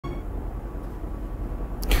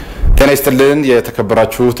ጤና ይስጥልን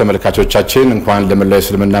የተከበራችሁ ተመልካቾቻችን እንኳን ለመላው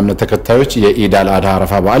እስልምና እምነት ተከታዮች የኢድ አል-አድሃ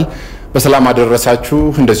አረፋ በዓል በሰላም አደረሳችሁ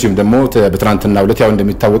እንደዚሁም ደግሞ በትናንትናው ዕለት ያው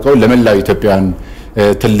እንደሚታወቀው ለመላው ኢትዮጵያን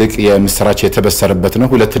ትልቅ የምስራች የተበሰረበት ነው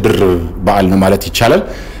ሁለት ድርብ በዓል ነው ማለት ይቻላል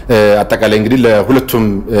አጠቃላይ እንግዲህ ለሁለቱም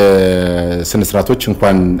ስነስርዓቶች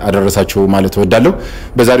እንኳን አደረሳችሁ ማለት ወዳለው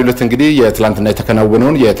በዛሬው ዕለት እንግዲህ የትላንትና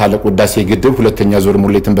የተከናወነውን የታላቁ ህዳሴ ግድብ ሁለተኛ ዙር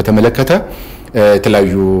ሙሌትን በተመለከተ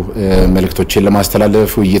የተለያዩ መልእክቶችን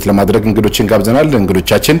ለማስተላለፍ ውይይት ለማድረግ እንግዶችን ጋብዘናል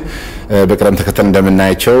እንግዶቻችን በቀደም ተከተል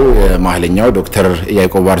እንደምናያቸው ማህለኛው ዶክተር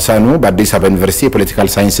ያዕቆብ አርሳኖ በአዲስ አበባ ዩኒቨርሲቲ የፖለቲካል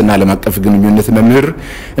ሳይንስ እና ዓለም አቀፍ ግንኙነት መምህር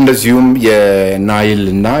እንደዚሁም የናይል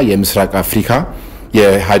እና የምስራቅ አፍሪካ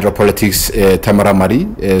የሃይድሮፖለቲክስ ተመራማሪ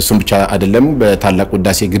እሱም ብቻ አይደለም በታላቁ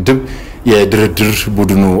ህዳሴ ግድብ የድርድር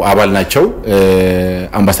ቡድኑ አባል ናቸው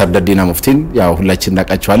አምባሳደር ዲና ሙፍቲን ያው ሁላችን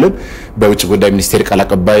እናቃቸዋለን በውጭ ጉዳይ ሚኒስቴር ቃል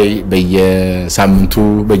አቀባይ በየሳምንቱ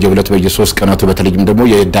በየሁለት በየሶስት ቀናቱ በተለይም ደግሞ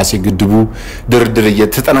የህዳሴ ግድቡ ድርድር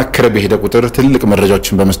እየተጠናከረ በሄደ ቁጥር ትልቅ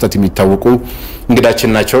መረጃዎችን በመስጠት የሚታወቁ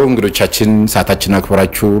እንግዳችን ናቸው እንግዶቻችን ሰዓታችን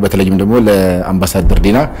አክብራችሁ በተለይም ደግሞ ለአምባሳደር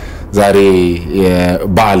ዲና ዛሬ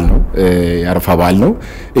በዓል ነው ያረፋ በዓል ነው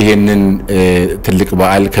ይሄንን ትልቅ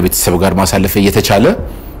በዓል ከቤተሰብ ጋር ማሳለፍ እየተቻለ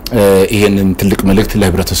ይሄንን ትልቅ መልእክት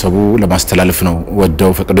ለህብረተሰቡ ለማስተላለፍ ነው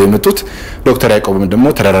ወደው ፈቅደው የመጡት ዶክተር ያዕቆብም ደግሞ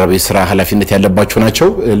ተራራቢ ስራ ኃላፊነት ያለባችሁ ናቸው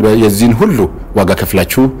የዚህን ሁሉ ዋጋ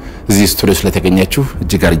ከፍላችሁ እዚህ ስቱዲዮ ስለተገኛችሁ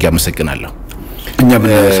እጅግ አድርጌ አመሰግናለሁ እኛም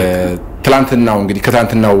ትላንትናው እንግዲህ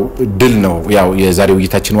ከትላንትናው ድል ነው ያው የዛሬው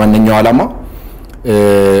ውይይታችን ዋነኛው ዓላማ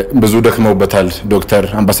ብዙ ደክመውበታል ዶክተር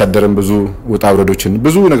አምባሳደርም ብዙ ወጣ ወረዶችን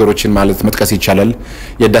ብዙ ነገሮችን ማለት መጥቀስ ይቻላል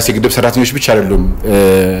የህዳሴ ግድብ ሰራተኞች ብቻ አይደሉም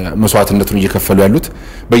መስዋዕትነቱን እየከፈሉ ያሉት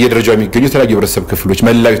በየደረጃው የሚገኙ የተለያዩ ህብረተሰብ ክፍሎች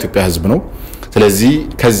መላው ኢትዮጵያ ህዝብ ነው ስለዚህ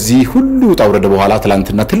ከዚህ ሁሉ ወጣ ወረደ በኋላ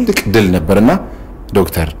ትላንትና ትልቅ ድል ነበርና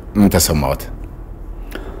ዶክተር ምን ተሰማዎት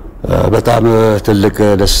በጣም ትልቅ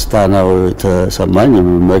ደስታ ነው ተሰማኝ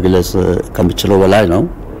መግለጽ ከምችለው በላይ ነው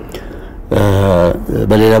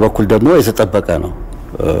በሌላ በኩል ደግሞ የተጠበቀ ነው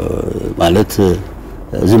ማለት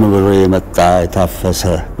ዝም ብሎ የመጣ የታፈሰ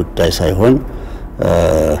ጉዳይ ሳይሆን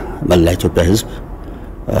መላ ኢትዮጵያ ህዝብ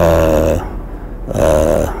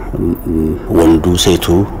ወንዱ ሴቱ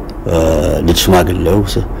ልጅ ሽማግሌው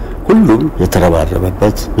ሁሉም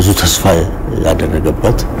የተረባረበበት ብዙ ተስፋ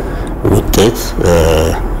ያደረገበት ውጤት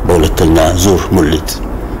በሁለተኛ ዙር ሙሌት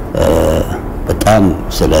በጣም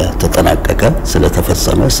ስለተጠናቀቀ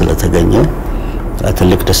ስለተፈጸመ ስለተገኘ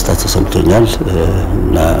ትልቅ ደስታ ተሰምቶኛል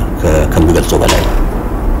እና ከመግለጹ በላይ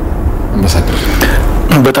አምባሳደር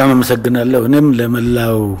በጣም አመሰግናለሁ እኔም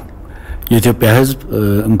ለመላው የኢትዮጵያ ህዝብ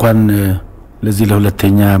እንኳን ለዚህ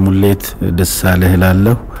ለሁለተኛ ሙሌት ደስ አለህ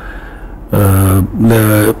እላለሁ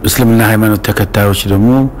ለእስልምና ሃይማኖት ተከታዮች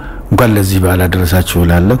ደግሞ እንኳን ለዚህ በዓል አደረሳችሁ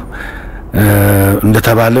እላለሁ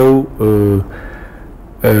እንደተባለው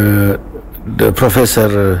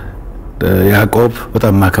ፕሮፌሰር ያዕቆብ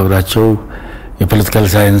በጣም ማከብራቸው የፖለቲካል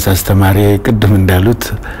ሳይንስ አስተማሪ ቅድም እንዳሉት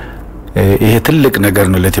ይሄ ትልቅ ነገር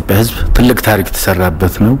ነው ለኢትዮጵያ ህዝብ ትልቅ ታሪክ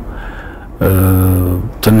ተሰራበት ነው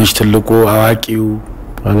ትንሽ ትልቁ አዋቂው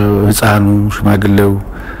ህፃኑ ሽማግሌው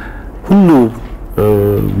ሁሉ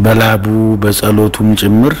በላቡ በጸሎቱም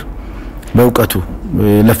ጭምር በእውቀቱ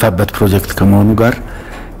ለፋበት ፕሮጀክት ከመሆኑ ጋር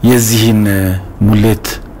የዚህን ሙሌት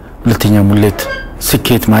ሁለተኛ ሙሌት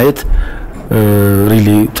ስኬት ማየት ሪሊ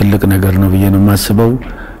ትልቅ ነገር ነው ብዬ ነው ማስበው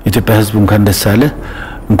ኢትዮጵያ ህዝብ እንኳን ደስ አለ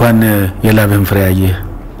እንኳን የላብህን ፍሬ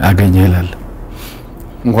አገኘ ይላል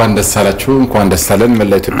እንኳን ደስ አላችሁ እንኳን ደስ አለን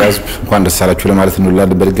መላ ኢትዮጵያ ህዝብ እንኳን ደስ አላችሁ ለማለት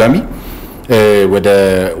እንውላለን በድጋሚ ወደ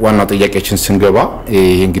ዋናው ጥያቄያችን ስንገባ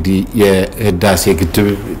እንግዲህ የህዳሴ ግድብ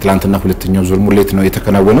ትላንትና ሁለተኛው ዙር ሙሌት ነው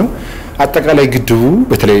የተከናወነው አጠቃላይ ግድቡ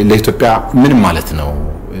በተለይ ለኢትዮጵያ ምን ማለት ነው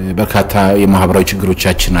በርካታ የማህበራዊ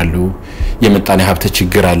ችግሮቻችን አሉ የመጣኔ ሀብት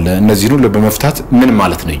ችግር አለ እነዚህን ሁሉ በመፍታት ምን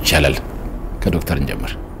ማለት ነው ይቻላል ከዶክተር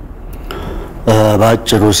እንጀምር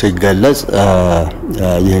ባጭሩ ሲገለጽ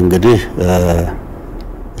ይህ እንግዲህ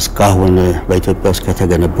እስካሁን በኢትዮጵያ ውስጥ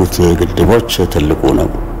ከተገነቡት ግድቦች ትልቁ ነው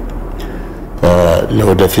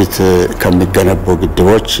ለወደፊት ከሚገነቡ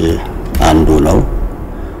ግድቦች አንዱ ነው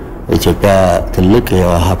ኢትዮጵያ ትልቅ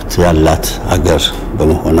የውሃ ሀብት ያላት ሀገር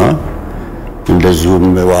በመሆኗ እንደዚሁም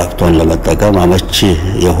ዋክቷን ለመጠቀም አመቺ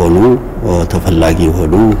የሆኑ ተፈላጊ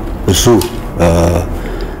የሆኑ ብዙ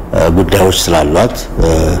ጉዳዮች ስላሏት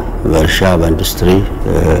በእርሻ በኢንዱስትሪ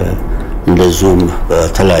እንደዚሁም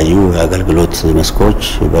በተለያዩ የአገልግሎት መስኮች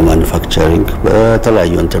በማኑፋክቸሪንግ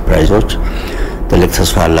በተለያዩ ኢንተርፕራይዞች ትልቅ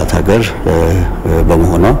ተስፋ ያላት ሀገር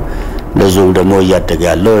በመሆኗ እንደዚሁም ደግሞ እያደገ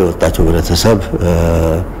ያለው የወጣቱ ህብረተሰብ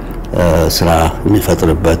ስራ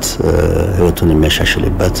የሚፈጥርበት ህይወቱን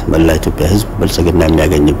የሚያሻሽልበት መላ ኢትዮጵያ ህዝብ ብልጽግና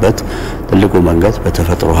የሚያገኝበት ትልቁ መንገድ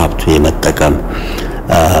በተፈጥሮ ሀብቱ የመጠቀም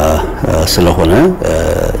ስለሆነ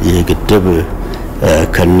የግድብ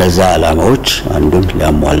ከነዛ ዓላማዎች አንዱን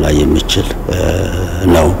ሊያሟላ የሚችል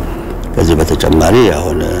ነው ከዚህ በተጨማሪ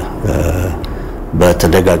አሁን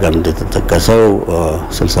በተደጋጋሚ እንደተጠቀሰው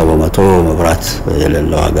 60% መብራት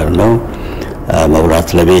የሌለው ሀገር ነው መብራት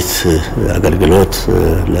ለቤት አገልግሎት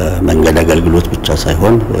ለመንገድ አገልግሎት ብቻ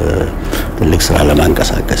ሳይሆን ትልቅ ስራ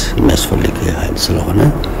ለማንቀሳቀስ የሚያስፈልግ ኃይል ስለሆነ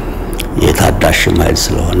የታዳሽም ኃይል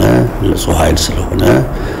ስለሆነ ንጹህ ኃይል ስለሆነ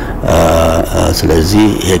ስለዚህ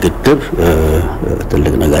ይሄ ግድብ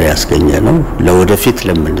ትልቅ ነገር ያስገኘ ነው ለወደፊት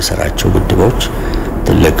ለምንሰራቸው ግድቦች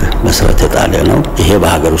ትልቅ መሰረት የጣለ ነው ይሄ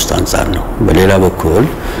በሀገር ውስጥ አንፃር ነው በሌላ በኩል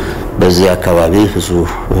በዚህ አካባቢ ብዙ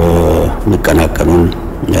የሚቀናቀኑን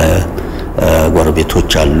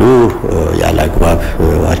ጎረቤቶች አሉ ያላግባብ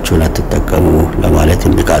ዋቸውን አትጠቀሙ ለማለት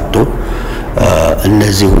የሚቃጡ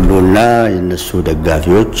እነዚህ ሁሉና የነሱ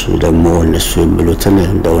ደጋፊዎች ደግሞ እነሱ የሚሉትን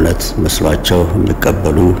እንደውነት መስሏቸው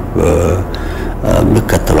የሚቀበሉ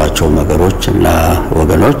የሚከተሏቸው ነገሮች እና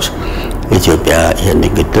ወገኖች ኢትዮጵያ ይሄን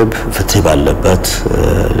ግድብ ፍትህ ባለበት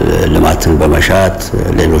ልማትን በመሻት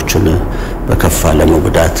ሌሎችን በከፋ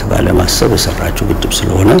ለመጉዳት ባለማሰብ የሰራችው ግድብ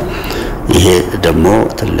ስለሆነ ይሄ ደግሞ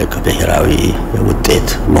ትልቅ ብሔራዊ ውጤት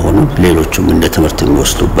መሆኑ ሌሎችም እንደ ትምህርት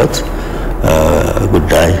የሚወስዱበት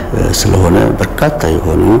ጉዳይ ስለሆነ በርካታ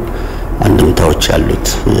የሆኑ አንድምታዎች ያሉት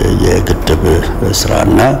የግድብ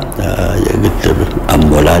ስራና የግድብ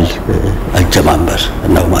አሞላል አጀማመር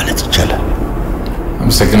ነው ማለት ይቻላል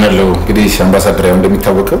አመሰግናለሁ እንግዲህ አምባሳደር ያው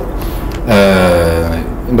እንደሚታወቀው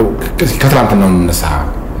ከትላንትናው እንነሳ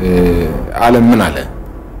ዓለም ምን አለ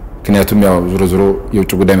ምክንያቱም ያው ዞሮ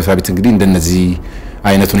የውጭ ጉዳይ መስሪያ ቤት እንግዲህ እንደነዚህ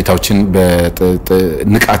አይነት ሁኔታዎችን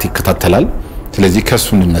በንቃት ይከታተላል ስለዚህ ከሱ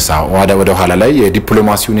እንነሳ ወደ ኋላ ላይ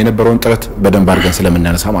የዲፕሎማሲውን የነበረውን ጥረት በደንብ አድርገን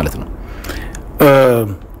ስለምናነሳ ማለት ነው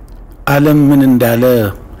ዓለም ምን እንዳለ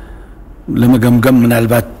ለመገምገም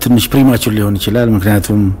ምናልባት ትንሽ ፕሪማቹር ሊሆን ይችላል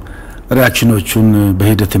ምክንያቱም ሪአክሽኖቹን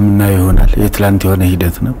በሂደት የምናየው ይሆናል የትላንት የሆነ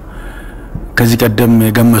ሂደት ነው ከዚህ ቀደም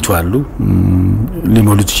የገመቱ አሉ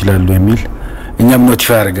ሊሞሉት ይችላሉ የሚል እኛም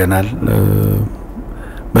ኖቲፋይ አድርገናል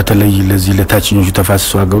በተለይ ለዚህ ለታችኞቹ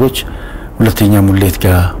ተፋሰሱ ሀገሮች ሁለተኛ ሙሌት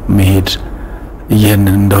ጋር መሄድ ይሄን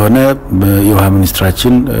እንደሆነ በየውሃ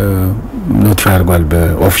ሚኒስትራችን ኖቲፋይ አድርጓል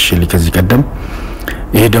በኦፊሻሊ ከዚህ ቀደም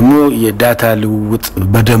ይሄ ደግሞ የዳታ ልውውጥ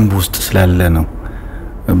በደንብ ውስጥ ስላለ ነው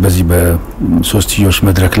በዚህ በሶስትዮሽ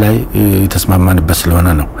መድረክ ላይ የተስማማንበት ስለሆነ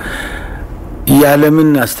ነው የዓለምን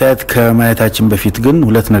አስተያየት ከማየታችን በፊት ግን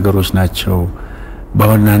ሁለት ነገሮች ናቸው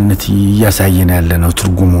በዋናነት ያሳየን ያለ ነው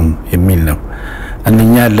ትርጉሙን የሚል ነው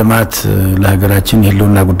አንደኛ ልማት ለሀገራችን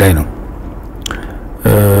የህልውና ጉዳይ ነው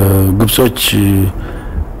ግብጾች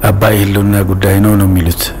አባይ የህልውና ጉዳይ ነው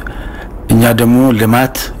የሚሉት እኛ ደግሞ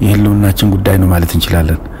ልማት የህልውናችን ጉዳይ ነው ማለት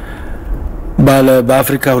እንችላለን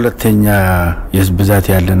በአፍሪካ ሁለተኛ የህዝብ ብዛት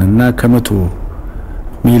ያለንና ከ100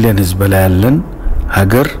 ሚሊዮን ህዝብ ላይ ያለን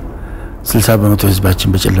ሀገር 60%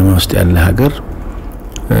 ህዝባችን በጨለማ ውስጥ ያለ ሀገር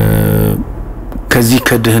ከዚህ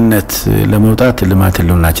ከድህነት ለመውጣት ልማት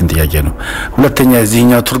ህልውናችን ጥያቄ ነው ሁለተኛ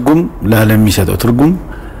እዚህኛው ትርጉም ለዓለም የሚሰጠው ትርጉም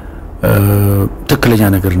ትክክለኛ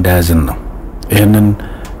ነገር እንዳያዝን ነው ይሄንን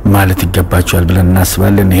ማለት ይገባቸዋል ብለን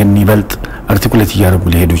እናስባለን ይሄን ይበልጥ አርቲኩሌት ያደርጉ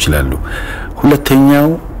ሊሄዱ ይችላሉ ሁለተኛው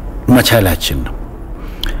መቻላችን ነው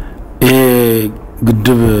ይሄ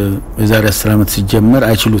ግድብ የዛሬ 10 ዓመት ሲጀመር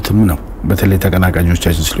አይችሉትም ነው በተለይ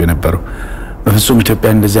ተቀናቃኞቻችን ስለ የነበረው በፍጹም ኢትዮጵያ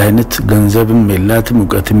እንደዚህ አይነት ገንዘብም የላትም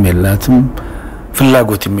ዕውቀትም የላትም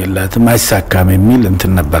ፍላጎትም የላትም አይሳካም የሚል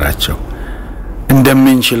እንትን ነበራቸው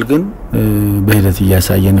እንደምንችል ግን በሂደት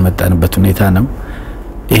ያሳየን መጣንበት ሁኔታ ነው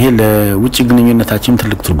ይሄ ለውጭ ግንኙነታችን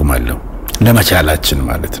ትልቅ ትርጉም አለው ለመቻላችን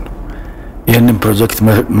ማለት ነው ይሄንን ፕሮጀክት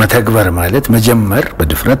መተግበር ማለት መጀመር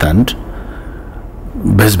በድፍረት አንድ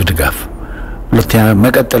በህዝብ ድጋፍ ሁለተኛ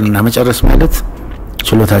መቀጠልና መጨረስ ማለት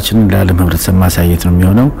ችሎታችንን ለዓለም ህብረተሰብ ማሳየት ነው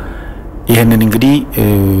የሚሆነው ይሄንን እንግዲህ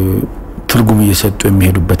ትርጉም እየሰጡ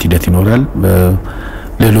የሚሄዱበት ሂደት ይኖራል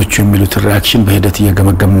ሌሎች የሚሉት ሪአክሽን በሂደት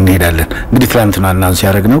እየገመገምን እንሄዳለን እንግዲህ ትላንትና አናውንስ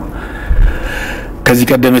ያደረግነው ከዚህ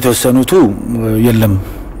ቀደም የተወሰኑቱ የለም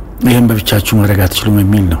ይሄን በብቻችሁ ማድረግ አትችሉም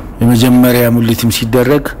የሚል ነው የመጀመሪያ ሙሊትም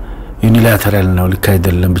ሲደረግ ዩኒላተራል ነው ልክ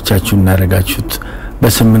አይደለም ብቻችሁ እናረጋችሁት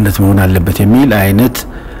በስምምነት መሆን አለበት የሚል አይነት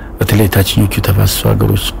በተለይ ታችኞቹ ተፋሰሱ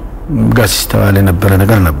ሀገሮች ጋር ሲስተዋል የነበረ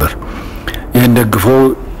ነገር ነበር ይሄን ደግፎ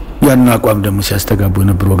ያን አቋም ደግሞ ሲያስተጋቡ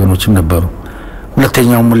የነበሩ ወገኖችም ነበሩ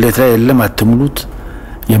ሁለተኛው ሙሌት ላይ የለም አትሙሉት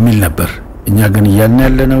የሚል ነበር እኛ ግን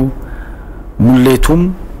ያለነው ሙሌቱም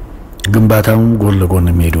ግንባታውም ጎን ለጎን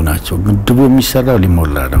የሚሄዱ ናቸው ግድቡ የሚሰራው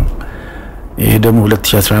ሊሞላ ነው ይሄ ደግሞ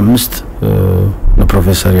 2015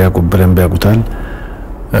 ፕሮፌሰር ያዕቆብ ብለን ቢያቁታል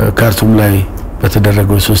ካርቱም ላይ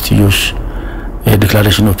በተደረገው ሶስትዮሽ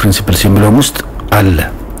የዲክላሬሽን ኦፍ ፕሪንሲፕልስ የሚለው ውስጥ አለ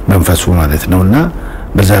መንፈሱ ማለት ነውና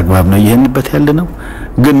በዛ አግባብ ነው ይሄንበት ያለ ነው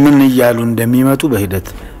ግን ምን ይያሉ እንደሚመጡ በሂደት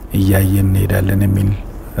እያየን እንሄዳለን የሚል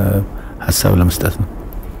ሐሳብ ለመስጠት ነው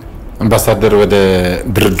አምባሳደር ወደ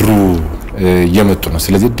ድርድሩ እየመጡ ነው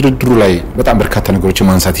ስለዚህ ድርድሩ ላይ በጣም በርካታ ነገሮችን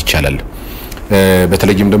ማንሳት ይቻላል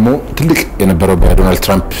በተለይም ደግሞ ትልቅ የነበረው በዶናልድ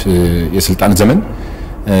ትራምፕ የስልጣን ዘመን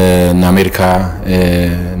እና አሜሪካ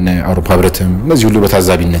እና አውሮፓ ህብረትም እነዚህ ሁሉ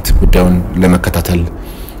በታዛቢነት ጉዳዩን ለመከታተል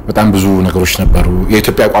በጣም ብዙ ነገሮች ነበሩ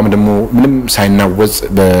የኢትዮጵያ አቋም ደግሞ ምንም ሳይናወጽ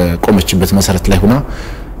በቆመችበት መሰረት ላይ ሆና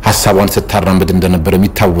ሐሳቧን ስታራምድ እንደነበር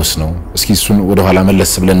የሚታወስ ነው እስኪ እሱን ወደ ኋላ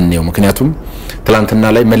መለስ ብለን ነው ምክንያቱም ትላንትና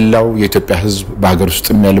ላይ መላው የኢትዮጵያ ህዝብ በአገር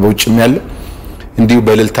ውስጥም ያለ በውጭም ያለ እንዲሁ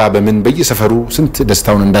በልልታ በምን በየሰፈሩ ስንት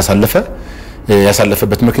ደስታውን እንዳሳለፈ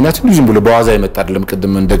ያሳለፈበት ምክንያት ዝም ብሎ በዋዛ ይመጣ አይደለም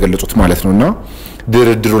ቅድም እንደገለጹት ማለት ነውና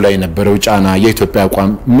ድርድሩ ላይ ነበረው ጫና የኢትዮጵያ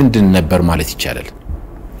አቋም ምንድን ነበር ማለት ይቻላል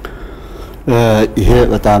ይሄ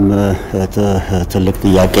በጣም ትልቅ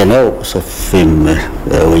ጥያቄ ነው ሰፊም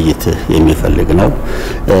ውይይት የሚፈልግ ነው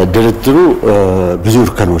ድርድሩ ብዙ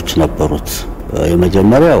እርከኖች ነበሩት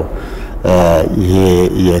የመጀመሪያው ይሄ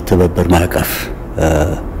የትብብር ማዕቀፍ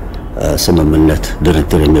ስምምነት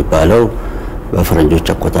ድርድር የሚባለው በፈረንጆች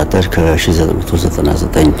አቆጣጠር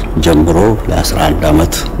ከ1999 ጀምሮ ለ11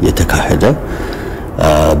 አመት የተካሄደ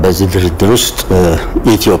በዚህ ድርድር ውስጥ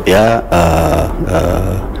ኢትዮጵያ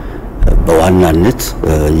በዋናነት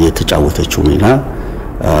የተጫወተችው ሚና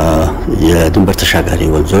የድንበር ተሻጋሪ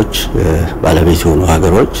ወንዞች ባለቤት የሆኑ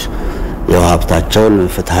ሀገሮች የውሃ ሀብታቸውን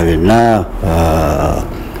ፍትሃዊና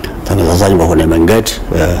ተመሳሳይ በሆነ መንገድ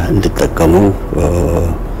እንዲጠቀሙ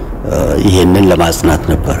ይሄንን ለማጽናት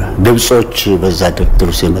ነበር ግብጾች በዛ ድርድር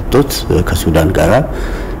ውስጥ የመጡት ከሱዳን ጋር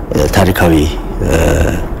ታሪካዊ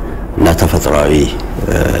እና ተፈጥሯዊ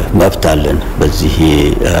መብት አለን በዚህ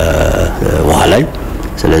ውሃ ላይ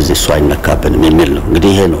ስለዚህ እሱ አይነካብንም የሚል ነው እንግዲህ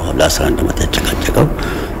ይሄ ነው ለ11 አመት ተጨቃጨቀው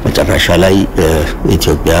መጨረሻ ላይ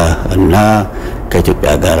ኢትዮጵያ እና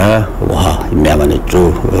ከኢትዮጵያ ጋራ ውሃ የሚያመነጩ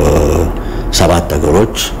 7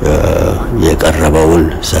 ሀገሮች የቀረበውን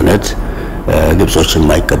ሰነድ ግብጾች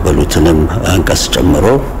የማይቀበሉትንም አንቀጽ ጨምሮ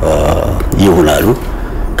ይሁናሉ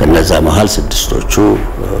ከነዛ መሃል 6ቶቹ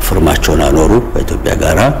ፍርማቸውን አኖሩ በኢትዮጵያ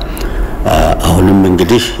ጋራ አሁንም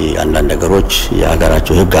እንግዲህ አንዳንድ ነገሮች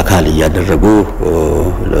የሀገራቸው ህግ አካል ያደረጉ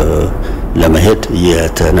ለመሄድ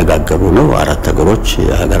የተነጋገሩ ነው 4 ሀገሮች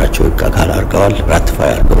የሀገራቸው ህግ አካል አርገዋል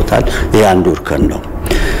ራቲፋይ አርገውታል ይሄ አንዱ እርከን ነው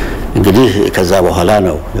እንግዲህ ከዛ በኋላ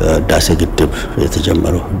ነው ዳሴ ግድብ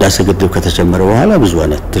የተጀመረው ዳሴ ግድብ ከተጀመረ በኋላ ብዙ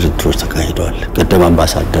አይነት ድርድሮች ተካሂደዋል ቀደም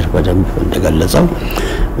አምባሳደር በደንብ እንደገለጸው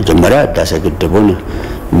መጀመሪያ ዳሴ ግድቡን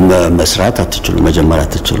መስራት አትችሉ መጀመሪያ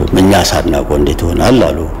አትችሉ እኛ ሳናውቀው እንዴት ይሆናል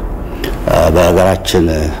አሉ በሀገራችን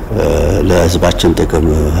ለህዝባችን ጥቅም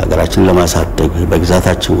ሀገራችን ለማሳደግ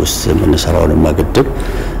በግዛታችን ውስጥ የምንሰራውን ማግድብ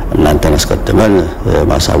እናንተን አስቀድመን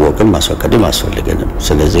ማሳወቅም ማስፈቀድም አስፈልገንም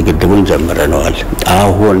ስለዚህ ግድቡን ጀምረናል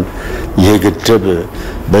አሁን የግድብ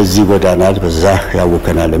በዚህ ጎዳናል በዛ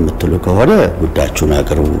ያወከናል የምትሉ ከሆነ ጉዳያችሁን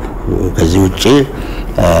አቅርቡ ከዚህ ውጪ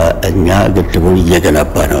እኛ ግድቡን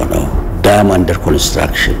እየገነባ ነው ዳም አንደር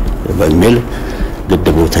ኮንስትራክሽን በሚል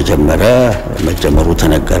ግድቡ ተጀመረ መጀመሩ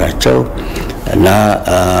ተነገራቸው እና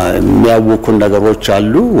የሚያውቁን ነገሮች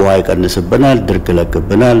አሉ ውሃ ይቀንስብናል ድርቅ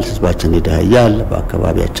ለቅብናል ህዝባችን ይደህያል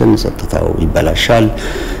በአካባቢያችን ጸጥታው ይበላሻል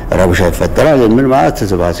ረብሻ ይፈጠራል ምን ማለት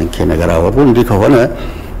ህዝባችን ከነገር አወሩ እንዲህ ከሆነ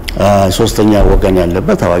ሶስተኛ ወገን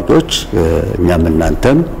ያለበት አዋቂዎች እኛም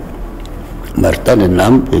እናንተም መርጠን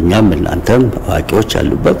እናም እኛም እናንተም አዋቂዎች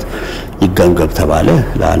ያሉበት ይገምገም ተባለ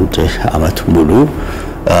ለአንድ አመት ሙሉ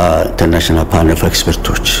ኢንተርናሽናል ፓነል ኦፍ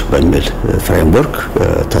ኤክስፐርቶች በሚል ፍሬምወርክ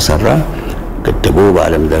ተሰራ ግድቡ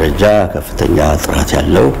በዓለም ደረጃ ከፍተኛ ጥራት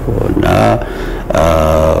ያለው እና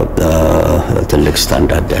ትልቅ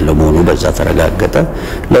ስታንዳርድ ያለው መሆኑ በዛ ተረጋገጠ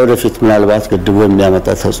ለወደፊት ምናልባት ግድቡ የሚያመጣ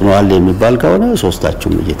ተጽዕኖ አለ የሚባል ከሆነ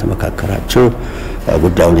ሶስታችሁም እየተመካከራችሁ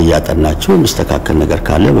ጉዳዩን እያጠናችሁ መስተካከል ነገር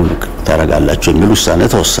ካለ በምክር ታረጋላችሁ የሚል ውሳኔ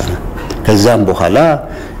ተወሰነ ከዛም በኋላ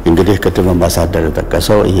እንግዲህ ከተማ አምባሳደር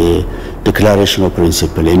ተጠቀሰው ይሄ ዲክላሬሽን ኦፍ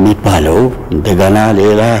ፕሪንሲፕል የሚባለው እንደገና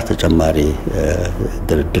ሌላ ተጨማሪ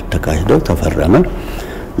ድርድር ተካሂዶ ተፈረመ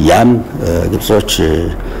ያም ግብጾች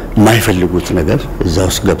የማይፈልጉት ነገር እዛው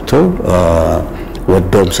ውስጥ ገብቶ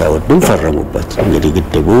ወዶም ሳይወዱም ፈረሙበት እንግዲህ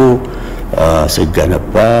ግድቡ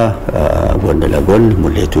ሲገነባ ጎን ለጎን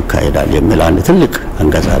ሙሌቱ ይካሄዳል የሚል አንድ ትልቅ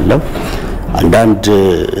አንቀጽ አለው አንዳንድ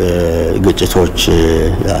ግጭቶች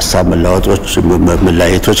ሐሳብ መለዋወጦች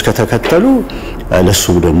መላየቶች ከተከተሉ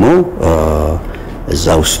ለሱም ደግሞ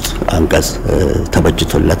እዛ ውስጥ አንቀጽ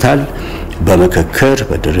ተበጅቶለታል በመከከር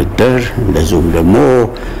በድርድር እንደዚሁም ደግሞ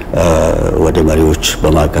ወደ መሪዎች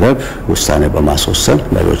በማቅረብ ውሳኔ በማስወሰን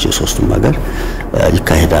መሪዎች የሶስቱም ሀገር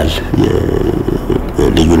ይካሄዳል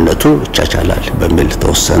ልዩነቱ ይቻቻላል በሚል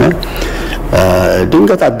ተወሰነ።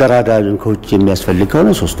 ድንገት አደራዳሪን ከውጭ የሚያስፈልገው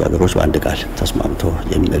ነው ሶስቱ ሀገሮች በአንድ ቃል ተስማምቶ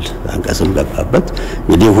የሚል አንቀጽም ገባበት።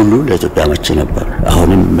 እንግዲህ ሁሉ ለኢትዮጵያ መቼ ነበር።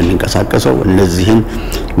 አሁንም የምንንቀሳቀሰው እነዚህን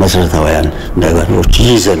መሰረታዊያን ነገሮች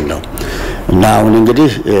ይዘን ነው እና አሁን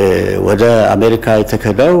እንግዲህ ወደ አሜሪካ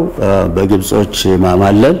የተከደው በግብጾች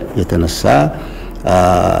ማማለል የተነሳ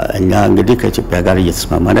እኛ እንግዲህ ከኢትዮጵያ ጋር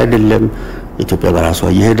እየተስማማን አይደለም፣ ኢትዮጵያ በራሷ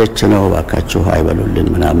እየሄደች ነው፣ ባካችሁ አይበሉልን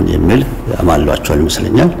ምናምን የሚል አማሏቸዋል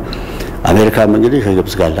ይመስለኛል። አሜሪካም እንግዲህ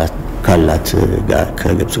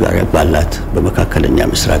ከግብጽ ጋር ባላት በመካከለኛ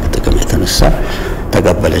ምስራቅ ጥቅም የተነሳ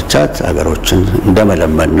ተቀበለቻት። አገሮችን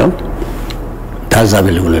እንደመለመን ነው። ታዛቢ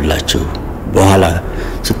ልሆንላችሁ በኋላ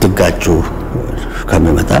ስትጋጩ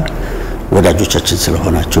ከመመጣ ወዳጆቻችን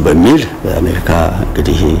ስለሆናችሁ በሚል አሜሪካ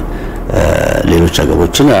እንግዲህ ሌሎች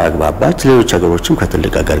ሀገሮችን አግባባች። ሌሎች ሀገሮችም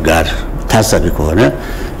ከትልቅ ሀገር ጋር ታሳቢ ከሆነ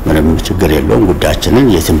ምንም ችግር የለውም፣ ጉዳያችንን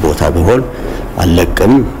የትም ቦታ ቢሆን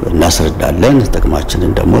አለቅም እናስረዳለን፣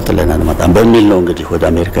 ጥቅማችንን ደግሞ ጥለን አንመጣም በሚል ነው እንግዲህ ወደ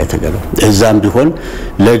አሜሪካ የተገለው። እዛም ቢሆን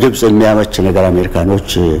ለግብጽ የሚያመች ነገር አሜሪካኖች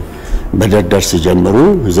በደርደር ሲጀምሩ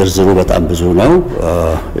ዝርዝሩ በጣም ብዙ ነው።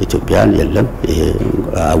 ኢትዮጵያን የለም ይሄ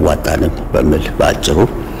አዋጣንም በሚል ባጭሩ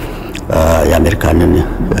የአሜሪካንን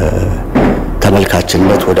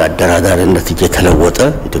ተመልካችነት ወደ አደራዳሪነት እየተለወጠ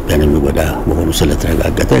ኢትዮጵያን የሚጎዳ መሆኑ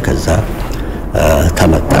ስለተረጋገጠ ከዛ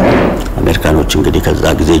ተመጣ። አሜሪካኖች እንግዲህ ከዛ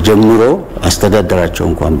ጊዜ ጀምሮ አስተዳደራቸው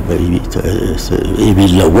እንኳን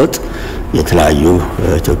ቢለወጥ የተለያዩ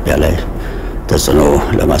ኢትዮጵያ ላይ ተጽዕኖ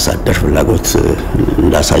ለማሳደር ፍላጎት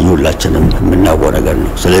እንዳሳዩ ሁላችንም የምናውቀው ነገር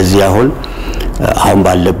ነው። ስለዚህ አሁን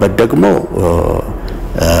ባለበት ደግሞ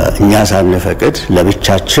እኛ ሳንፈቅድ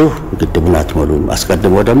ለብቻችሁ ግድቡን አትሞሉም፣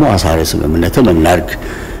 አስቀድሞ ደግሞ አሳሪ ስምምነትም እናርግ።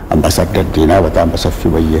 አምባሳደር ዲና በጣም በሰፊው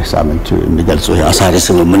በየሳምንቱ የሚገልጹ አሳሪ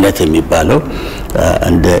ስምምነት የሚባለው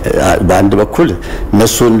በአንድ በኩል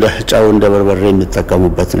እነሱ እንደ ጫው እንደ በርበሬ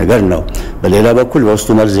የሚጠቀሙበት ነገር ነው፣ በሌላ በኩል በውስጡ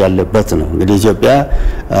መርዝ ያለበት ነው። እንግዲህ ኢትዮጵያ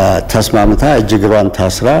ተስማምታ እጅግሯን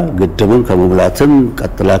ታስራ ግድቡን ከመሙላትም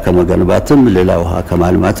ቀጥላ ከመገንባትም ሌላ ውሃ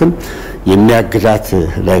ከማልማትም የሚያግዳት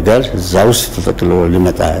ነገር እዛ ውስጥ ተጠቅልሎ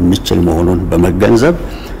ሊመጣ የሚችል መሆኑን በመገንዘብ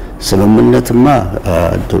ስምምነትማ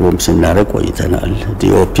ድሮም ስናረቅ ቆይተናል።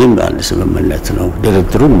 ዲኦፒም አንድ ስምምነት ነው፣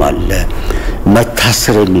 ድርድሩም አለ።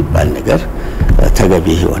 መታሰር የሚባል ነገር ተገቢ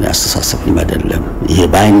የሆነ አስተሳሰብም አይደለም። ይሄ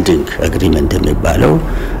ባይንዲንግ አግሪመንት የሚባለው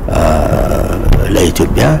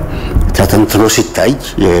ለኢትዮጵያ ተተንትኖ ሲታይ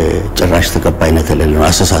ጭራሽ ተቀባይነት የሌለው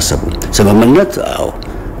አስተሳሰቡ። ስምምነት አዎ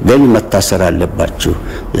ግን መታሰር አለባችሁ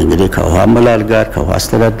እንግዲህ ከውሃ አመላል ጋር ከውሃ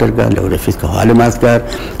አስተዳደር ጋር ለወደፊት ከውሃ ልማት ጋር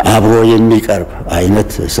አብሮ የሚቀርብ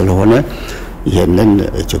አይነት ስለሆነ ይሄንን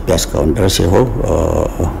ኢትዮጵያ እስካሁን ድረስ ይኸው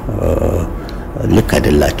ልክ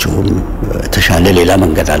አይደላችሁም፣ ተሻለ ሌላ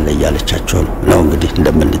መንገድ አለ እያለቻቸው ነው እንግዲህ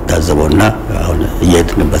እንደምንታዘበውና አሁን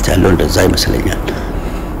እየሄድንበት ያለው እንደዛ ይመስለኛል።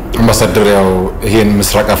 አምባሳደር ያው ይሄን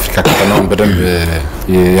ምስራቅ አፍሪካ ከተማውን በደንብ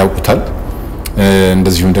ያውቁታል።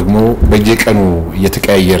 እንደዚሁም ደግሞ በየቀኑ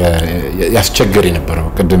እየተቀያየረ ያስቸገረ የነበረው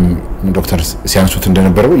ቅድም ዶክተር ሲያንሱት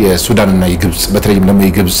እንደነበረው የሱዳንና የግብጽ በተለይም ደግሞ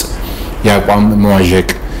የግብጽ ያቋም መዋዠቅ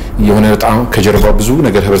የሆነ በጣም ከጀርባው ብዙ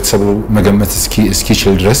ነገር ህብረተሰቡ መገመት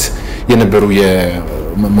እስኪችል ድረስ የነበሩ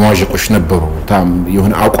የመዋዠቆች ነበሩ።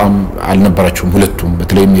 የሆነ አቋም አልነበራቸውም ሁለቱም፣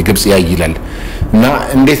 በተለይም የግብጽ ያይላል እና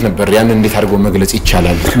እንዴት ነበር ያን እንዴት አድርጎ መግለጽ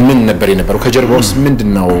ይቻላል? ምን ነበር የነበረው ከጀርባውስ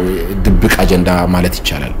ምንድነው ድብቅ አጀንዳ ማለት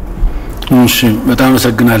ይቻላል? እሺ በጣም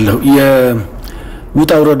አመሰግናለሁ።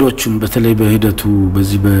 የውጣ ውረዶችን በተለይ በሂደቱ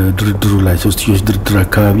በዚህ በድርድሩ ላይ ሶስትዮሽ ድርድር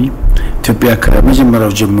አካባቢ ኢትዮጵያ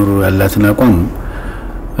ከመጀመሪያው ጀምሮ ያላትን አቋም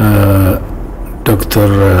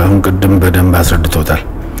ዶክተር አሁን ቀደም በደንብ አስረድቶታል።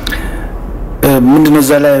 ምንድነው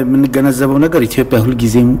እዛ ላይ የምንገነዘበው ነገር ኢትዮጵያ ሁሉ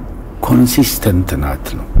ጊዜም ኮንሲስተንት ናት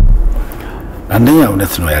ነው። አንደኛ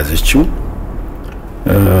እውነት ነው ያዘችው፣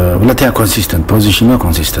 ሁለተኛ ኮንሲስተንት ፖዚሽኗ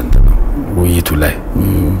ኮንሲስተንት ነው። ውይይቱ ላይ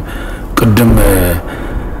ቅድም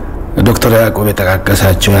ዶክተር ያዕቆብ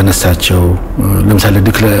የተቃቀሳቸው ያነሳቸው ለምሳሌ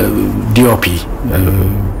ዲኦፒ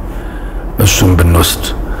እሱም ብንወስድ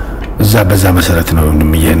እዛ በዛ መሰረት ነው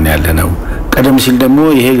እንምየን ያለነው። ቀደም ሲል ደግሞ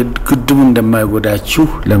ይሄ ግድቡ እንደማይጎዳችሁ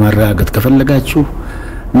ለማረጋገጥ ከፈለጋችሁ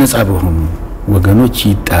ነፃ በሆኑ ወገኖች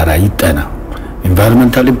ይጠና፣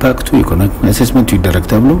 ኢንቫይሮንመንታል ኢምፓክቱ ኢኮኖሚክ አሴስመንቱ ይደረግ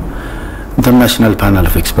ተብሎ ኢንተርናሽናል ፓናል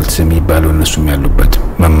ኦፍ ኤክስፐርትስ የሚባሉ እነሱም ያሉበት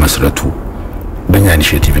መመስረቱ በእኛ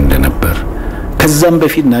ኢኒሺዬቲቭ እንደነበር ከዛም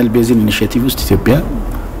በፊት ናይል ቤዚን ኢኒሺዬቲቭ ውስጥ ኢትዮጵያ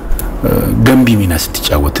ገንቢ ሚና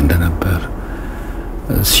ስትጫወት እንደነበር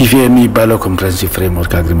ሲቪኤም የሚባለው ኮምፕሬሄንሲቭ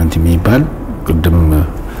ፍሬምወርክ አግሪመንት የሚባል ቅድም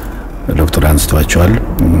ዶክተር አንስቷቸዋል።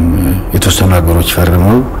 የተወሰኑ ሀገሮች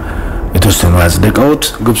ፈርመው የተወሰኑ አጽድቀውት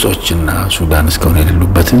ግብጾችና ሱዳን እስካሁን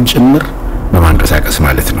የሌሉበትን ጭምር በማንቀሳቀስ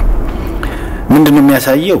ማለት ነው። ምንድነው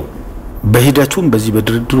የሚያሳየው በሂደቱም በዚህ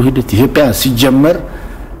በድርድሩ ሂደት ኢትዮጵያ ሲጀመር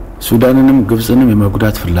ሱዳንንም ግብጽንም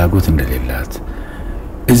የመጉዳት ፍላጎት እንደሌላት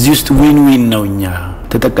እዚህ ውስጥ ዊን ዊን ነውኛ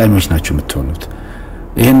ተጠቃሚዎች ናቸው የምትሆኑት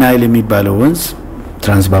ይሄን አይል የሚባለው ወንዝ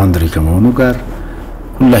ትራንስባውንደሪ ከመሆኑ ጋር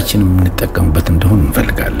ሁላችንም እንጠቀምበት እንደሆነ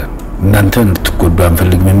እንፈልጋለን እናንተ እንድትጎዱ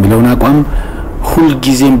አንፈልግም የሚለውን አቋም ሁሉ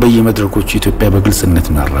ጊዜም በየመድረኮቹ ኢትዮጵያ በግልጽነት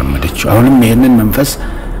ማራመደችው አሁንም ይሄንን መንፈስ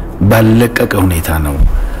ባለቀቀ ሁኔታ ነው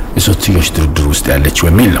የሶስትዮሽ ድርድር ውስጥ ያለችው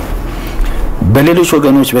የሚል ነው በሌሎች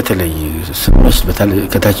ወገኖች በተለይ ስንወስድ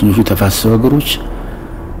ከታችኞቹ ተፋሰሱ ሀገሮች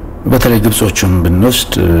በተለይ ግብጾችን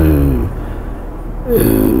ብንወስድ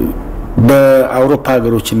በአውሮፓ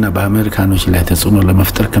ሀገሮችና በአሜሪካኖች ላይ ተጽዕኖ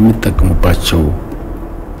ለመፍጠር ከሚጠቀሙባቸው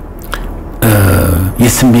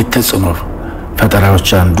የስሜት ተጽዕኖ ፈጠራዎች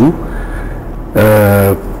አንዱ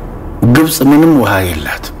ግብጽ ምንም ውሃ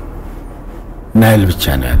የላት ናይል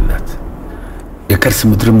ብቻ ነው ያላት የከርስ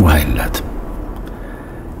ምድርም ውሃ የላት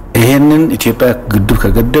ይሄንን ኢትዮጵያ ግድብ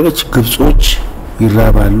ከገደበች ግብጾች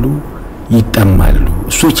ይራባሉ ይጠማሉ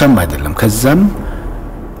እሱ ብቻም አይደለም ከዛም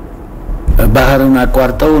ባህርን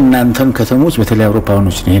አቋርጠው እናንተን ከተሞች በተለይ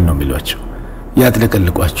አውሮፓውያኖች ይሄን ነው የሚሏቸው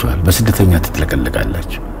ያጥለቀልቋቸዋል በስደተኛ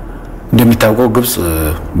ተጥለቀልቃላችሁ እንደሚታወቀው ግብጽ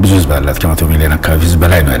ብዙ ህዝብ አላት ከ100 ሚሊዮን አካባቢ ህዝብ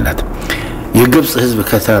በላይ ነው ያላት የግብጽ ህዝብ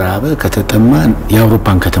ከተራበ ከተጠማ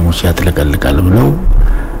የአውሮፓን ከተሞች ያጥለቀልቃል ብለው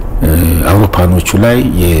አውሮፓኖቹ ላይ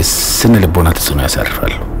የስነ ልቦና ተጽዕኖ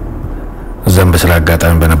ያሳርፋሉ እዛም በስራ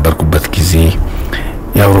አጋጣሚ በነበርኩበት ጊዜ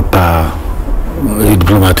የአውሮፓ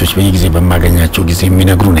ዲፕሎማቶች በየጊዜ በማገኛቸው ጊዜ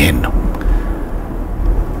የሚነግሩን ይሄን ነው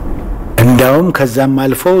እንዳውም ከዛም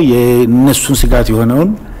አልፎ የነሱን ስጋት የሆነውን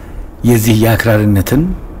የዚህ ያክራሪነትን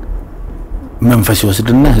መንፈስ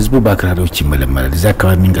ይወስድና ህዝቡ በአክራሪዎች ይመለመላል እዛ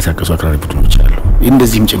አካባቢ የሚንቀሳቀሱ አክራሪ ቡድኖች አሉ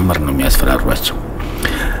እንደዚህም ጭምር ነው የሚያስፈራሯቸው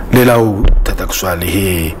ሌላው ተጠቅሷል ይሄ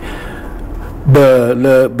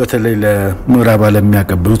በተለይ ለምዕራብ ዓለም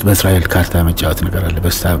የሚያቀብሉት በእስራኤል ካርታ መጫወት ነገር አለ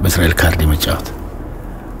በእስራኤል ካርድ መጫወት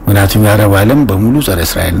ምክንያቱም የአረብ ዓለም በሙሉ ጸረ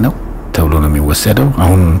እስራኤል ነው ተብሎ ነው የሚወሰደው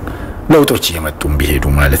አሁን ለውጦች እየመጡም ቢሄዱ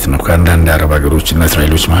ማለት ነው ከአንዳንድ አረብ ሀገሮችና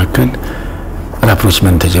እስራኤሎች መካከል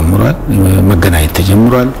ራፕሮችመንት ተጀምሯል መገናኘት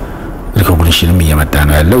ተጀምሯል ሪኮግኒሽንም እየመጣ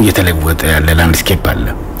ነው ያለው እየተለወጠ ያለ ላንድስኬፕ አለ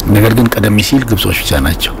ነገር ግን ቀደም ሲል ግብጾች ብቻ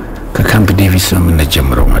ናቸው ከካምፕ ዴቪስ ምን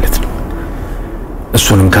ጀምረው ማለት ነው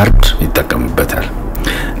እሱንም ካርድ ይጠቀሙበታል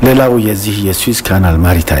ሌላው የዚህ የስዊዝ ካናል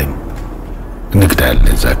ማሪታይም ንግድ አለ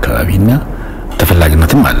እዛ አካባቢና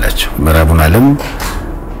ተፈላጊነትም አላቸው ምዕራቡን ዓለም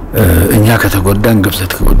እኛ ከተጎዳን ግብጽ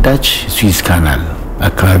ተጎዳች ስዊዝ ካናል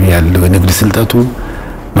አካባቢ ያለው ንግድ ስልጠቱ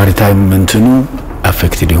ማሪታይም እንትኑ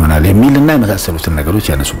አፌክትድ ይሆናል የሚልና የመሳሰሉትን ነገሮች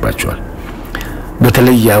ያነሱባቸዋል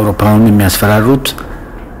በተለይ የአውሮፓውን የሚያስፈራሩት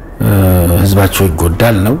ህዝባቸው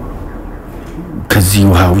ይጎዳል ነው ከዚህ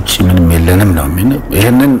ውሃ ውጪ ምንም የለንም ነው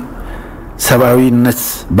ይሄንን ሰባዊነት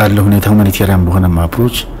ባለው ሁኔታ ሁማኒታሪያን በሆነ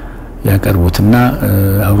አፕሮች ያቀርቡትና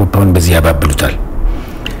አውሮፓውን በዚህ ያባብሉታል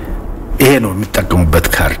ይሄ ነው የሚጠቀሙበት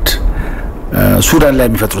ካርድ ሱዳን ላይ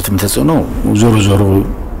የሚፈጥሩትም ተጽዕኖ ዞሮ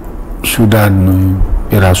ሱዳን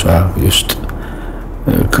የራሷ ውስጥ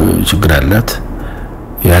ችግር አላት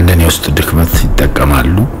ያንን የውስጥ ድክመት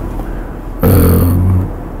ይጠቀማሉ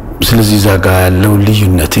ስለዚህ ዛጋ ያለው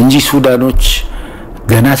ልዩነት እንጂ ሱዳኖች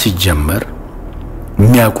ገና ሲጀመር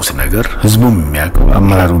የሚያውቁት ነገር ህዝቡም የሚያውቀው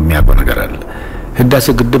አመራሩ የሚያውቀው ነገር አለ ህዳሴ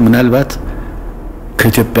ግድብ ምናልባት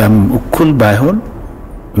ከኢትዮጵያም እኩል ባይሆን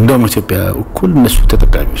እንደውም ኢትዮጵያ እኩል እነሱ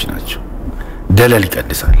ተጠቃሚዎች ናቸው ደለል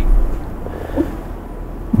ይቀድሳል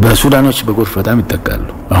በሱዳኖች በጎርፍ በጣም ይጠቃሉ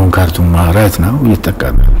አሁን ካርቱም ማራት ነው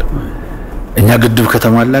እየተጠቃሉ እኛ ግድብ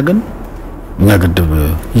ከተማላ ግን እኛ ግድብ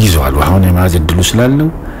ይዟል አሁን የማዝ እድሉ ስላለው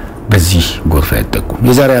በዚህ ጎርፍ አይጠቁም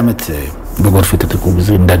የዛሬ አመት በጎርፍ የተጠቁ ብዙ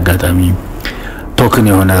እንዳጋጣሚ ቶክን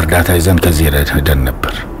የሆነ እርዳታ ይዘን ከዚህ ሄደን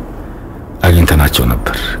ነበር አግኝተናቸው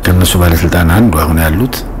ነበር ከነሱ ባለስልጣን አንዱ አሁን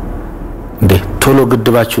ያሉት እንዴ ቶሎ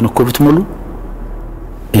ግድባችሁን እኮ ብትሞሉ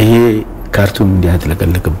ይሄ ካርቱም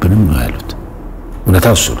እንዲያጥለቀለቅብንም ነው ያሉት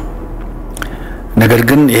እውነታው እሱ ነው ነገር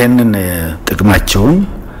ግን ይሄንን ጥቅማቸውን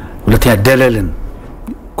ሁለተኛ ደለልን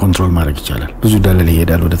ኮንትሮል ማድረግ ይቻላል ብዙ ደለል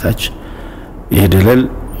ይሄዳል ወደታች ይሄ ደለል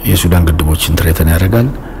የሱዳን ግድቦችን ትሬተን ያደርጋል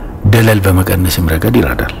ደለል በመቀነስም ረገድ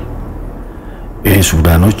ይራዳል ይሄ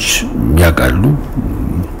ሱዳኖች ያቃሉ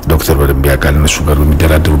ዶክተር በደንብ ያቃል እነሱ ጋር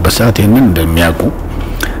የሚደራደሩበት ሰዓት ይሄንን እንደሚያውቁ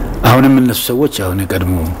አሁንም እነሱ ሰዎች አሁን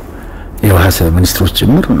የቀድሞ የውሃ ሚኒስትሮች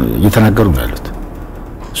ጭምር እየተናገሩ ነው ያሉት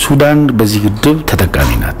ሱዳን በዚህ ግድብ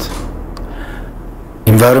ተጠቃሚ ናት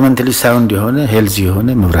ኢንቫይሮንመንታሊ ሳውንድ የሆነ ሄልዚ የሆነ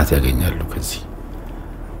መብራት ያገኛሉ ከዚህ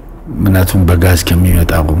ምናቱም በጋዝ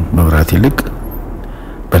ከሚመጣው መብራት ይልቅ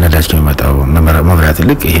በነዳጅ ከሚመጣው መብራት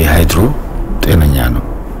ይልቅ ይሄ ሃይድሮ ጤነኛ ነው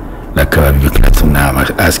ለአካባቢ ብክለትና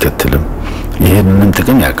አያስከትልም ይሄንን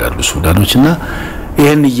ጥቅም ያውቃሉ ሱዳኖችና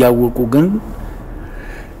ይሄን ያወቁ ግን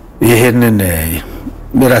ይሄንን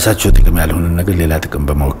በራሳቸው ጥቅም ያልሆነ ነገር ሌላ ጥቅም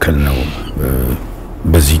በመወከል ነው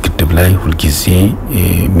በዚህ ግድብ ላይ ሁሉ ጊዜ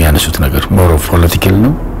የሚያነሱት ነገር ሞሮ ፖለቲካል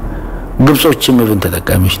ነው ግብጾችም ምን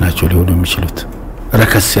ተጠቃሚዎች ናቸው ሊሆኑ የሚችሉት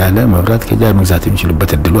ረከስ ያለ መብራት ከጃር መግዛት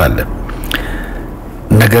የሚችሉበት እድሉ አለ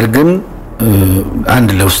ነገር ግን አንድ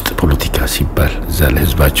ለውስጥ ፖለቲካ ሲባል እዛ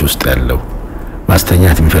ለህዝባቸው ውስጥ ያለው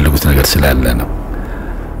ማስተኛት የሚፈልጉት ነገር ስላለ ነው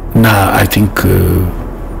እና አይ ቲንክ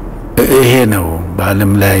ይሄ ነው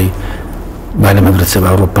በአለም ላይ ባለም ህብረተሰብ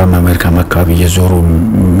አውሮፓ አሜሪካ አካባቢ የዞሩ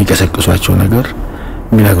የሚቀሰቅሷቸው ነገር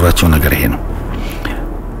የሚነግሯቸው ነገር ይሄ ነው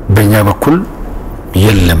በእኛ በኩል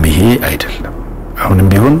የለም ይሄ አይደለም አሁንም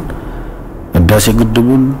ቢሆን ህዳሴ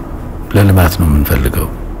ግድቡን ለልማት ነው የምንፈልገው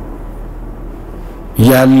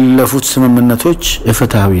ያለፉት ስምምነቶች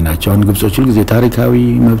ፍትሃዊ ናቸው አሁን ግብጾች ሁሉ ጊዜ ታሪካዊ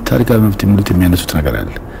መብት የሚሉት የሚያነሱት ነገር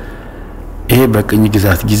አለ ይሄ በቅኝ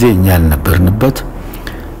ግዛት ጊዜ እኛ ያልነበርንበት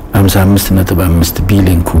 55.5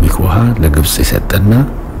 ቢሊዮን ኩቢክ ውሃ ለግብጽ የሰጠና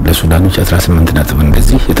ለሱዳኖች 18 ነጥብ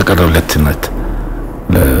እንደዚህ የተቀረው ለትነት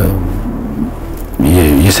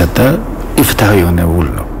የሰጠ ፍትሃዊ የሆነ ውል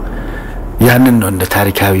ነው ያንን ነው እንደ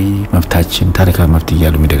ታሪካዊ መብታችን ታሪካዊ መብት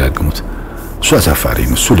ይያሉ የሚደጋግሙት እሱ አሳፋሪ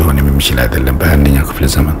ነው እሱ ሊሆን የሚችል አይደለም በአንደኛው ክፍለ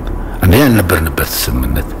ዘመን አንደኛ ያልነበርንበት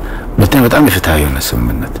ስምምነት ሁለተኛ በጣም ፍትሃዊ የሆነ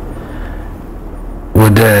ስምምነት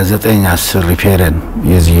ወደ 9-10 ሪፔረን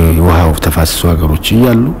የዚህ ውሃው ተፋሰሱ ሀገሮች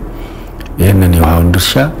ይያሉ ይሄንን የውሃውን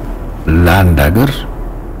ድርሻ ለአንድ ሀገር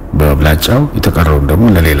በብላጫው የተቀረው ደግሞ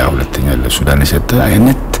ለሌላ ሁለተኛ ለሱዳን የሰጠ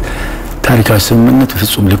አይነት ታሪካዊ ስምምነት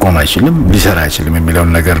ፍጹም ሊቆም አይችልም ሊሰራ አይችልም የሚለው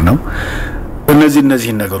ነገር ነው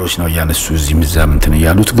እነዚህ ነገሮች ነው ያነሱ እዚህ ምዛምንትን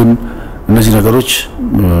ያሉት ግን እነዚህ ነገሮች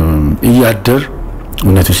እያደር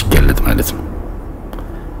እውነቱ ሲገለጥ ማለት ነው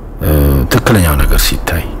ትክክለኛው ነገር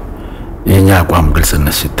ሲታይ የኛ አቋም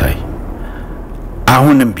ግልጽነት ሲታይ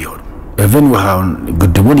አሁንም ቢሆን even ውሃውን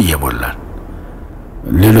ግድቡን እየሞላን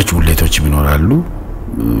ሌሎች ሙሌቶች ይኖራሉ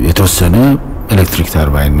የተወሰነ ኤሌክትሪክ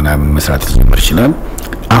ተርባይን ምናምን መስራት ይችላል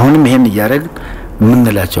አሁንም ይሄን ያረግ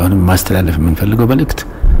ምንላቸው አሁንም ማስተላለፍ የምንፈልገው መልእክት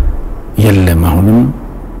የለም አሁንም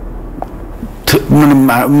ምንም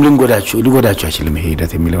ሊጎዳቸው አይችልም ይሄ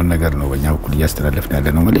ሂደት የሚለው ነገር ነው በእኛ በኩል ያስተላለፍን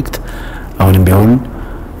ያለነው መልእክት አሁንም ቢሆን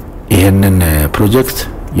ይሄንን ፕሮጀክት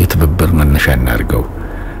የትብብር መነሻ እናርገው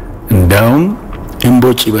እንዳውም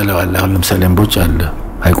እንቦጭ ይበላዋል አሁን ለምሳሌ እንቦጭ አለ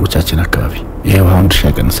ሀይቆቻችን አካባቢ የውሃውን ድርሻ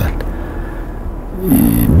ይቀንሳል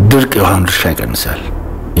ድርቅ የውሃውን ድርሻ ይቀንሳል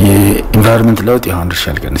የኢንቫይሮንመንት ለውጥ የውሃውን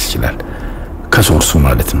ድርሻ ሊቀንስ ይችላል ከሶርሱ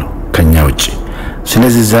ማለት ነው ከኛ ውጪ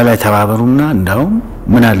ስለዚህ እዛ ላይ ተባበሩና እንዳውም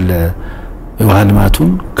ምን አለ የውሃ ልማቱን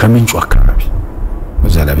ከምንጩ አካባቢ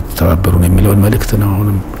እዛ ላይ ተባበሩን የሚለውን መልእክት ነው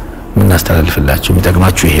አሁንም ምናስተላልፍላችሁ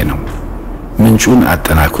የሚጠቅማችሁ ይሄ ነው ምንጩን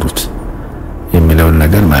አጠናክሩት የሚለውን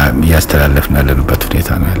ነገር ያስተላልፍና ያለንበት ሁኔታ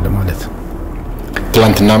ነው ያለ ማለት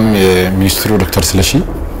ትላንትናም ሚኒስትሩ ዶክተር ስለሺ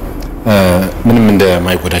ምንም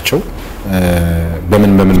እንደማይጎዳቸው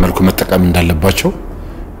በምን መልኩ መጠቀም እንዳለባቸው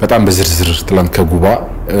በጣም በዝርዝር ትላንት ከጉባ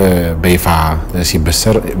በይፋ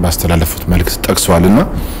ሲበሰር ባስተላለፉት መልእክት ጠቅሰዋልና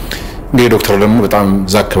እንግዲህ ዶክተር ደግሞ በጣም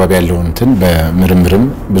ዛከባቢ ያለው እንትን በምርምርም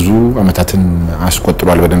ብዙ አመታትን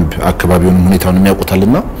አስቆጥሯል በደንብ አካባቢውን ሁኔታውን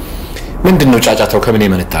የሚያውቁታልና ምንድነው ጫጫታው ከምን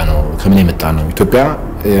የመጣ ነው ኢትዮጵያ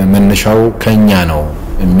መነሻው ከኛ ነው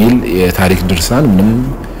የሚል የታሪክ ድርሳን ምንም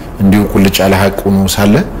እንዲሁ ቁልጭ ያለ ሀቅ ሆኖ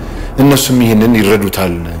ሳለ እነሱም ይሄንን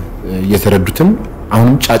ይረዱታል እየተረዱትም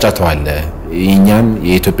አሁንም ጫጫታው አለ የኛን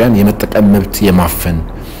የኢትዮጵያን የመጠቀም መብት የማፈን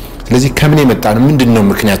ስለዚህ ከምን የመጣ ነው ምንድነው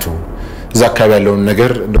ምክንያቱ እዛ አካባቢ ያለው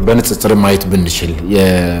ነገር በንጽጽር ማየት ብንችል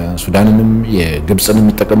የሱዳንንም የግብጽንም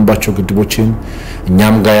የሚጠቀምባቸው ግድቦችን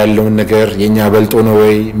እኛም ጋር ያለው ነገር የኛ በልጦ ነው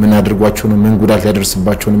ወይ ምን አድርጓቸው ነው ምን ጉዳት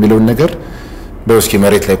ያደርስባቸው ነው የሚለው ነገር በውስኪ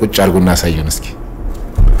መሬት ላይ ቁጭ አድርጎና ያሳየን እስኪ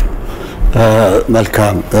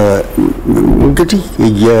መልካም እንግዲህ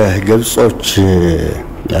የግብጾች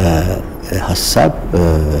ሐሳብ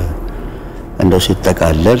እንደው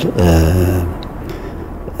ሲጠቃለል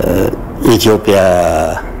ኢትዮጵያ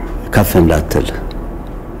ከፍ እንዳትል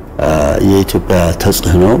የኢትዮጵያ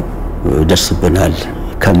ተጽዕኖ ደርስብናል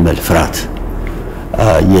ከመል ፍራት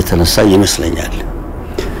የተነሳ ይመስለኛል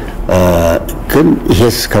ግን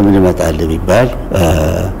ይሄስ ከምን ይመጣል ቢባል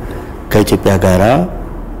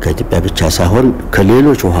ከኢትዮጵያ ብቻ ሳይሆን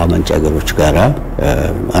ከሌሎች ውሃ መንጫ ሀገሮች ጋራ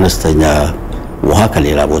አነስተኛ ውሃ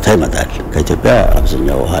ከሌላ ቦታ ይመጣል ከኢትዮጵያ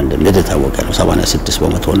አብዛኛው ውሃ እንደሚታወቅ ነው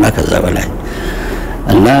 86% እና ከዛ በላይ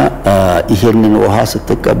እና ይሄንን ውሃ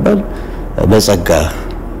ስትቀበል በጸጋ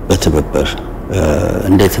በትብብር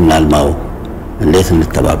እንዴት እናልማው እንዴት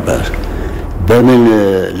እንተባበር በምን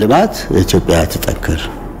ልማት ኢትዮጵያ ትጠንክር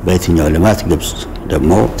በየትኛው ልማት ግብጽ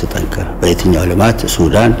ደግሞ ትጠንክር በየትኛው ልማት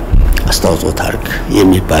ሱዳን አስተዋጽኦ ታርግ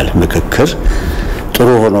የሚባል ምክክር ጥሩ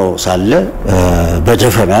ሆኖ ሳለ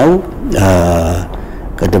በደፈናው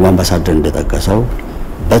ቀደም አምባሳደር እንደጠቀሰው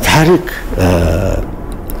በታሪክ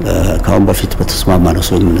ካሁን በፊት በተስማማነው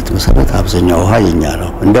ስምምነት መሰረት አብዛኛው ውሃ የኛ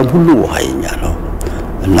ነው እንደም ሁሉ ውሃ የኛ ነው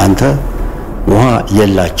እናንተ ውሃ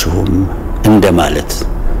የላችሁም እንደማለት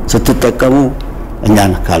ስትጠቀሙ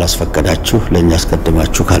እኛን ካላስፈቀዳችሁ ለኛ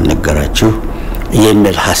አስቀድማችሁ ካልነገራችሁ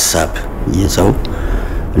የሚል ሐሳብ ይዘው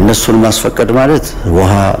እነሱን ማስፈቀድ ማለት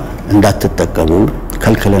ውሃ እንዳትጠቀሙ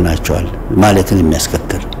ከልክለናቸዋል ማለትን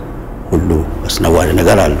የሚያስከትል ሁሉ አስነዋሪ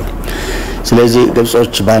ነገር አለው ስለዚህ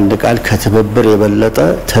ግብጾች በአንድ ቃል ከትብብር የበለጠ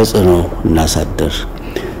ተጽዕኖ እናሳደር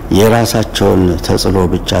የራሳቸውን ተጽዕኖ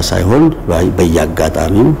ብቻ ሳይሆን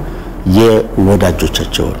በያጋጣሚው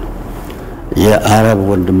የወዳጆቻቸውን የአረብ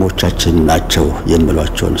ወንድሞቻችን ናቸው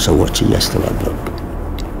የሚሏቸውን ሰዎች እያስተባበሩ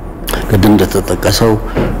ቀደም እንደተጠቀሰው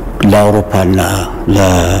ለአውሮፓና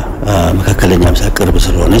ለመካከለኛ ምስራቅ ቅርብ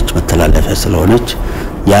ስለሆነች መተላለፊያ ስለሆነች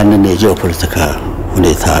ያንን የጂኦፖለቲካ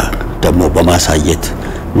ሁኔታ ደግሞ በማሳየት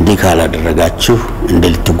እንዲህ ካላደረጋችሁ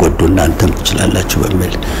እንደልትጎዱ እናንተም ትችላላችሁ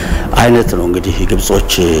በሚል አይነት ነው እንግዲህ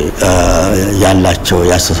ግብጾች ያላቸው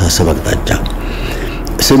ያስተሳሰብ አቅጣጫ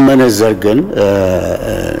ሲመነዘር ግን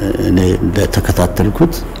እኔ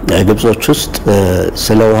እንደተከታተልኩት ግብጾች ውስጥ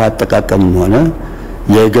ስለ ውሃ አጠቃቀም ሆነ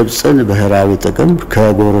የግብጽን ብሔራዊ ጥቅም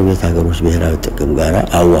ከጎረቤት ሀገሮች ብሔራዊ ጥቅም ጋር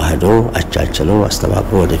አዋህደው አቻችለው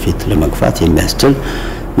አስተባብሮ ወደፊት ለመግፋት የሚያስችል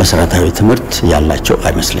መሰረታዊ ትምህርት ያላቸው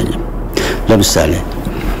አይመስለኝም ለምሳሌ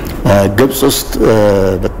ግብጽ ውስጥ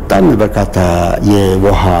በጣም በርካታ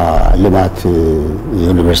የውሃ ልማት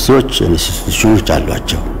ዩኒቨርሲቲዎች ኢንስቲትዩሽኖች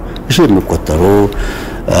አሏቸው እሺ የሚቆጠሩ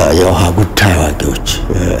የውሃ ጉዳይ አዋቂዎች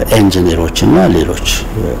ኢንጂነሮችና ሌሎች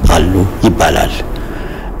አሉ ይባላል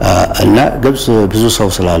እና ግብጽ ብዙ ሰው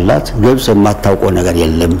ስላላት ግብጽ የማታውቀው ነገር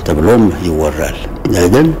የለም ተብሎም ይወራል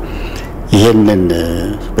ግን ይሄንን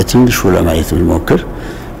በትንሹ ለማየት ብንሞክር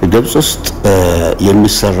ግብጽ ውስጥ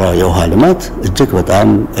የሚሰራው የውሃ ልማት እጅግ በጣም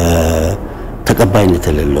ተቀባይነት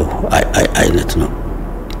የሌለው አይነት ነው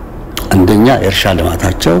አንደኛ እርሻ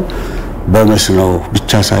ልማታቸው በመስኖ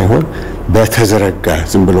ብቻ ሳይሆን በተዘረጋ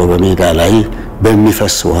ዝም ብሎ በሜዳ ላይ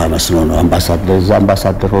በሚፈስ ውሃ መስኖ ነው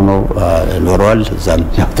አምባሳደር ሆኖ ኖሯል እዛም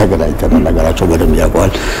ተገናኝተን ነገራቸው በደም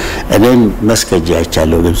ያቋል እኔም መስከጃ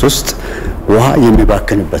አይቻለሁ ግብጽ ውስጥ ውሃ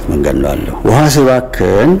የሚባክንበት መንገድ ነው አለው ውሃ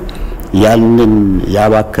ሲባክን ያንን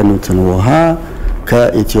ያባከኑትን ውሃ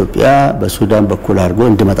ከኢትዮጵያ በሱዳን በኩል አድርጎ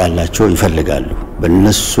እንድመጣላቸው ይፈልጋሉ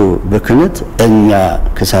በእነሱ በክነት እኛ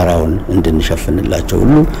ከሳራውን እንድንሸፍንላቸው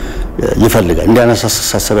ሁሉ ይፈልጋል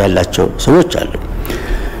እንዲያነሳሳሰብ ያላቸው ሰዎች አሉ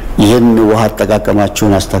ይሄን ውሃ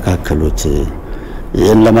አጠቃቀማቸውን አስተካክሉት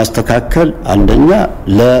ይሄን ለማስተካከል አንደኛ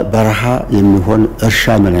ለበረሃ የሚሆን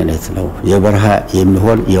እርሻ ምን አይነት ነው የበረሃ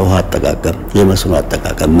የሚሆን የውሃ አጠቃቀም የመስኖ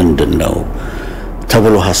አጠቃቀም ምንድነው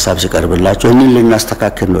ተብሎ ሐሳብ ሲቀርብላቸው እነን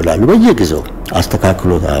ልናስተካክል ነው ይላሉ በየጊዜው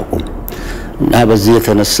አስተካክሎት አቁም እና በዚህ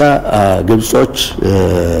የተነሳ ግብጾች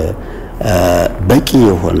በቂ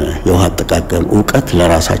የሆነ የውሃ አጠቃቀም ዕውቀት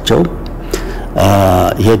ለራሳቸው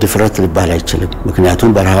ይሄ ድፍረት ሊባል አይችልም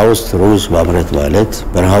ምክንያቱም በረሃ ውስጥ ሩዝ ማምረት ማለት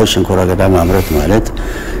በረሃ ውስጥ ሽንኮራ አገዳ ማምረት ማለት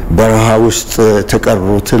በረሃ ውስጥ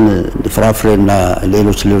ተቀሩትን ፍራፍሬና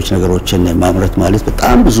ሌሎች ነገሮችን ማምረት ማለት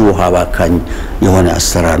በጣም ብዙ ውሃ ባካኝ የሆነ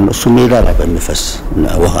አሰራር ነው እሱ ሜዳ ላይ በሚፈስ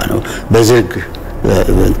ውሃ ነው በዝግ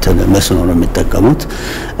መስኖ ነው የሚጠቀሙት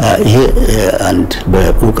ይሄ አንድ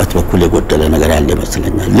በዕውቀት በኩል የጎደለ ነገር ያለ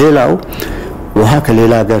ይመስለኛል ሌላው ውሃ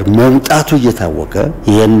ከሌላ ሀገር መምጣቱ እየታወቀ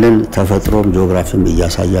ይሄንን ተፈጥሮም ጂኦግራፊም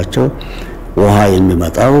እያሳያቸው ውሃ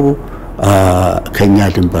የሚመጣው ከኛ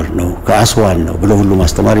ድንበር ነው ከአስዋን ነው ብለው ሁሉ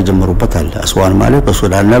ማስተማር የጀመሩበት አለ አስዋን ማለት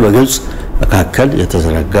በሱዳንና በግብጽ መካከል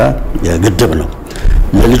የተዘረጋ ግድብ ነው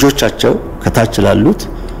ለልጆቻቸው ከታች ላሉት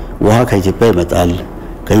ውሃ ከኢትዮጵያ ይመጣል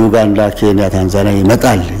ከዩጋንዳ ኬንያ ታንዛኒያ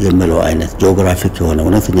ይመጣል የሚለው አይነት ጂኦግራፊክ የሆነ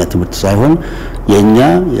እውነተኛ ትምህርት ሳይሆን የኛ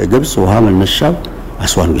የግብጽ ውሃ መነሻው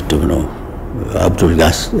አስዋን ግድብ ነው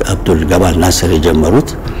አብዱል ገባል ናስር የጀመሩት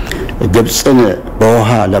ግብጽን በውሃ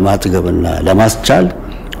ለማጥገብና ለማስቻል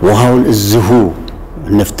ውሃውን እዚሁ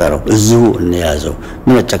እንፍጠረው እዚሁ እንያዘው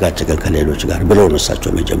ምን አጨቃጨቀን ከሌሎች ጋር ብለው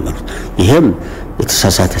ነሳቸው የጀመሩት ይሄም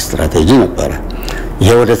የተሳሳተ ስትራቴጂ ነበር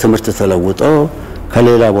ይሄ ወደ ትምህርት ተለውጦ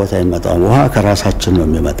ከሌላ ቦታ ይመጣው ውሃ ከራሳችን ነው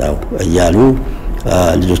የሚመጣው እያሉ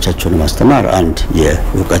ልጆቻቸውን ማስተማር አንድ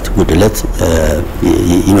የዕውቀት ጉድለት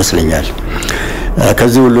ይመስለኛል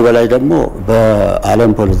ከዚህ ሁሉ በላይ ደግሞ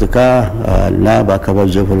በዓለም ፖለቲካ እና በአካባቢ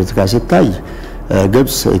ጂኦፖለቲካ ሲታይ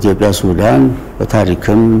ግብጽ ኢትዮጵያ ሱዳን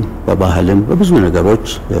በታሪክም በባህልም በብዙ ነገሮች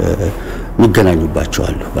የሚገናኙባቸው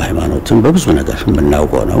በሃይማኖትም በብዙ ነገር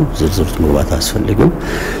የምናውቀው ነው ዝርዝሩት መግባት አስፈልግም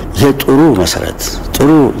ይሄ ጥሩ መሰረት ጥሩ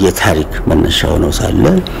የታሪክ መነሻው ነው ሳለ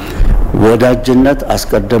ወዳጅነት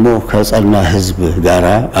አስቀድሞ ከጸና ህዝብ ጋራ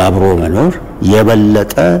አብሮ መኖር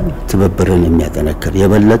የበለጠ ትብብርን የሚያጠነክር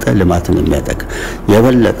የበለጠ ልማትን የሚያጠነክር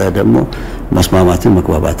የበለጠ ደግሞ መስማማትን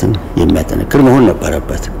መግባባትን የሚያጠነክር መሆን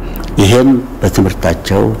ነበረበት ይሄም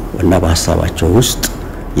በትምርታቸው እና በሐሳባቸው ውስጥ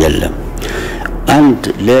የለም አንድ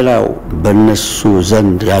ሌላው በነሱ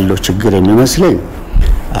ዘንድ ያለው ችግር የሚመስለኝ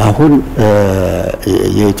አሁን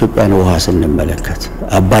የኢትዮጵያን ውሃ ስንመለከት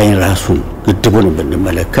አባይን ራሱን ግድቡን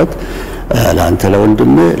ብንመለከት ለአንተ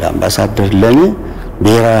ለወንድም ለአምባሳደር ለኔ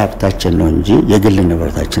ብሔራዊ ሀብታችን ነው እንጂ የግል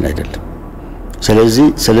ንብረታችን አይደለም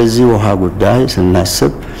ስለዚህ ውሃ ጉዳይ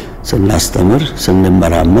ስናስብ ስናስተምር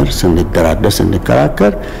ስንመራመር ስንደራደር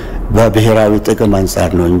ስንከራከር በብሔራዊ ጥቅም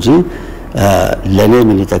አንፃር ነው እንጂ ለኔ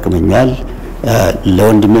ምን ይጠቅመኛል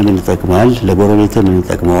ለወንድሜ ምን ይጠቅማል ለጎረቤቴ ምን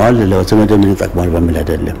ይጠቅመዋል ለወተመደ ምን ይጠቅማል በሚል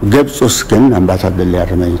አይደለም ግብጽስ ግን አምባሳደር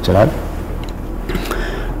ሊያርመኝ ይችላል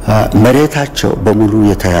መሬታቸው በሙሉ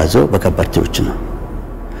የተያዘው በከበርቴዎች ነው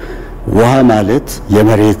ውሃ ማለት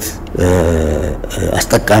የመሬት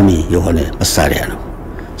አስጠቃሚ የሆነ መሳሪያ ነው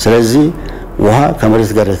ስለዚህ ውሃ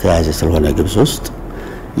ከመሬት ጋር የተያዘ ስለሆነ ግብጽ ውስጥ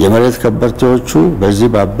የመሬት ከበርቴዎቹ በዚህ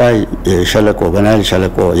በአባይ ሸለቆ በናይል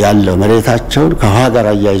ሸለቆ ያለው መሬታቸውን ከውሃ ጋር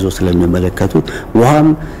አያይዞ ስለሚመለከቱ ውሃም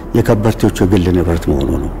የከበርቴዎቹ ግል ንብረት መሆኑ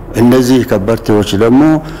ነው እነዚህ ከበርቴዎች ደግሞ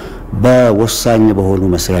በወሳኝ በሆኑ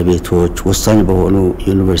መስሪያ ቤቶች ወሳኝ በሆኑ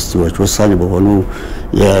ዩኒቨርሲቲዎች ወሳኝ በሆኑ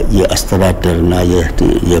የአስተዳደርና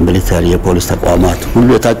የሚሊተሪ የፖሊስ ተቋማት ሁሉ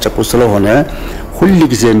የታጨቁ ስለሆነ ሁሉ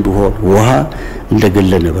ጊዜም ቢሆን ውሃ እንደ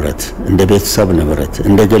ግል ንብረት እንደ ቤተሰብ ንብረት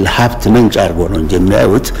እንደ ግል ሀብት ምንጭ አድርጎ ነው እንጂ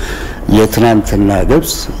የሚያዩት የትናንትና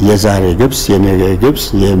ግብጽ የዛሬ ግብጽ የነገ ግብጽ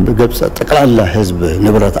የግብጽ ጠቅላላ ህዝብ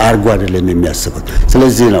ንብረት አድርጎ አይደለም የሚያስቡት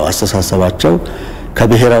ስለዚህ ነው አስተሳሰባቸው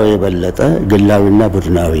ከብሔራዊ የበለጠ ግላዊና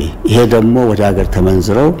ቡድናዊ ይሄ ደግሞ ወደ ሀገር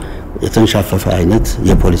ተመንዝረው የተንሻፈፈ አይነት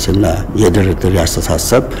የፖሊስና የድርድር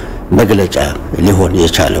ያስተሳሰብ መግለጫ ሊሆን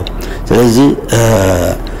የቻለው ስለዚህ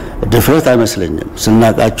ድፍረት አይመስለኝም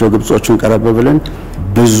ስናቃቸው ግብጾቹን ቀረብ ብለን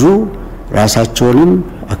ብዙ ራሳቸውንም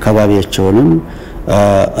አካባቢያቸውንም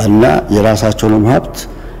እና የራሳቸውንም ሀብት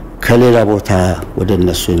ከሌላ ቦታ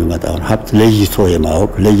ወደነሱ የሚመጣውን ሀብት ለይቶ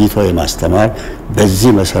የማወቅ ለይቶ የማስተማር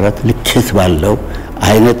በዚህ መሰረት ልክት ባለው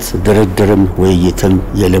አይነት ድርድርም ውይይትም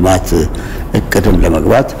የልማት እቅድም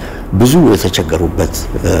ለመግባት ብዙ የተቸገሩበት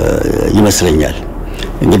ይመስለኛል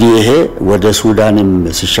እንግዲህ ይሄ ወደ ሱዳንም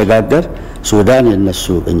ሲሸጋገር ሱዳን የነሱ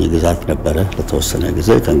ቅኝ ግዛት ነበረ ለተወሰነ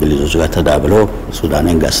ጊዜ ከእንግሊዞች ጋር ተዳብሎ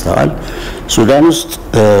ሱዳንን ገዝተዋል ሱዳን ውስጥ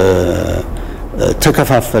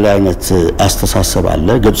ተከፋፈለ አይነት አስተሳሰብ አለ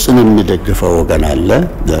ግብጽን የሚደግፈው ወገን አለ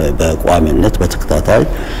በቋሚነት በተከታታይ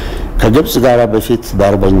ከግብጽ ጋር በፊት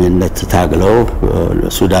በአርበኝነት ታግለው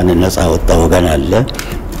ሱዳንን ነፃ ወጣ ወገን አለ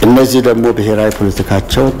እነዚህ ደግሞ ብሔራዊ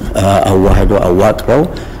ፖለቲካቸው አዋህዶ አዋቅረው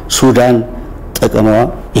ሱዳን ጥቅሟ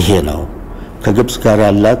ይሄ ነው ከግብጽ ጋር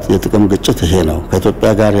ያላት የጥቅም ግጭት ይሄ ነው ከኢትዮጵያ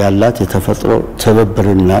ጋር ያላት የተፈጥሮ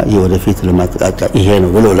ትብብርና የወደፊት ልማት አቅጣጫ ይሄ ነው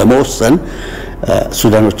ብሎ ለመወሰን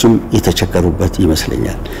ሱዳኖችም የተቸገሩበት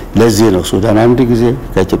ይመስለኛል ለዚህ ነው ሱዳን አንድ ጊዜ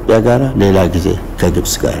ከኢትዮጵያ ጋር ሌላ ጊዜ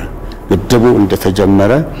ከግብጽ ጋር ግድቡ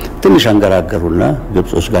እንደተጀመረ ትንሽ አንገራገሩና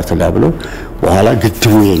ግብጾች ጋር ተዳብለው በኋላ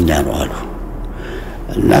ግድቡ የኛ ነው አሉ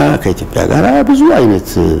እና ከኢትዮጵያ ጋር ብዙ አይነት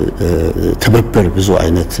ትብብር ብዙ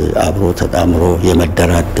አይነት አብሮ ተጣምሮ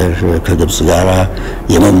የመደራደር ከግብጽ ጋር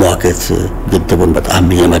የመሟገት ግድቡን በጣም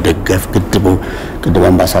የመደገፍ ግድቡ ቅድም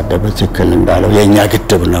አምባሳደር በትክክል እንዳለው የኛ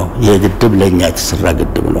ግድብ ነው የግድብ ለኛ የተሰራ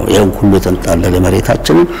ግድብ ነው ይሄን ሁሉ ተንጣለለ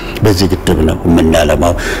መሬታችን በዚህ ግድብ ነው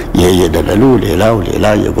የምናለማው የደለሉ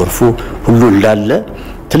ሌላ የጎርፉ ሁሉ እንዳለ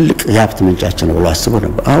ትልቅ የሀብት ምንጫችን ነው ብሎ አስበው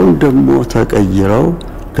ነበር አሁን ደግሞ ተቀይረው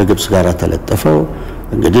ከግብጽ ጋር ተለጠፈው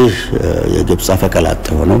እንግዲህ የግብጽ አፈቀላጤ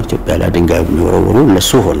ሆነው ኢትዮጵያ ላይ ድንጋይ የሚወረውሩ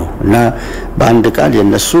እነሱ ሆነው እና በአንድ ቃል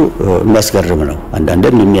የነሱ የሚያስገርም ነው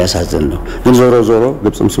አንዳንዴም የሚያሳዝን ነው ግን ዞሮ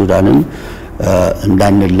ግብጽም ሱዳንም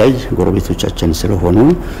እንዳንለይ ጎረቤቶቻችን ስለሆኑ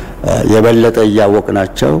የበለጠ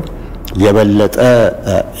ያወቅናቸው የበለጠ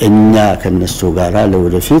እኛ ከነሱ ጋር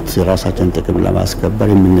ለወደፊት ራሳችን ጥቅም ለማስከበር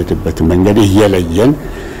የምንድበት መንገድ እየለየን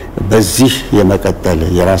በዚህ የመቀጠል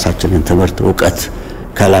የራሳችንን ትምህርት ዕውቀት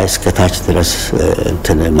ከላይ እስከ ታች ድረስ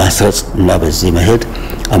እንትን ማስረጽ እና በዚህ መሄድ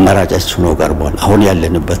አማራጫችን ነው ቀርቧል አሁን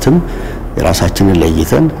ያለንበትም የራሳችንን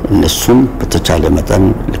ለይተን እነሱም በተቻለ መጠን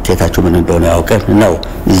ልኬታቸው ምን እንደሆነ ያውቀን ነው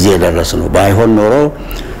እዚህ የደረስነው ባይሆን ኖሮ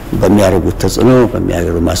በሚያደርጉት ተጽዕኖ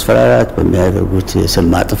በሚያደርጉት ማስፈራራት በሚያደርጉት የስም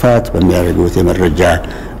ማጥፋት በሚያደርጉት የመረጃ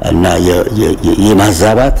እና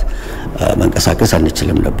የማዛባት መንቀሳቀስ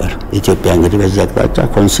አንችልም ነበር ኢትዮጵያ እንግዲህ በዚህ አቅጣጫ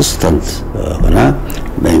ኮንሲስተንት ሆና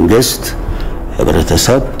መንግስት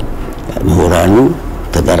ህብረተሰብ ምሁራኑ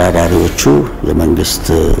ተደራዳሪዎቹ የመንግስት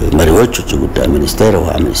መሪዎች ውጭ ጉዳይ ሚኒስቴር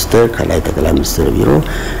ውሃ ሚኒስቴር ከላይ ጠቅላይ ሚኒስትር ቢሮ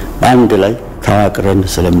አንድ ላይ ተዋቅረን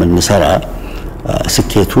ስለምንሰራ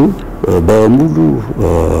ስኬቱ በሙሉ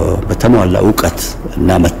በተሟላ ዕውቀት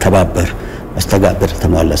እና መተባበር መስተጋብር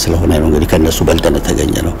ተሟላ ስለሆነ ነው እንግዲህ ከነሱ በልጠን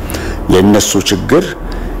ተገኘ ነው የነሱ ችግር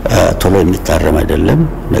ቶሎ የሚታረም አይደለም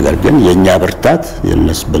ነገር ግን የኛ ብርታት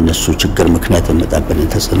በነሱ ችግር ምክንያት የመጣብን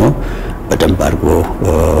ተጽዕኖ በደንብ አድርጎ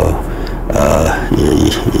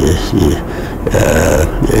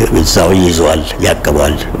ይዛው ይዟል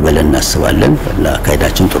ያቀባል ብለን እናስባለን እና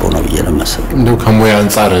ካይዳችን ጥሩ ነው ብዬ ነው የማስበው እንደው ከሙያ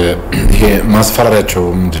አንፃር ይሄ ማስፈራሪያቸው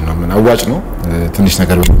ምንድነው ምን አዋጭ ነው ትንሽ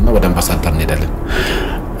ነገር ብለና ወደ አምባሳደር እንሄዳለን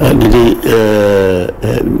እንግዲህ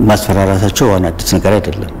ማስፈራራታቸው ዋና አዲስ ነገር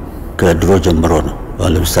አይደለም ከድሮ ጀምሮ ነው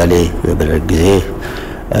ለምሳሌ በደርግ ጊዜ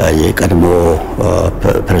የቀድሞ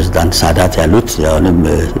ፕሬዝዳንት ሳዳት ያሉት ያውንም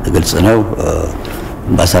ግልጽ ነው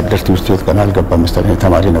አምባሳደር ትምህርት ቤት ቀናል ገባ መስተኛ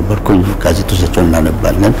ተማሪ ነበርኩኝ ጋዜጦችን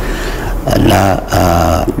እናነባለን እና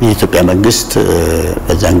የኢትዮጵያ መንግስት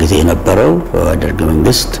በዛን ጊዜ የነበረው ደርግ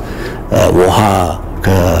መንግስት ውሃ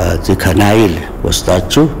ከናይል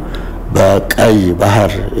ወስዳችሁ በቀይ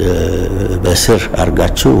ባህር በስር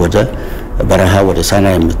አርጋችሁ ወደ በረሃ ወደ ሳና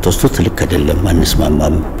የምትወስዱት ልክ አይደለም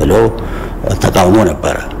አንስማማም ብሎ ተቃውሞ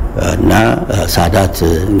ነበር እና ሳዳት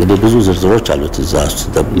እንግዲህ ብዙ ዝርዝሮች አሉት እዛ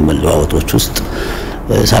ውስጥ መልዋወጦች ውስጥ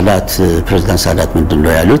ሳዳት ፕሬዝዳንት ሳዳት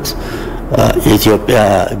ምንድነው ያሉት ኢትዮጵያ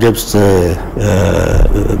ግብጽ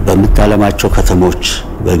በመታለማቸው ከተሞች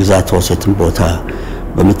በግዛት ወሰትን ቦታ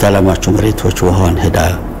በመታለማቸው መሬቶች ውሃን ሄዳ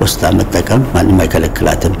ወስዳ መጠቀም ማንንም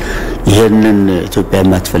አይከለክላትም ይሄንን ኢትዮጵያ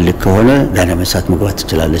የማትፈልግ ከሆነ ዳነመሳት መግባት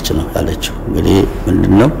ትችላለች ነው ያለችው እንግዲህ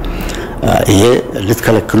ምንድነው ይሄ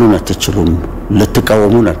ልትከለክሉን አትችሉም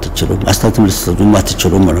ልትቃወሙን አትችሉም አስተያየትም ልትሰጡም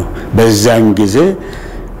አትችሉም ነው በዛን ጊዜ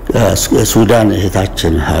ሱዳን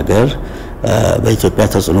እህታችን ሀገር በኢትዮጵያ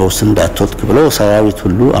ተጽዕኖ ውስጥ እንዳትወድቅ ብለው ሰራዊት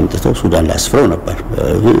ሁሉ አምጥተው ሱዳን ላይ አስፍረው ነበር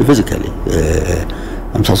ፊዚካሊ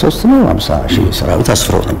 53 ነው 50 ሺህ ሰራዊት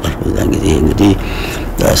አስፍረው ነበር በዛን ጊዜ እንግዲህ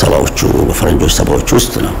ሰባዎቹ በፈረንጆች ሰባዎቹ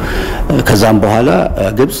ውስጥ ነው ከዛም በኋላ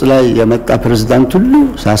ግብጽ ላይ የመጣ ፕሬዝዳንት ሁሉ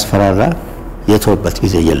ሳስፈራራ የተወበት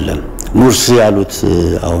ጊዜ የለም ሙርሲ ያሉት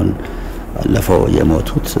አሁን አለፈው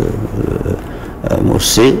የሞቱት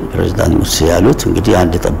ሙርሲ ፕሬዝዳንት ሙርሲ ያሉት እንግዲህ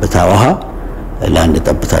አንድ ጠብታ ውሃ ለአንድ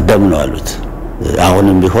ጠብታ ደም ነው አሉት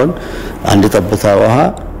አሁንም ቢሆን አንድ ጠብታ ውሃ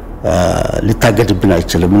ሊታገድብን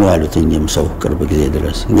አይችልም ነው ያሉት እኛም ሰው ቅርብ ጊዜ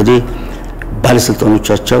ድረስ እንግዲህ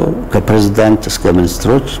ባለስልጣኖቻቸው ከፕሬዝዳንት እስከ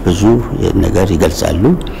ሚኒስትሮች ብዙ ነገር ይገልጻሉ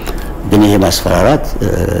ግን ይሄ ማስፈራራት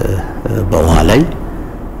በውሃ ላይ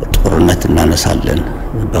ጦርነት እናነሳለን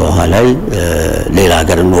በውሃ ላይ ሌላ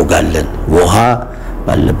ሀገር እንወጋለን ውሃ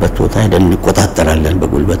ባለበት ቦታ ሄደን እንቆጣጠራለን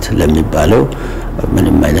በጉልበት ለሚባለው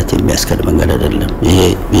ምንም አይነት የሚያስከድ መንገድ አይደለም ይሄ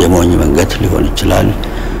የሞኝ መንገድ ሊሆን ይችላል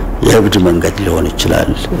የብድ መንገድ ሊሆን ይችላል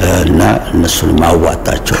እና እነሱን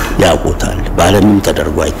ማዋጣቸው ያውቁታል ባለምን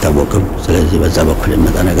ተደርጎ አይታወቅም ስለዚህ በዛ በኩል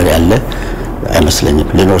የመጣ ነገር ያለ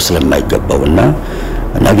አይመስለኝም ሊኖር ስለማይገባውና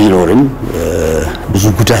ቢኖርም ብዙ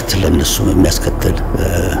ጉዳት ለነሱ የሚያስከትል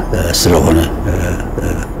ስለሆነ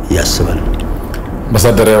ያስባል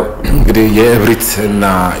አምባሳደር እንግዲህ የእብሪት እና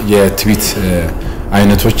የትዊት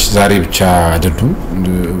አይነቶች ዛሬ ብቻ አይደሉም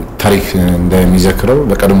ታሪክ እንደሚዘክረው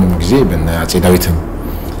በቀደሙ ጊዜ በአፄ ዳዊትም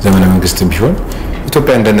ዘመነ መንግስት ቢሆን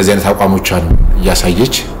ኢትዮጵያ እንደነዚህ አይነት አቋሞች አሉ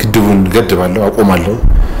ያሳየች ግድቡን ገድባለው አቆማለው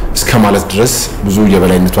እስከ ማለት ድረስ ብዙ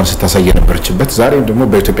የበላይነቷን ስታሳየ ነበርችበት ዛሬም ደግሞ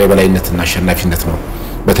በኢትዮጵያ በላይነትና አሸናፊነት ነው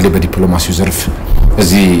በተለይ በዲፕሎማሲው ዘርፍ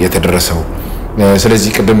እዚህ የተደረሰው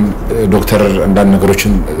ስለዚህ ቀደም ዶክተር እንዳን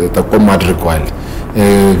ነገሮችን ተቆም አድርገዋል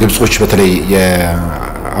ግብጾች በተለይ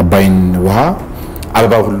የአባይን ውሃ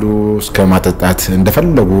አልባ ሁሉ እስከ ማጠጣት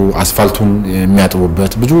እንደፈለጉ አስፋልቱን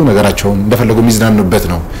የሚያጥቡበት ብዙ ነገራቸውን እንደፈለጉ ሚዝናኑበት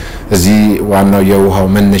ነው እዚህ ዋናው የውሃው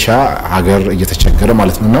መነሻ ሀገር እየተቸገረ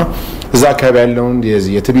ማለት ነውና እዛ አካባቢ ያለውን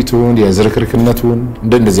የትቢቱን የዝርክርክነቱን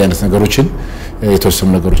እንደዚህ አይነት ነገሮችን የተወሰኑ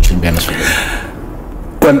ነገሮችን ቢያነሱ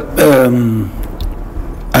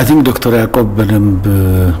I think ዶክተር ያዕቆብ በደንብ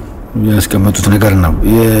ያስቀመጡት ነገር ነው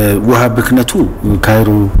የውሃ ብክነቱ ካይሮ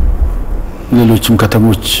ሌሎችም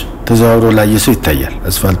ከተሞች ተዛውሮ ላይ የሰው ይታያል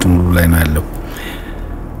አስፋልቱ ሙሉ ላይ ነው ያለው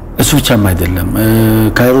እሱ ብቻም አይደለም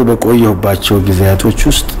ካይሮ በቆየሁባቸው ጊዜያቶች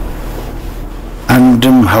ውስጥ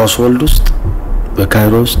አንድም ሃውስሆልድ ውስጥ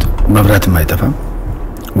በካይሮ ውስጥ መብራትም አይጠፋም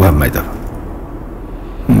ውሃም አይጠፋም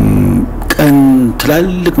ቀን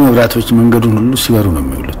ትላልቅ መብራቶች መንገዱን ሁሉ ሲበሩ ነው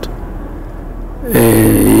የሚውሉት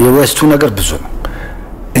የወስቱ ነገር ብዙ ነው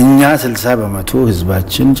እኛ 60%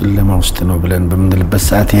 ህዝባችን ጨለማ ውስጥ ነው ብለን በመንልበት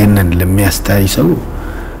ሰዓት ይሄንን ለሚያስታይ ሰው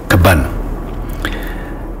ከባድ ነው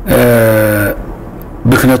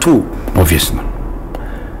ብክነቱ ኦብቪየስ ነው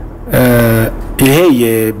ይሄ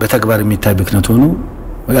በተግባር የሚታይ ብክነቱ ነው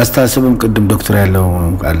ያስተሳሰብም ቅድም ዶክተር ያለው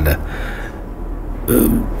አለ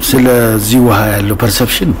ስለዚህ ውሃ ያለው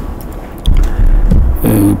ፐርሰፕሽን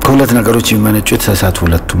ከሁለት ነገሮች የሚመነጩ የተሳሳቱ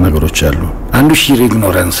ሁለቱም ነገሮች አሉ። አንዱ ሺር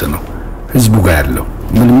ኢግኖራንስ ነው ህዝቡ ጋር ያለው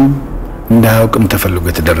ምንም እንዳያውቅም ተፈልጎ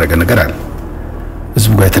የተደረገ ነገር አለ።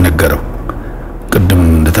 ህዝቡ ጋር የተነገረው ቅድም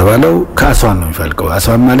እንደተባለው ከአስዋን ነው የሚፈልቀው።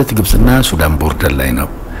 አስዋን ማለት ግብጽና ሱዳን ቦርደር ላይ ነው።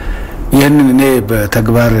 ይሄንን እኔ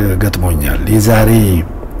በተግባር ገጥሞኛል። የዛሬ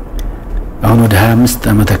አሁን ወደ 25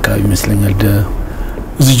 ዓመት አካባቢ ይመስለኛል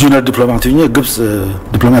እዚህ ጁኒየር ዲፕሎማቲክ ግብጽ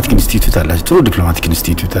ዲፕሎማቲክ ኢንስቲትዩት አላቸው። ዲፕሎማቲክ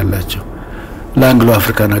ኢንስቲትዩት አላቸው። ለአንግሎ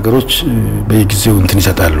አፍሪካን ሀገሮች በየጊዜው እንትን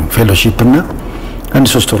ይሰጣሉ ፌሎሺፕ እና አንድ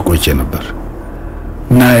 3 ወር ቆይቼ ነበር።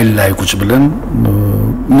 ናይል ላይ ቁጭ ብለን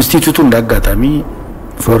ኢንስቲትዩቱ እንዳጋጣሚ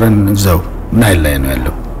ፎረን እዛው ናይል ላይ ነው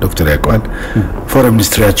ያለው። ዶክተር ያቋል ፎረን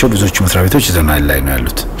ሚኒስትሪያቸው ብዙዎቹ መስሪያ ቤቶች እዛው ናይል ላይ ነው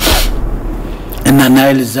ያሉት እና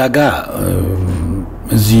ናይል እዛ ጋር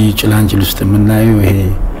እዚህ ጭላንጭል ውስጥ የምናየው ይሄ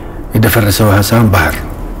የደፈረሰው ሐሳን ባህር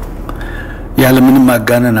ያለ ምንም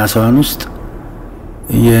ማጋነን አሳዋን ውስጥ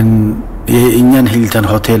የእኛን ሂልተን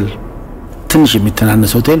ሆቴል ትንሽ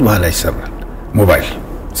የሚተናነስ ሆቴል በኋላ ይሰራል። ሞባይል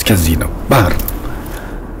እስከዚህ ነው ባህር።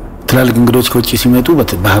 ትላልቅ እንግዶች ከውጪ ሲመጡ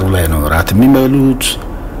ባህሩ ላይ ነው ራት የሚበሉት።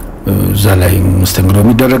 እዛ ላይ መስተንግዶ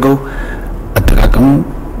የሚደረገው አጠቃቀሙ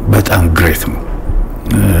በጣም ግሬት ነው።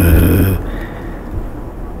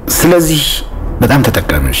 ስለዚህ በጣም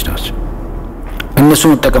ተጠቃሚዎች ናቸው። እነሱ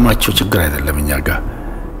መጠቀማቸው ችግር አይደለም እኛ ጋር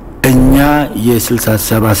እኛ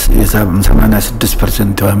የ67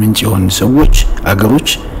 86% ምንጭ የሆኑ ሰዎች አገሮች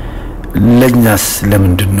ለኛስ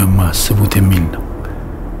ለምንድን ነው ማስቡት የሚል ነው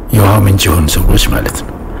የውሃ ምንጭ የሆኑ ሰዎች ማለት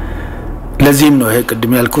ነው። ለዚህም ነው ይሄ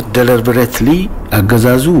ቅድም ያልኩት ደሊበሬትሊ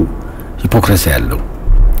አገዛዙ ሂፖክራሲ ያለው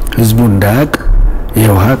ህዝቡ እንዳያቅ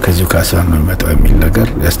የውሃ ከዚሁ ካሳን ነው የሚመጣው የሚል ነገር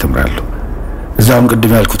ያስተምራሉ። እዛም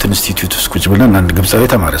ቅድም ያልኩት ኢንስቲትዩት ውስጥ ቁጭ ብለን አንድ ግብጻዊ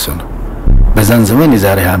ተማረ ሰው ነው በዛን ዘመን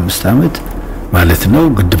የዛሬ 25 ዓመት ማለት ነው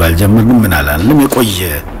ግድብ አልጀመርንም ምን አላለም የቆየ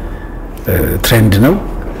ትሬንድ ነው።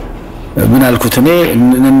 ምን አልኩት እኔ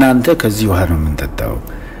እናንተ ከዚህ ውሃ ነው የምንጠጣው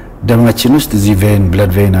ደማችን ውስጥ እዚህ ቬን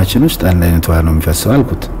ብለድ ቬናችን ውስጥ አንድ አይነት ውሃ ነው የሚፈሰው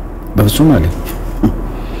አልኩት። በፍጹም ማለት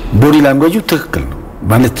ቦዲ ላንጉዌጁ ትክክል ነው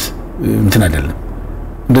ማለት እንትን አይደለም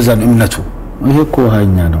እንደዛ ነው እምነቱ። ይሄ እኮ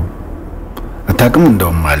ውሃኛ ነው አታውቅም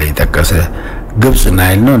እንደውም ማለት ይጠቀሰ ግብጽ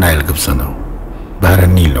ናይል ነው ናይል ግብጽ ነው ባህረ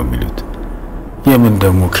ኒል ነው የሚሉት የምን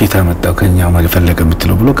ደግሞ ከታ መጣው ከኛው ማለት ፈለገ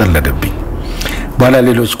የምትለው ብሎ ቀለደብኝ። ባላ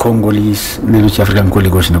ሌሎች ኮንጎሊስ ሌሎች አፍሪካን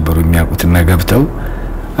ኮሊጎች ነበሩ የሚያውቁትና ገብተው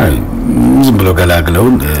አይ ዝም ብሎ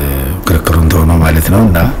ገላግለውን ክርክሩን ተሆነ ማለት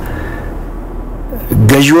ነውና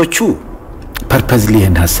ገዢዎቹ ፐርፐዝሊ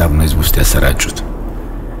ይሄን ሐሳብ ነው ህዝብ ውስጥ ያሰራጩት።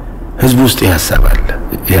 ህዝብ ውስጥ ያሳብ አለ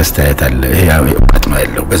ያስተያየት አለ ይሄ እውቀት ነው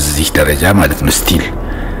ያለው በዚህ ደረጃ ማለት ነው ስቲል።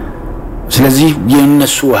 ስለዚህ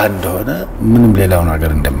የነሱ ውሃ እንደሆነ ምንም ሌላው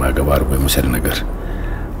ነገር እንደማገባ አርጎ የመሰለ ነገር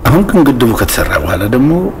አሁን ግን ግድቡ ከተሰራ በኋላ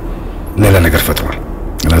ደግሞ ሌላ ነገር ፈጥሯል።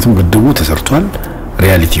 ምክንያቱም ግድቡ ተሰርቷል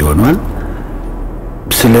ሪያሊቲ ሆኗል።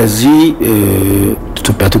 ስለዚህ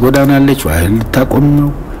ኢትዮጵያ ትጎዳናለች ዋህል ታቆም ነው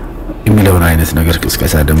የሚለውን አይነት ነገር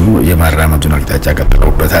ቅስቀሳ ደግሞ የማራመዱን አቅጣጫ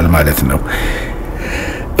ቀጥለውበታል ማለት ነው።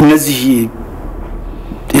 እነዚህ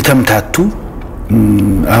የተምታቱ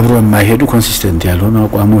አብሮ የማይሄዱ ኮንሲስተንት ያልሆኑ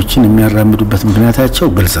አቋሞችን የሚያራምዱበት ምክንያታቸው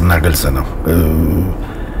ግልጽና ግልጽ ነው።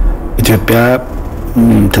 ኢትዮጵያ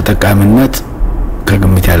ተጠቃሚነት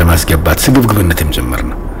ከግምት ያለ ማስገባት ስግብግብነትም ጭምር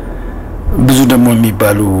ነው። ብዙ ደግሞ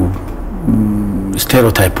የሚባሉ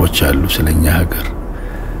ስቴሪዮታይፖች አሉ ስለኛ ሀገር።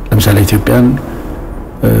 ለምሳሌ ኢትዮጵያን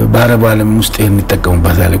በአረብ ዓለም ውስጥ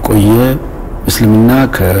የሚጠቀሙባት ያለ ቆየ እስልምና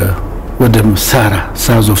ወደ ሳራ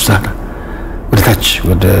ሳውዝ ኦፍ ሳራ ወደ ታች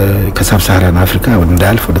ወደ ከሳብ ሳራን አፍሪካ ወደ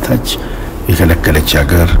እንዳልፍ ወደ ታች የከለከለች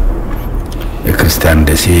ሀገር የክርስቲያን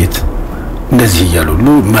ደሴት እንደዚህ እያሉሉ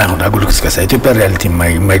ማይሆን አጉል ቅስቀሳ ኢትዮጵያ ሪያሊቲ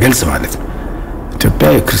የማይገልጽ ማለት ነው። ኢትዮጵያ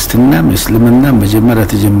የክርስትና እስልምና መጀመሪያ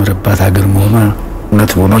ተጀመረባት ሀገር መሆኗ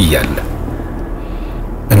እውነት ሆኖ እያለ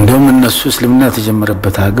እንደውም እነሱ እስልምና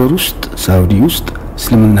ተጀመረበት ሀገር ውስጥ ሳውዲ ውስጥ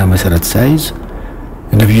እስልምና መሰረት ሳይዝ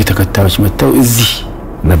ነብዩ ተከታዮች መተው እዚህ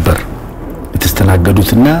ነበር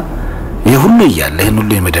የተስተናገዱትና ይሄ ሁሉ እያለ ይሄን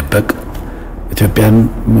ሁሉ የመደበቅ ኢትዮጵያን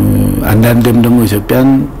አንዳንድም ደግሞ ኢትዮጵያን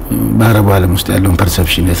በአረብ ዓለም ውስጥ ያለውን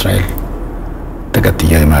ፐርሰፕሽን እስራኤል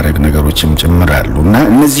ተቀጥያ የማድረግ ነገሮችም ጭምራሉና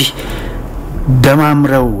እነዚህ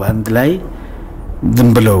ደማምረው አንድ ላይ ዝም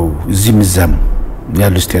ብለው እዚህ ምዛም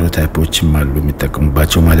ያሉ ስቴሪዮታይፖችም አሉ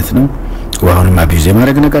የሚጠቀሙባቸው ማለት ነው። ውሃውንም አቢዩዝ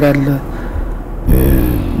የማድረግ ነገር አለ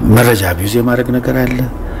መረጃ አቢዩዝ የማድረግ ነገር አለ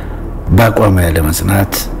ባቋም ያለ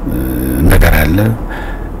መስናት ነገር አለ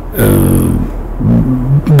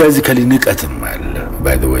basically ንቀትም አለ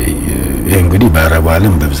by the way ይሄ እንግዲህ በአረብ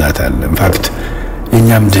ዓለም በብዛት አለ ኢንፋክት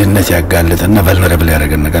እኛም ድህነት ያጋለጠና vulnerable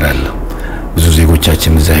ያደረገን ነገር አለ ብዙ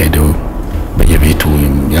ዜጎቻችን እዛ ሄደው በየቤቱ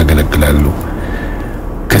ያገለግላሉ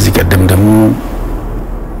ከዚህ ቀደም ደግሞ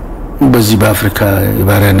በዚህ በአፍሪካ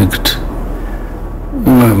የባሪያ ንግድ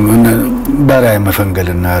ባሪያ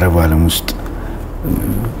መፈንገልና አረብ ዓለም ውስጥ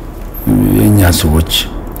የኛ ሰዎች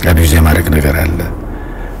አቢዩዝ የማድረግ ነገር አለ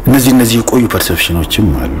እነዚህ ቆዩ ፐርሰፕሽኖችም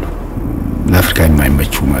አሉ ለአፍሪካ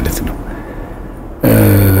የማይመቹ ማለት ነው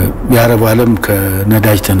የአረብ ዓለም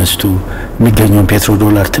ከነዳጅ ተነስቶ የሚገኘው ፔትሮ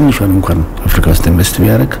ዶላር ትንሿን እንኳን አፍሪካ ውስጥ ኢንቨስት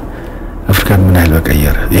ቢያደርግ አፍሪካን ምን ያህል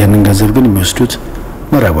በቀየረ ይሄንን ገንዘብ ግን የሚወስዱት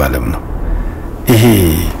ምዕራብ ዓለም ነው ይሄ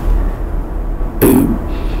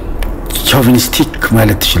ሾቪኒስቲክ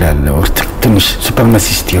ማለት ይችላል ትንሽ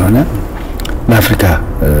ሱፐርማሲስት የሆነ ለአፍሪካ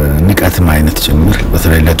ንቃትም አይነት ጭምር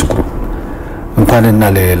በተለይ ለጥቁሩ እንኳንና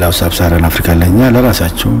ለሌላው ሳብሳራን አፍሪካ ለኛ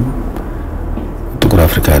ለራሳቸው ጥቁር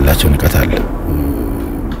አፍሪካ ያላቸው ንቃት አለ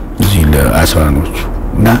እዚህ ለአስዋኖች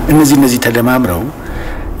እና እነዚህ ተደማምረው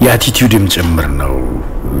የአቲቲዩድም ጭምር ነው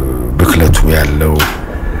ብክለቱ ያለው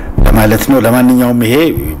ለማለት ነው ለማንኛውም ይሄ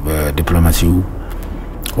በዲፕሎማሲው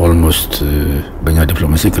ኦልሞስት በእኛ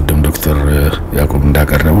ዲፕሎማሲ ቅድም ዶክተር ያዕቆብ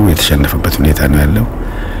እንዳቀረበው የተሸነፈበት ሁኔታ ነው ያለው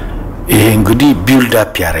ይሄ እንግዲህ ቢልድ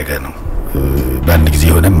አፕ ያደረገ ነው በአንድ ጊዜ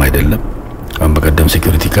ሆነም አይደለም አሁን በቀደም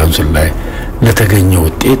ሴኩሪቲ ካውንስል ላይ ለተገኘው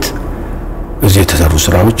ውጤት እዚህ የተሰሩ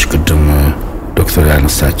ስራዎች ቅድም ዶክተር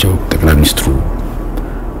ያነሳቸው ጠቅላይ ሚኒስትሩ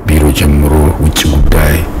ቢሮ ጀምሮ ውጭ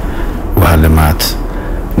ጉዳይ ውሃ ልማት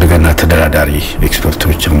እንደገና ተደራዳሪ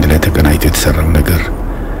ኤክስፐርቶች አንድ ላይ ተገናኝተው የተሰራው ነገር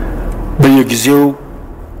በየጊዜው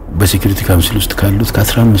በሴኩሪቲ ካውንስል ውስጥ ካሉት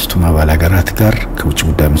ከ15 አባል ሀገራት ጋር ከውጭ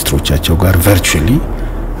ጉዳይ ሚኒስትሮቻቸው ጋር ቨርቹዋሊ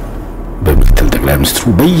በምክትል ጠቅላይ ሚኒስትሩ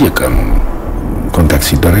በየቀኑ ኮንታክት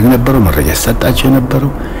ሲደረግ ነበር መረጃ ሲሰጣቸው ነበር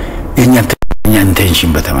የኛን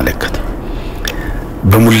ኢንቴንሽን በተመለከተ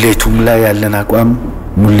በሙሌቱም ላይ ያለን አቋም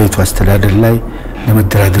ሙሌቱ አስተዳደር ላይ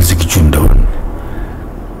ለመደራደር ዝግጁ እንደሆነ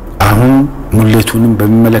አሁን ሙሌቱንም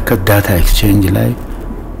በሚመለከት ዳታ ኤክስቼንጅ ላይ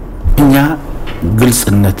እኛ ግልጽ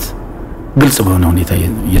በሆነ ሁኔታ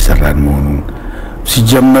እየሰራን መሆኑ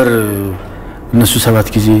ሲጀመር እነሱ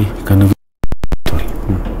 7 ጊዜ ከነገር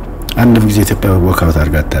አንድም ጊዜ ኢትዮጵያ ወካውት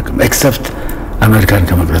አድርጋ አታውቅም ኤክሰፕት አሜሪካን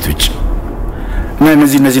ከመቅረት ውጭ እና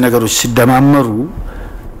እነዚህ ነገሮች ሲደማመሩ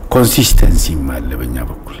ኮንሲስተንሲ አለ በእኛ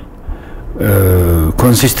በኩል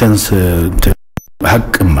ኮንሲስተንስ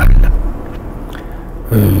ሀቅም አለ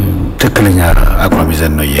ትክክለኛ አቋም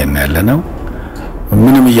ይዘን ነው ያለነው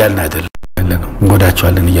ምንም እያልን አይደለም ያለነው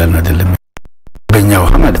እንጎዳቸዋለን እያልን አይደለም በእኛው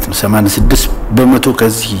ማለት ነው 86%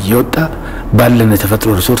 ከዚህ ይወጣ ባለን የተፈጥሮ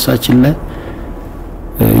ሪሶርሳችን ላይ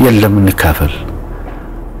የለም እንካፈል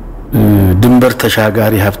ድንበር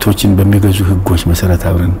ተሻጋሪ ሀብቶችን በሚገዙ ህጎች መሰረት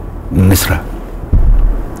አብረን እንስራ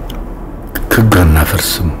ከገና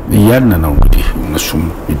ፈርስም እያልን ነው እንግዲህ እነሱም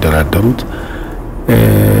ይደራደሩት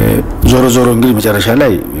ዞሮ እንግዲህ መጨረሻ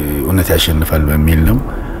ላይ እውነት ያሸንፋል በሚል ነው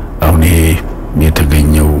አሁን ይሄ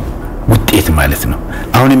የተገኘው ውጤት ማለት ነው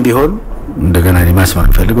አሁንም ቢሆን እንደገና ሊማስማር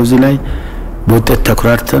ፈልገው እዚህ ላይ በውጤት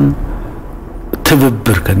ተኩራርተን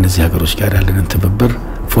ትብብር ከነዚህ ሀገሮች ጋር ያለን ትብብር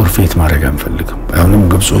ፎርፌት ማድረግ አንፈልግም አሁንም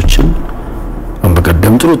ግብጾችን አሁን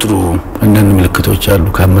በቀደም ጥሩ እንደን ምልክቶች አሉ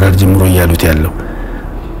ከአመራር ጀምሮ ያሉት ያለው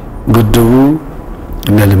ግድቡ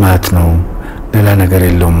ለልማት ነው ሌላ ነገር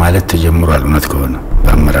የለውም ማለት ተጀምሯል እውነት ከሆነ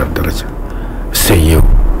በአመራር ደረጃ ሰየው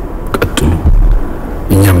ቀጥሉ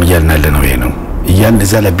እኛም እያልን ነው ይሄ ነው እያልን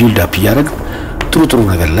እዛ ላይ ቢልድ አፕ ያደረግ ጥሩ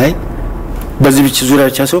ነገር ላይ በዚህ ብቻ ዙሪያ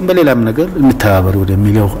ብቻ ሳይሆን በሌላም ነገር እንተባበር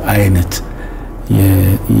ወደሚለው አይነት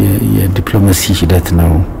የዲፕሎማሲ ሂደት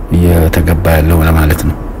ነው የተገባ ያለው ለማለት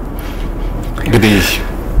ነው እንግዲህ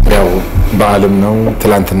ያው በዓለም ነው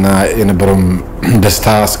ትላንትና የነበረው ደስታ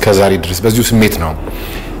እስከዛሬ ድረስ በዚሁ ስሜት ነው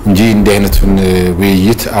እንጂ እንዲህ አይነቱን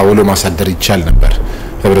ውይይት አውሎ ማሳደር ይቻል ነበር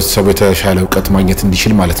ህብረተሰቡ የተሻለ ዕውቀት ማግኘት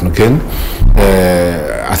እንዲችል ማለት ነው ግን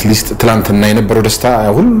አትሊስት ትላንትና የነበረው ደስታ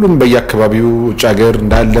ሁሉም በየአካባቢው ውጭ ሀገር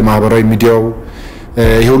እንዳለ ማህበራዊ ሚዲያው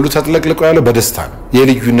ይሁሉ ተጥለቅልቆ ያለው በደስታ ነው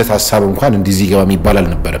የልዩነት ሐሳብ እንኳን እንዲዚህ ገባ የሚባል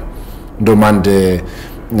አልነበረም እንደውም አንድ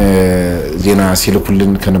ዜና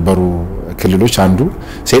ሲልኩልን ከነበሩ ክልሎች አንዱ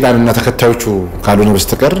ሰይጣንና ተከታዮቹ ካልሆነ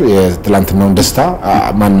በስተቀር የትላንትናውን ደስታ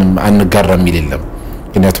ማንም አንጋራም ይልለም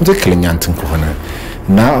ምክንያቱም ትክክለኛ እንትን ከሆነ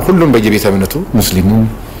እና ሁሉም በየቤተ እምነቱ ሙስሊሙም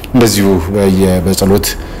እንደዚሁ በጸሎት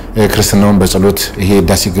ክርስቲያኑም በጸሎት ይሄ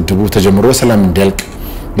ዳሲ ግድቡ ተጀምሮ ሰላም እንዲያልቅ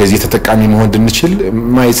ለዚህ ተጠቃሚ መሆን እንድንችል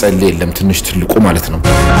ማይጸልይ የለም ትንሽ ትልቁ ማለት ነው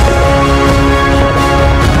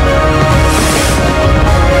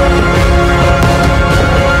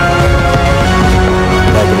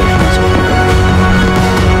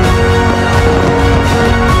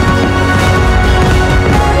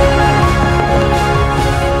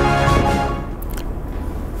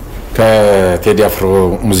ከቴዲ አፍሮ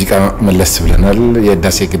ሙዚቃ መለስ ብለናል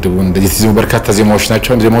የዳሴ ግድቡ እንደዚህ ዝም በርካታ ዜማዎች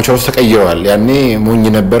ናቸው ዜማዎቹ ተቀይረዋል ያኔ ሞኝ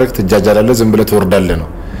ነበርክ ትጃጃላለህ ዝም ብለህ ትወርዳለህ ነው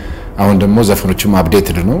አሁን ደግሞ ዘፈኖችም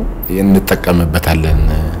አፕዴትድ ነው እንጠቀምበታለን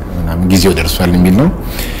ምናምን ጊዜው ደርሷል የሚል ነው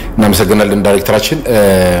እናመሰግናለን ዳይሬክተራችን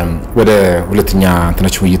ወደ ሁለተኛ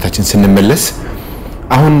እንትናችን ውይይታችን ስንመለስ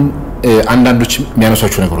አሁን አንዳንዶች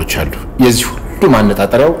የሚያነሷቸው ነገሮች አሉ የዚህ ሁሉ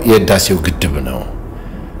ማነጣጠሪያው የህዳሴው ግድብ ነው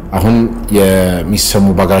አሁን የሚሰሙ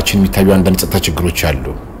ባጋራችን የሚታዩ አንዳንድ ጸጥታ ችግሮች አሉ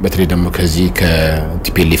በተለይ ደግሞ ከዚህ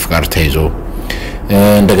ከቲፒኤልኤፍ ጋር ተይዞ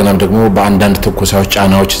እንደገናም ደግሞ በአንዳንድ ተቆሳዎች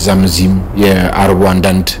ጫናዎች ዛምዚም የአረቡ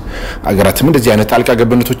አንዳንድ አገራትም እንደዚህ አይነት ጣልቃ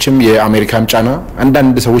ገብነቶችም የአሜሪካም ጫና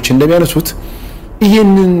አንዳንድ ሰዎች እንደሚያነሱት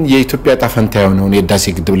ይሄንን የኢትዮጵያ ጣፈንታ የሆነውን የህዳሴ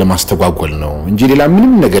ግድብ ለማስተጓጎል ነው እንጂ ሌላ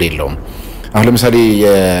ምንም ነገር የለውም አሁን ለምሳሌ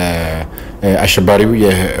የአሸባሪው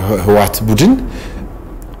የህዋት ቡድን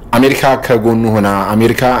አሜሪካ ከጎኑ ሆና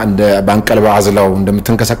አሜሪካ እንደ ባንቀልባ አዝላው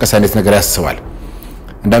እንደምትንከሳከስ አይነት ነገር ያስባል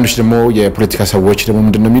አንዳንዶች ደግሞ የፖለቲካ ሰዎች ደግሞ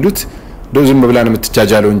ምንድነው የሚሉት ዶዝም በብላን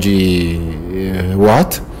የምትጃጃለው እንጂ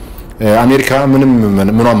ህዋት አሜሪካ ምንም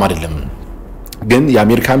አይደለም ግን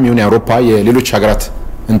የአሜሪካም ይሁን የአውሮፓ የሌሎች ሀገራት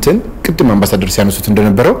እንትን ቅድም አምባሳደር ሲያነሱት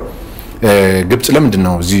እንደነበረው ግብጽ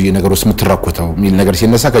ለምንድነው እዚህ ነገር ውስጥ የምትራኮተው ሚል ነገር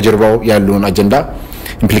ሲነሳ ከጀርባው ያለውን አጀንዳ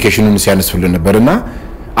ኢምፕሊኬሽኑን ሲያነሱልን ነበርና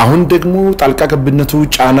አሁን ደግሞ ጣልቃ ገብነቱ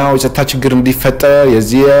ጫናው የጸጥታ ችግር እንዲፈጠር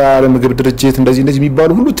የዚህ ዓለም ምግብ ድርጅት እንደዚህ የሚባሉ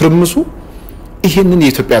ሁሉ ትርምሱ ይሄንን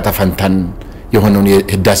የኢትዮጵያ ጣፈንታን የሆነውን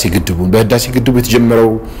የህዳሴ ግድቡን በህዳሴ ግድቡ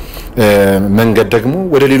የተጀመረው መንገድ ደግሞ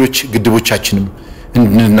ወደ ሌሎች ግድቦቻችንም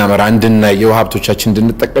እንድናመራ እንድናይ የውሃብቶቻችን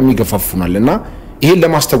እንድንጠቀም ይገፋፉናልና ይሄን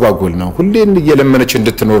ለማስተጓጎል ነው ሁሌን እየለመነች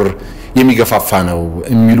እንድትኖር የሚገፋፋ ነው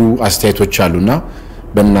የሚሉ አስተያየቶች አሉና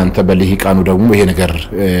በእናንተ በልሂቃኑ ደግሞ ይሄ ነገር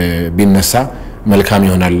ቢነሳ መልካም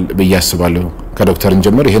ይሆናል በያስባለሁ ከዶክተር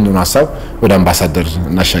እንጀምር ይሄንን ሐሳብ ወደ አምባሳደር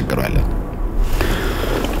እናሻገራለን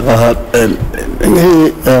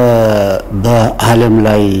በዓለም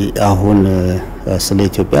ላይ አሁን ስለ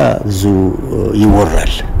ኢትዮጵያ ብዙ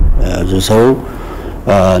ይወራል ብዙ ሰው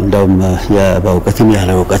እንደውም የበእውቀትም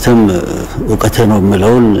ያለ እውቀት ነው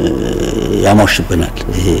ምለውን ያማሽብናል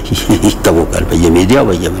ይታወቃል በየሚዲያው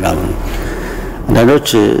በየምናምን አንዳንዶች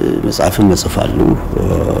መጽሐፍን መጽፋሉ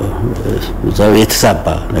የተዛባ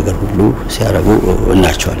ነገር ሁሉ ሲያረጉ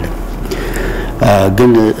እናቸዋለን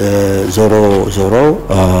ግን ዞሮ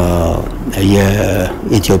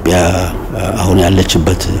የኢትዮጵያ አሁን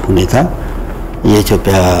ያለችበት ሁኔታ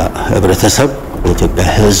የኢትዮጵያ ህብረተሰብ የኢትዮጵያ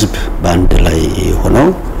ህዝብ ባንድ ላይ ሆነው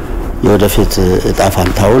የወደፊት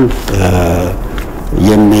ጣፋንታውን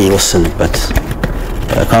የሚወስንበት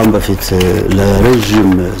ካሁን በፊት ለረጅም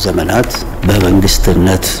ዘመናት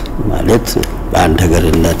በመንግስትነት ማለት በአንድ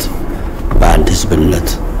ሀገርነት በአንድ ህዝብነት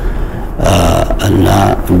እና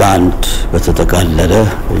በአንድ በተጠቃለለ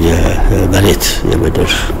የመሬት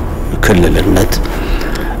የምድር ክልልነት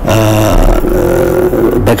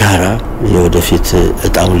በጋራ የወደፊት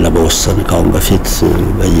እጣውን ለመወሰን ካሁን በፊት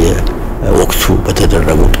በየወቅቱ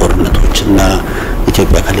በተደረጉ ጦርነቶችና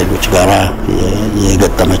ኢትዮጵያ ከሌሎች ጋራ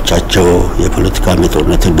የገጠመቻቸው የፖለቲካ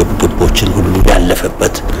ጦርነት ግብግቦችን ሁሉ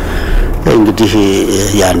ያለፈበት እንግዲህ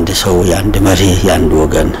ያንድ ሰው ያንድ መሪ ያንድ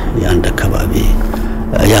ወገን ያንድ አካባቢ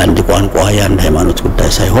ያንድ ቋንቋ ያንድ ሃይማኖት ጉዳይ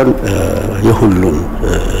ሳይሆን የሁሉም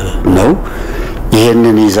ነው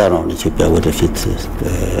ይሄንን ይዛ ነው ኢትዮጵያ ወደፊት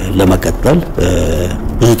ለመቀጠል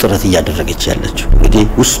ብዙ ጥረት እያደረገች ያለችው እንግዲህ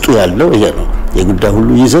ውስጡ ያለው ይሄ ነው የጉዳይ ሁሉ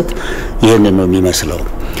ይዘት ይሄንን ነው የሚመስለው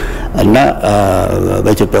እና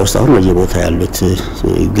በኢትዮጵያ ውስጥ አሁን በየቦታ ያሉት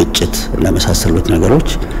ግጭት እና መሳሰሉት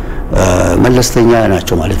ነገሮች መለስተኛ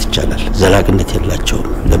ናቸው ማለት ይቻላል ዘላቂነት የላቸውም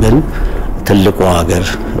ለምን ትልቁ ሀገር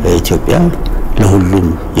ኢትዮጵያ ለሁሉም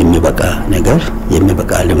የሚበቃ ነገር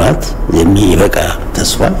የሚበቃ ልማት የሚበቃ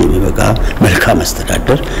ተስፋ የሚበቃ መልካም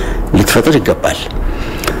አስተዳደር ልትፈጥር ይገባል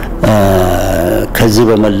ከዚህ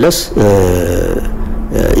በመለስ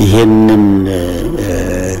ይሄንን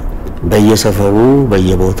በየሰፈሩ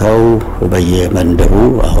በየቦታው በየመንደሩ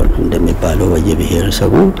አሁን እንደሚባለው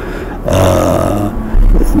በየብሔረሰቡ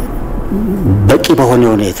በቂ በሆነ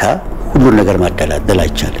ሁኔታ ሁሉ ነገር ማደላደል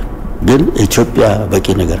አይቻልም ግን ኢትዮጵያ በቂ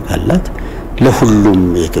ነገር ካላት ለሁሉም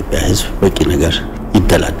የኢትዮጵያ ህዝብ በቂ ነገር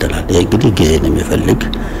ይደላደላል እንግዲህ ጊዜን የሚፈልግ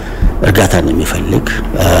እርጋታን የሚፈልግ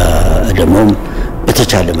ደግሞ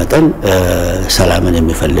በተቻለ መጠን ሰላምን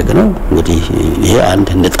የሚፈልግ ነው እንግዲህ ይሄ አንድ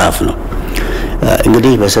ንጣፍ ነው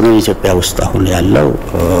እንግዲህ በሰሜን ኢትዮጵያ ውስጥ አሁን ያለው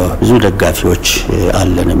ብዙ ደጋፊዎች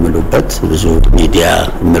አለን የሚሉበት ብዙ ሚዲያ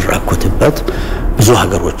የሚራኮትበት ብዙ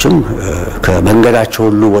ሀገሮችም ከመንገዳቸው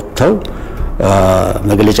ሁሉ ወጥተው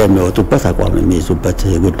መግለጫ የሚወጡበት አቋም የሚይዙበት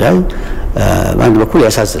ጉዳይ በአንድ በኩል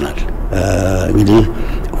ያሳዝናል እንግዲህ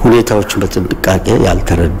ሁኔታዎች በጥንቃቄ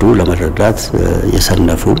ያልተረዱ ለመረዳት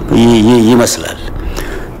የሰነፉ ይመስላል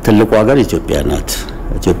ትልቁ ሀገር ኢትዮጵያ ናት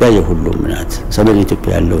ኢትዮጵያ የሁሉም ናት ሰሜን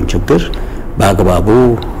ኢትዮጵያ ያለውን ችግር በአግባቡ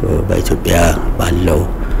በኢትዮጵያ ባለው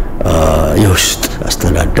የውስጥ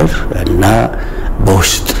አስተዳደር እና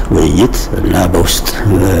በውስጥ ውይይት እና በውስጥ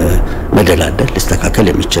መደላደል ሊስተካከል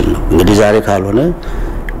የሚችል ነው እንግዲህ ዛሬ ካልሆነ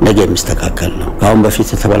ነገ የሚስተካከል ነው አሁን በፊት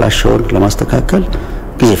የተበላሸውን ለማስተካከል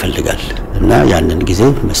ጊዜ ይፈልጋል እና ያንን ጊዜ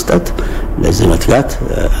መስጠት ለዚህ መትጋት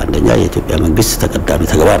አንደኛ የኢትዮጵያ መንግስት ተቀዳሚ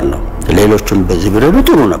ተግባር ነው ሌሎችም በዚህ ብረዱ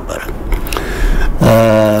ጥሩ ነበር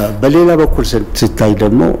በሌላ በኩል ሲታይ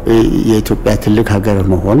ደግሞ የኢትዮጵያ ትልቅ ሀገር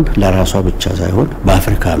መሆን ለራሷ ብቻ ሳይሆን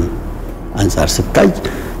በአፍሪካም አንፃር ሲታይ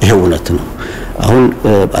ይሄ እውነት ነው አሁን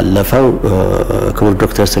ባለፈው ክቡር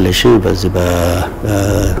ዶክተር ስለሺ በዚህ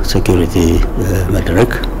በሴኩሪቲ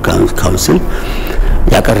መድረክ ካውንስል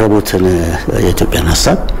ያቀረቡትን የኢትዮጵያን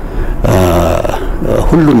ሐሳብ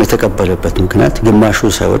ሁሉም የተቀበለበት ምክንያት ግማሹ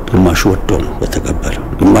ሳይወድ ግማሹ ወዶ ነው የተቀበለው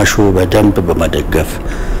ግማሹ በደንብ በመደገፍ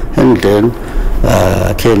ህንድን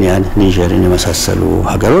ኬንያን ኒጀርን የመሳሰሉ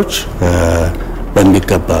ሀገሮች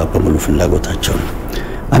በሚገባ በሙሉ ፍላጎታቸው ነው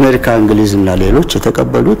አሜሪካ እንግሊዝና ሌሎች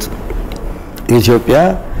የተቀበሉት ኢትዮጵያ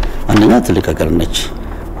አንደኛ ትልቅ ሀገር ነች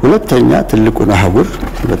ሁለተኛ ትልቁን አህጉር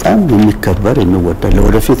በጣም የሚከበር የሚወደድ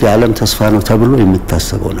ለወደፊት የዓለም ተስፋ ነው ተብሎ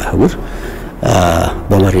የሚታሰበው አህጉር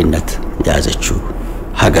በመሪነት ያዘችው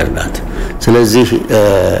ሀገር ናት ስለዚህ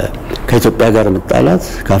ከኢትዮጵያ ጋር መጣላት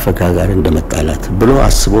ከአፍሪካ ጋር እንደመጣላት ብሎ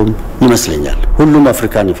አስቦም ይመስለኛል ሁሉም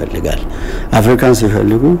አፍሪካን ይፈልጋል አፍሪካን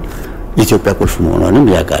ሲፈልጉ ኢትዮጵያ ቁልፍ መሆኗንም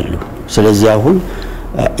ያውቃሉ ስለዚህ አሁን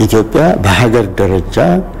ኢትዮጵያ በሀገር ደረጃ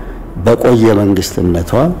በቆየ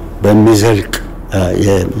መንግስትነቷ በሚዘልቅ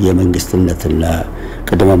የመንግስትነትና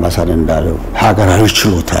ቅድመ ማሳን እንዳለው ሀገራዊ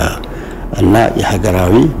ችሎታ እና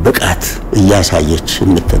የሀገራዊ ብቃት እያሳየች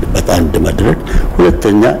የምትልበት አንድ መድረክ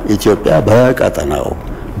ሁለተኛ ኢትዮጵያ በቀጠናው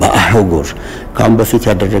በአህጉር ካም በፊት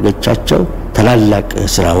ያደረገቻቸው ተላላቅ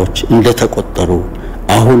ስራዎች እንደተቆጠሩ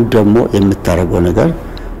አሁን ደግሞ የምታረገው ነገር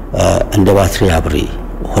እንደ ባትሪ አብሪ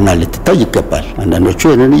ሆና ልትታይ ይገባል አንዳንዶቹ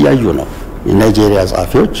እነን ያዩ ነው የናይጄሪያ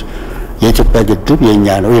ጻፊዎች የኢትዮጵያ ግድብ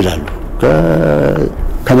የኛ ነው ይላሉ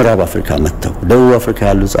ከምዕራብ አፍሪካ መጥተው ደቡብ አፍሪካ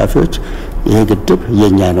ያሉ ጻፊዎች ይሄ ግድብ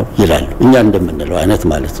የኛ ነው ይላሉ እኛ እንደምንለው አይነት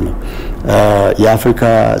ማለት ነው የአፍሪካ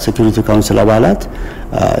ሴኩሪቲ ካውንስል አባላት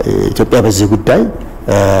ኢትዮጵያ በዚህ ጉዳይ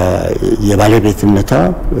የባለቤትነቷ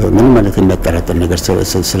ምን ማለት የሚያጠራጥር ነገር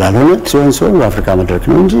ስላልሆነ ሲሆን በአፍሪካ መድረክ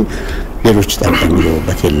ነው እንጂ ሌሎች ጣልቃ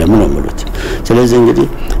የሚገቡበት የለም ነው ማለት ስለዚህ እንግዲህ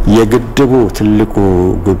የግድቡ ትልቁ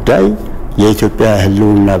ጉዳይ የኢትዮጵያ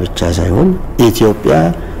ህልውና ብቻ ሳይሆን ኢትዮጵያ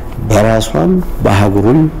በራሷም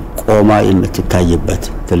በአህጉሩም ቆማ የምትታይበት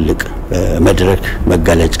ትልቅ መድረክ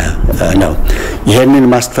መገለጫ ነው ይሄንን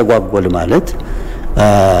ማስተጓጎል ማለት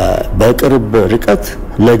በቅርብ ርቀት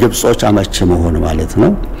ለግብጾች አመቺ መሆን ማለት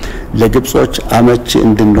ነው ለግብጾች አመቺ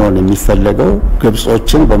እንድንሆን የሚፈልገው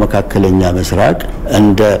ግብጾችን በመካከለኛ ምስራቅ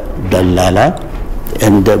እንደ ደላላ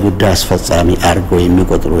እንደ ጉዳይ አስፈጻሚ አርጎ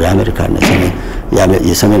የሚቆጥሩ የአሜሪካና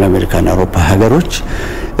የሰሜን አሜሪካና አውሮፓ ሀገሮች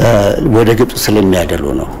ወደ ግብጽ ስለሚያደሉ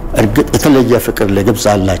ነው እርግጥ የተለየ ፍቅር ለግብጽ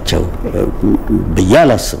አላቸው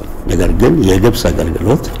በያላስብ ነገር ግን የግብጽ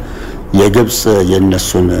አገልግሎት የግብጽ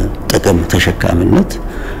የነሱን ጥቅም ተሸካሚነት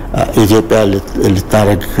ኢትዮጵያ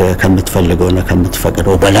ልታረግ ከምትፈልገውና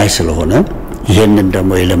ከምትፈቅደው በላይ ስለሆነ ይሄንን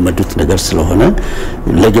ደግሞ የለመዱት ነገር ስለሆነ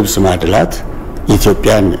ለግብጽ ማድላት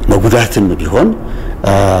ኢትዮጵያን መጉዳትም ቢሆን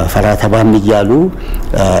ፈራተባም ይያሉ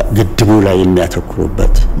ግድቡ ላይ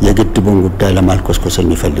የሚያተኩሩበት የግድቡን ጉዳይ ለማልኮስኮስ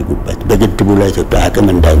የሚፈልጉበት በግድቡ ላይ ኢትዮጵያ አቅም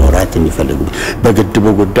እንዳይኖራት የሚፈልጉበት በግድቡ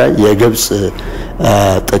ጉዳይ የግብጽ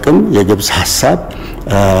ጥቅም የግብጽ ሐሳብ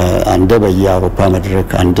አንደ በየአውሮፓ መድረክ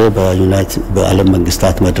አንደ በዩናይትድ በዓለም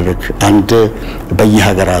መንግስታት መድረክ አንደ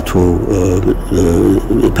በየሀገራቱ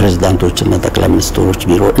ፕሬዝዳንቶችና ጠቅላይ ሚኒስትሮች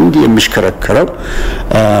ቢሮ እንዲህ የሚሽከረከረው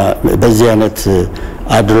በዚህ አይነት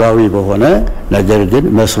አድሏዊ በሆነ ነገር ግን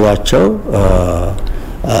መስሏቸው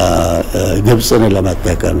ግብጽን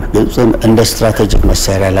ለማጠቀም ግብጽን እንደ ስትራቴጂክ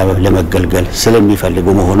መሳሪያ ለመገልገል ስለሚፈልጉ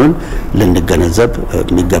መሆኑን ልንገነዘብ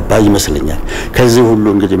የሚገባ ይመስለኛል ከዚህ ሁሉ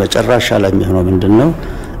እንግዲህ መጨረሻ ላይ የሚሆነው ምንድነው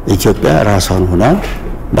ኢትዮጵያ ራሷን ሆና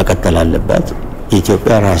መቀጠል አለባት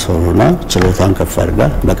ኢትዮጵያ ራሷን ሆና ችሎታን ከፍ አድርጋ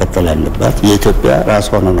መቀጠል አለባት የኢትዮጵያ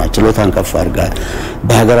ራሷን ሆና ችሎታን ከፍ አድርጋ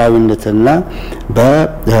በሀገራዊነትና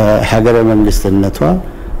በሀገረ መንግስትነቷ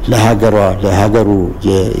ለሀገሩ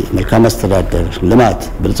የመልካም አስተዳደር ልማት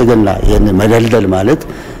ብልጽግና ይሄን መደልደል ማለት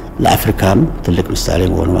ለአፍሪካም ትልቅ ምሳሌ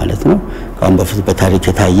መሆን ማለት ነው ካሁን በፊት በታሪክ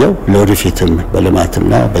የታየው ለወደፊትም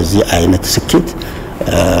በልማትና በዚህ አይነት ስኬት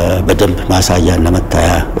በደንብ ማሳያና መታያ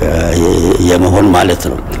የመሆን ማለት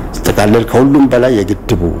ነው ተቃለል ከሁሉም በላይ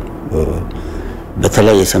የግድቡ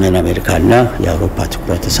በተለይ የሰሜን አሜሪካና የአውሮፓ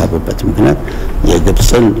ትኩረት ተሳበበት ምክንያት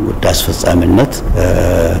የግብጽን ጉዳይ አስፈጻሚነት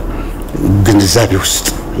ግንዛቤ ውስጥ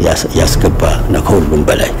ያስገባ ነው ከሁሉም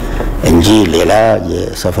በላይ እንጂ ሌላ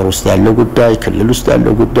የሰፈር ውስጥ ያለው ጉዳይ ክልል ውስጥ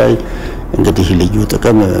ያለው ጉዳይ እንግዲህ ልዩ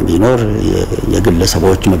ጥቅም ቢኖር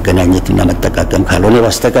የግለሰቦች መገናኘትና መጠቃቀም ካልሆነ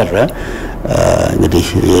በስተቀር እንግዲህ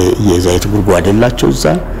የዘይት ጉድጓድ የላቸው እዛ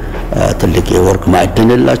ትልቅ የወርቅ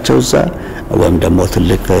ማዕድን የላቸው እዛ ወይም ደግሞ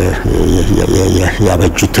ትልቅ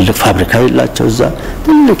ያበጁ ትልቅ ፋብሪካ የላቸው እዛ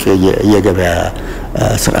ትልቅ የገበያ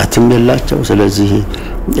ስርዓትም የላቸው ስለዚህ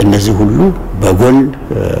እነዚህ ሁሉ በጎን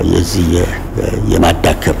የዚህ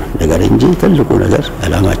የማዳከም ነገር እንጂ ትልቁ ነገር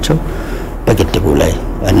አላማቸው በግድቡ ላይ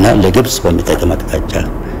እና ለግብጽ በሚጠቅም አቅጣጫ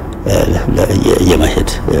የማሄድ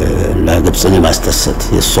ለግብጽን የማስተሰት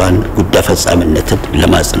የሷን ጉዳይ ፈጻሚነትን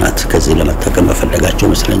ለማጽናት ከዚህ ለመጠቀም መፈለጋቸው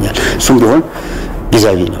መስለኛል እሱም ቢሆን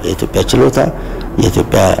ጊዜያዊ ነው የኢትዮጵያ ችሎታ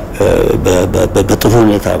የኢትዮጵያ በጥሩ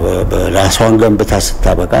ሁኔታ በራሷን ገንብታ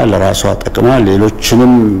ስታበቃ ለራሷ ጠቅማ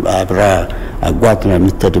ሌሎችንም አብራ አጓትና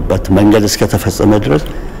የምትሄድበት መንገድ እስከተፈጸመ ድረስ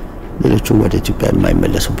ሌሎቹ ወደ ኢትዮጵያ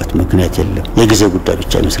የማይመለሱበት ምክንያት የለም የጊዜ ጉዳይ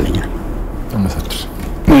ብቻ ይመስለኛል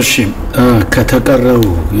እሺ ከተቀረው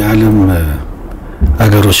የዓለም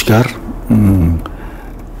አገሮች ጋር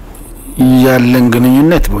ያለን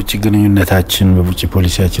ግንኙነት በውጭ ግንኙነታችን በውጭ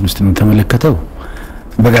ፖሊሲያችን ውስጥ ተመለከተው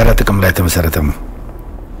በጋራ ጥቅም ላይ ተመሰረተ ነው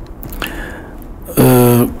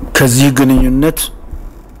ከዚህ ግንኙነት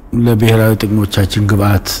ለብሔራዊ ጥቅሞቻችን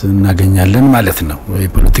ግብአት እናገኛለን ማለት ነው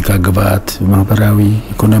የፖለቲካ ግብአት ማህበራዊ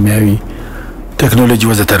ኢኮኖሚያዊ ቴክኖሎጂ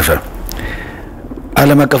ወዘተርፈ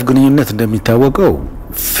ዓለም አቀፍ ግንኙነት እንደሚታወቀው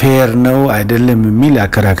ፌር ነው አይደለም የሚል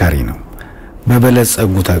አከራካሪ ነው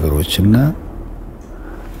በበለጸጉት ሀገሮችና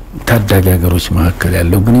ታዳጊ ሀገሮች መካከል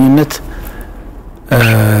ያለው ግንኙነት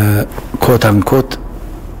ኮት አንኮት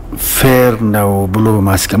ፌር ነው ብሎ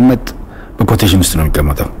ማስቀመጥ በኮቴሽን ውስጥ ነው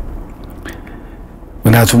የሚቀመጠው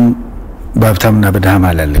ምክንያቱም በሀብታምና በድሃ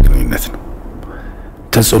መሃል ያለ ግንኙነት ነው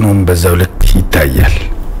ተጽዕኖም በዛው ልክ ይታያል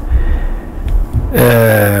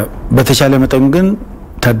በተቻለ መጠን ግን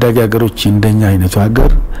ታዳጊ ሀገሮች እንደኛ አይነቱ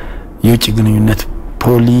ሀገር የውጭ ግንኙነት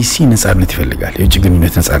ፖሊሲ ነፃነት ይፈልጋል የውጭ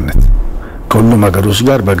ግንኙነት ነፃነት ከሁሉም ሀገሮች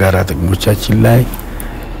ጋር በጋራ ጥቅሞቻችን ላይ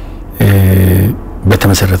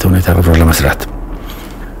በተመሰረተ ሁኔታ አብሮ ለመስራት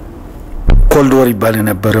ኮልድ ወር ይባል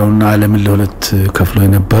የነበረውና ዓለምን ለሁለት ከፍሎ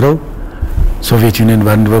የነበረው ሶቪየት ዩኒየን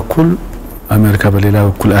በአንድ በኩል አሜሪካ በሌላ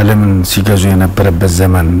በኩል ዓለምን ሲገዙ የነበረበት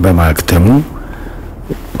ዘመን በማክተሙ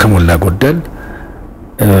ከሞላ ጎደል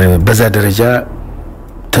በዛ ደረጃ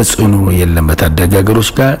ተጽዕኖ የለም በታዳጊ ሀገሮች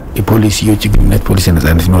ጋር የፖሊሲ የውጭ ግንኙነት ፖሊሲ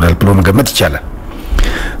ነፃነት ይኖራል ብሎ መገመት ይቻላል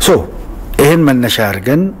ይሄን መነሻ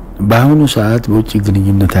አድርገን በአሁኑ ሰዓት በውጭ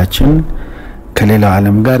ግንኙነታችን ከሌላው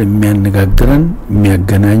ዓለም ጋር የሚያነጋግረን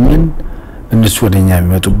የሚያገናኘን እነሱ ወደኛ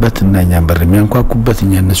የሚመጡበት እና እኛን በር የሚያንኳኩበት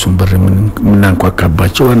እኛ እነሱን በር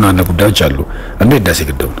የምናንኳካባቸው ዋና ዋና ጉዳዮች አሉ አንዱ የህዳሴ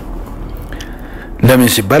ግድብ ነው ለምን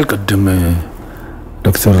ሲባል ቅድም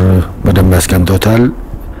ዶክተር በደንብ ያስቀምጦታል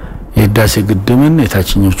የህዳሴ ግድብን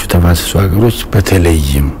የታችኞቹ ተፋሰስ ሀገሮች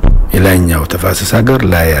በተለይም የላይኛው ተፋሰስ ሀገር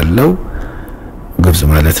ላይ ያለው ግብጽ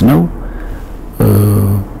ማለት ነው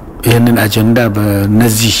ይሄንን አጀንዳ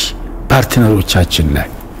በነዚህ ፓርትነሮቻችን ላይ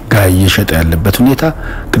ጋር እየሸጠ ያለበት ሁኔታ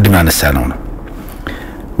ቅድም ያነሳነው ነው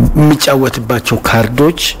የሚጫወትባቸው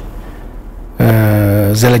ካርዶች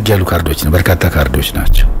ዘለግ ያሉ ካርዶች ነው በርካታ ካርዶች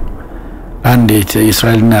ናቸው አንድ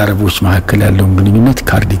የእስራኤልና አረቦች መካከል ያለውን ግንኙነት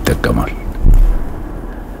ካርድ ይጠቀማል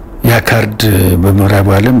ያ ካርድ በምዕራቡ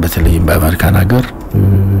ዓለም በተለይም በአሜሪካን ሀገር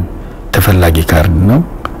ተፈላጊ ካርድ ነው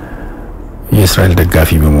የእስራኤል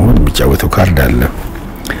ደጋፊ በመሆን የሚጫወተው ካርድ አለ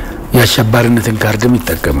ያሸባሪነትን ካርድም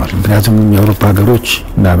ይጠቀማል ምክንያቱም የአውሮፓ ሀገሮች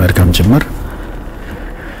እና አሜሪካም ጭምር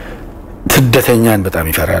ስደተኛን በጣም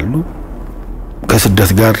ይፈራሉ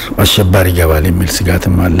ከስደት ጋር አሸባሪ ይገባል የሚል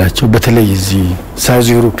ስጋትም አላቸው በተለይ እዚህ ሳውዝ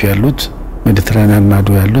ዩሮፕ ያሉት ሜዲትራኒያን ማዶ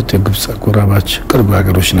ያሉት የግብጽ አጎራባች ቅርብ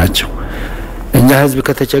ሀገሮች ናቸው እኛ ህዝብ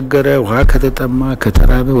ከተቸገረ ውሃ ከተጠማ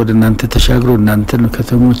ከተራበ ወደናንተ ተሻግሮ እናንተን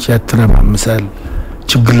ከተሞች ያትረማምሳል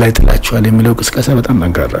ችግር ላይ ጥላችኋል የሚለው ቅስቀሳ በጣም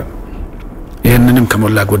ጠንካራ ነው ይሄንንም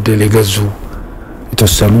ከሞላ ጎደል የገዙ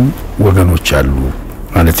የተወሰኑ ወገኖች አሉ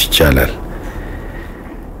ማለት ይቻላል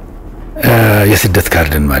የስደት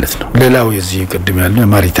ካርድን ማለት ነው ሌላው የዚህ ቅድም ያለው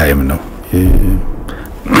ማሪታይም ነው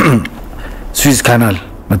ስዊዝ ካናል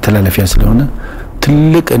መተላለፊያ ስለሆነ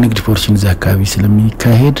ትልቅ ንግድ ፖርሽን ዘካቢ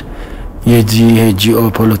ስለሚካሄድ የጂኦ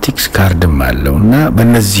ፖለቲክስ ካርድም አለውና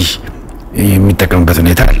በእነዚህ የሚጠቀምበት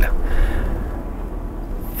ሁኔታ አለ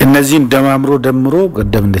እነዚህን ደምሮ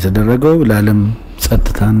ቀደም እንደተደረገው ለዓለም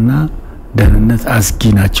ጸጥታና ደህንነት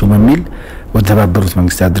አስጊ ናቸው በሚል ወተባበሩት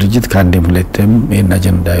መንግስታት ድርጅት ከአንዴም ሁለቴም ይሄን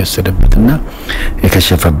አጀንዳ የወሰደበትና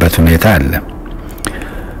የከሸፈበት ሁኔታ አለ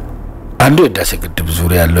አንዱ የህዳሴ ግድብ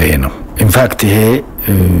ዙሪያ ያለው ይሄ ነው ኢንፋክት ይሄ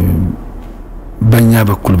በእኛ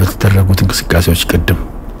በኩል በተደረጉት እንቅስቃሴዎች ቅድም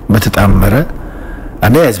በተጣመረ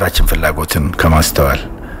አንዴ ህዝባችን ፍላጎትን ከማስተዋል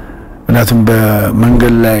ምክንያቱም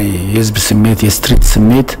በመንገድ ላይ የህዝብ ስሜት የስትሪት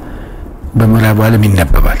ስሜት በመራብ ዓለም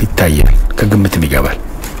ይነበባል ይታያል ከግምትም ይገባል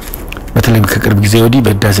በተለይም ከቅርብ ጊዜ ወዲህ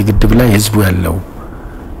በህዳሴ ግድብ ላይ ህዝቡ ያለው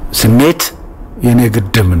ስሜት የኔ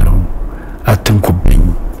ግድብ ነው አትንኩብኝ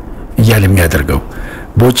እያለ የሚያደርገው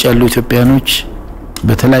በውጭ ያሉ ኢትዮጵያኖች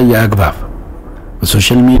በተለያየ አግባብ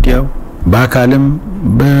በሶሻል ሚዲያው በአካልም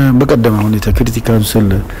በቀደመው ሁኔታ ሴኩሪቲ ካውንስል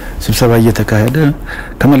ስብሰባ እየተካሄደ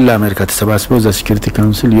ከመላ አሜሪካ ተሰባስበው እዛ ሴኩሪቲ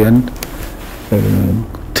ካውንስል ዩኤን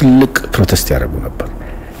ትልቅ ፕሮቴስት ያደርጉ ነበር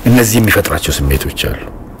እነዚህ የሚፈጥራቸው ስሜቶች አሉ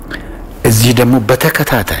እዚህ ደግሞ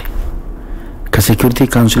በተከታታይ ከሴኩሪቲ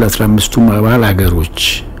ካውንስል 15ቱ አባል ሀገሮች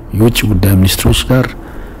የውጭ ጉዳይ ሚኒስትሮች ጋር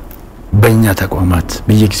በእኛ ተቋማት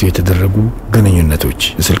በየጊዜው የተደረጉ ግንኙነቶች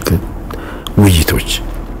ስልክ ውይይቶች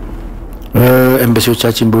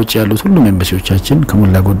ኤምባሲዎቻችን በውጭ ያሉት ሁሉም ኤምባሲዎቻችን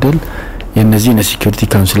ከሞላ ጎደል የነዚህ የሴኩሪቲ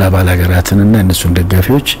ካውንስል አባል ሀገራትንና እነሱን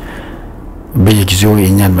ደጋፊዎች በየጊዜው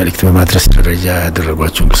የኛን መልእክት በማድረስ ደረጃ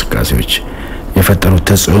ያደረጓቸው እንቅስቃሴዎች የፈጠሩት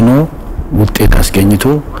ተጽዕኖ ውጤት አስገኝቶ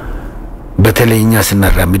በተለይኛ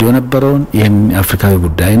ስናራምድ የነበረውን ይሄን አፍሪካዊ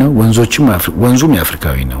ጉዳይ ነው ወንዙም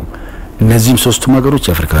የአፍሪካዊ ነው እነዚህም ሶስቱም ሀገሮች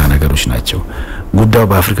የአፍሪካዊ ሀገሮች ናቸው ጉዳዩ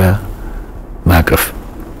በአፍሪካ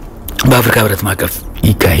ህብረት ማቀፍ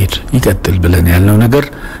ይቀጥል ብለን ያለው ነገር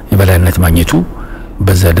የበላይነት ማግኘቱ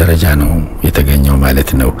በዛ ደረጃ ነው የተገኘው ማለት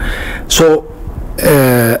ነው ሶ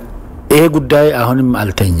ይሄ ጉዳይ አሁንም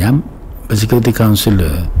አልተኛም በሴኩሪቲ ካውንስል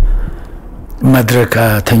መድረካ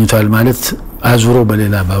ተኝቷል ማለት አዙሮ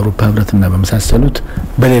በሌላ በአውሮፓ ህብረትና በመሳሰሉት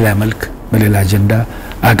በሌላ መልክ በሌላ አጀንዳ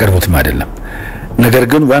አቀርቡትም አይደለም ነገር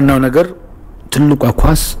ግን ዋናው ነገር ትልቁ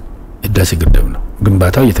ኳስ ህዳሴ ግድብ ነው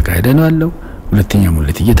ግንባታው እየተካሄደ ነው ያለው ሁለተኛ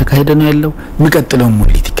ሙሌት እየተካሄደ ነው ያለው የሚቀጥለው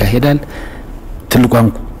ሙሌት ይካሄዳል ትልቁ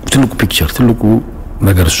ፒክቸር ትልቁ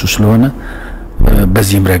ነገር እሱ ስለሆነ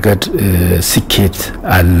በዚህም ረገድ ስኬት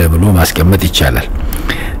አለ ብሎ ማስቀመጥ ይቻላል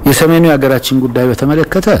የሰሜኑ ሀገራችን ጉዳይ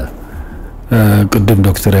በተመለከተ ቅድም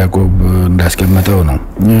ዶክተር ያዕቆብ እንዳስቀመጠው ነው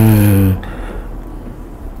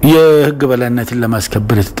የህግ በላይነትን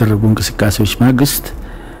ለማስከበር የተደረጉ እንቅስቃሴዎች ማግስት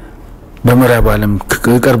በመራብ ዓለም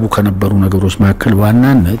ከቀርቡ ከነበሩ ነገሮች መካከል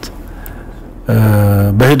ዋናነት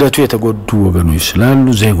በሂደቱ የተጎዱ ወገኖች ስላሉ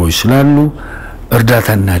ዜጎች ስላሉ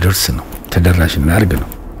እርዳታና ደርስ ነው ተደራሽና አርግ ነው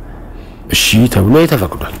እሺ ተብሎ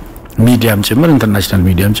የተፈቅዷል ሚዲያም ጭምር ኢንተርናሽናል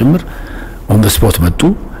ሚዲያም ጭምር ኦን ዘ ስፖት መጡ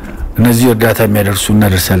እነዚህ እርዳታ የሚያደርሱና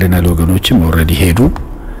ደርሳለና ለወገኖችም ኦሬዲ ሄዱ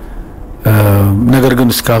ነገር ግን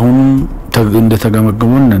እስካሁን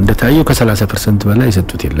እንደተገመገሙን እንደታየው ከ30% በላይ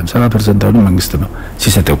የሰጡት የለም 70% አሁን መንግስት ነው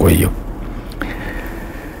ሲሰጠው ቆየው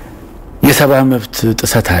የሰብአዊ መብት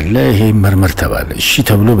ጥሰት አለ ይሄ መርመር ተባለ እሺ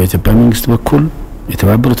ተብሎ በኢትዮጵያ መንግስት በኩል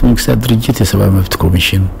የተባበሩት መንግስታት ድርጅት የሰብአዊ መብት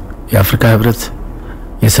ኮሚሽን የአፍሪካ ህብረት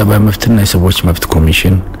የሰብአዊ መብትና የሰዎች መብት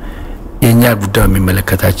ኮሚሽን የኛ ጉዳይ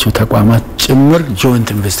የሚመለከታቸው ተቋማት ጭምር ጆይንት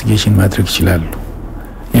ኢንቨስቲጌሽን ማድረግ ይችላሉ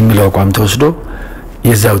የሚለው አቋም ተወስዶ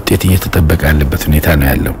የዛ ውጤት እየተጠበቀ ያለበት ሁኔታ ነው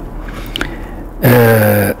ያለው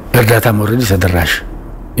እርዳታ ሞራሊ ተደራሽ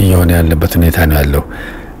እየሆነ ያለበት ሁኔታ ነው ያለው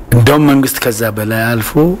እንደውም መንግስት ከዛ በላይ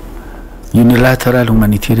አልፎ ዩኒላተራል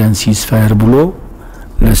ሁማኒቴሪያን ሲስፋየር ብሎ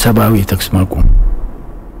ለሰብአዊ የተኩስ ማቆም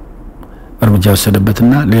እርምጃ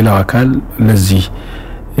ወሰደበትና ሌላው አካል ለዚህ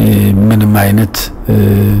ምንም አይነት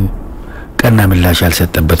ቀና ምላሽ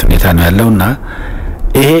ያልሰጠበት ሁኔታ ነው ያለውና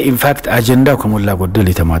ይሄ ኢንፋክት አጀንዳው ከሞላ ጎደል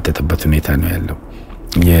የተማጠጠበት ሁኔታ ነው ያለው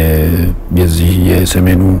የዚህ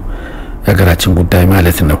የሰሜኑ ሀገራችን ጉዳይ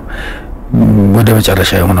ማለት ነው ወደ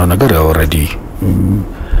መጨረሻ የሆነው ነገር ኦሬዲ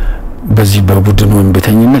በዚህ በቡድኑ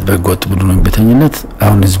እንበተኝነት በጎጥ ቡድኑ እንበተኝነት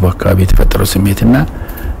አሁን ህዝቡ አካባቢ የተፈጠረው ስሜትና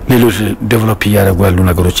ሌሎች ዴቨሎፕ ያደርጉ ያሉ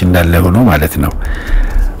ነገሮች እንዳለ ሆኖ ማለት ነው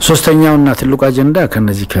ሶስተኛውና ትልቁ አጀንዳ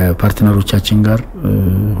ከነዚህ ከፓርትነሮቻችን ጋር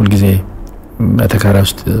ሁሉ ጊዜ አተካራ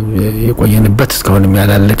ውስጥ የቆየንበት እስካሁን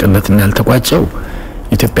ያላለቀለትና ያልተቋጨው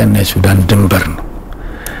ኢትዮጵያና ሱዳን ድንበር ነው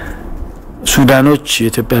ሱዳኖች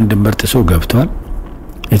የኢትዮጵያን ድንበር ጥሰው ገብተዋል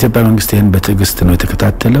የኢትዮጵያ መንግስት ይሄን በትዕግስት ነው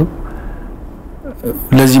የተከታተለው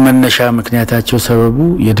ለዚህ መነሻ ምክንያታቸው ሰበቡ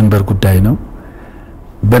የድንበር ጉዳይ ነው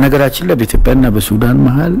በነገራችን ላይ በኢትዮጵያና በሱዳን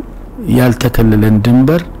መሃል ያልተከለለን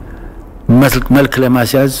ድንበር መልክ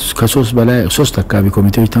ለማስያዝ ከ3 በላይ 3 አካባቢ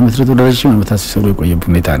ኮሚቴዎች ተመስርተው ለረጅም ዓመታት ሲሰሩ የቆየበት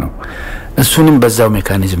ሁኔታ ነው እሱንም በዛው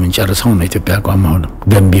ሜካኒዝም እንጨርሰው ነው ኢትዮጵያ አቋም ሆነ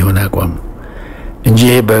ገንቢ ሆነ አቋም እንጂ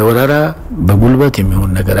ይሄ በወራራ በጉልበት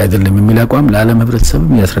የሚሆን ነገር አይደለም የሚል አቋም ለዓለም ህብረተሰብ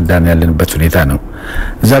ያስረዳን ያለንበት ሁኔታ ነው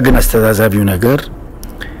እዛ ግን አስተዛዛቢው ነገር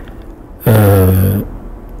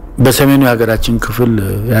በሰሜኑ ሀገራችን ክፍል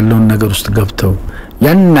ያለውን ነገር ውስጥ ገብተው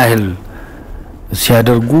ያን ያህል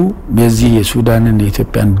ሲያደርጉ በዚህ የሱዳንን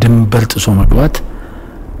የኢትዮጵያን ድንበር ጥሶ መግባት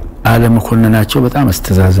ዓለም ኮንናቸው በጣም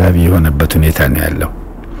አስተዛዛቢ የሆነበት ሁኔታ ነው ያለው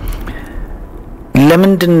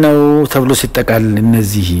ለምንድነው ተብሎ ሲጠቃል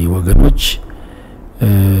እነዚህ ወገኖች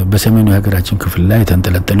በሰሜኑ ሀገራችን ክፍል ላይ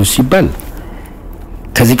ተንጠለጠሉ ሲባል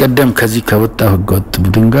ከዚህ ቀደም ከዚህ ከወጣው ህገወጥ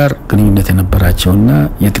ቡድን ጋር ግንኙነት የነበራቸውና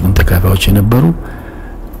የጥቅም ተካፋዮች የነበሩ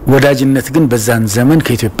ወዳጅነት ግን በዛን ዘመን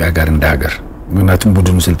ከኢትዮጵያ ጋር እንደ ሀገር ምክንያቱም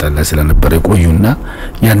ቡድኑ ስልጣን ላይ ስለነበረ ቆዩና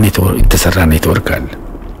ያን የተሰራ ኔትወርክ አለ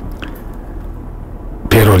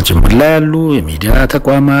ፔሮል ጭምር ላይ ያሉ የሚዲያ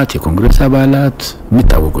ተቋማት የኮንግሬስ አባላት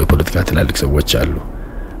የሚታወቁ የፖለቲካ ትላልቅ ሰዎች አሉ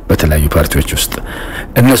በተለያዩ ፓርቲዎች ውስጥ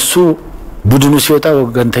እነሱ ቡድኑ ሲወጣ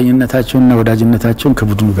ወገንተኝነታቸውና ወዳጅነታቸውን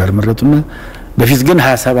ከቡድኑ ጋር መረጡና በፊት ግን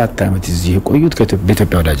 27 አመት እዚህ የቆዩት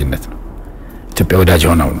በኢትዮጵያ ወዳጅነት ነው ኢትዮጵያ ወዳጅ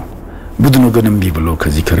ሆነው ነው ቡድኑ ግን እምቢ ብሎ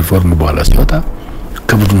ከዚህ ከሪፎርም በኋላ ሲወጣ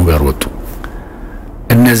ከቡድኑ ጋር ወጡ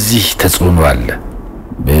እነዚህ ተጽዕኖ አለ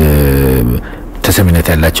ተሰሚነት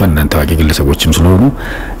ያላቸው እናንተ ዋቂ ግለሰቦችም ስለሆኑ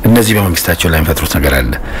እነዚህ በመንግስታቸው ላይ ፈጥሩት ነገር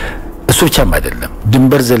አለ እሱ ብቻም አይደለም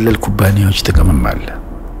ድንበር ዘለል ኩባንያዎች ተቀመም አለ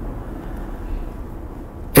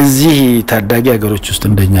እዚህ ታዳጊ ሀገሮች ውስጥ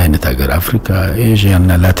እንደኛ አይነት ሀገር አፍሪካ ኤዥያ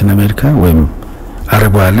እና ላቲን አሜሪካ ወይም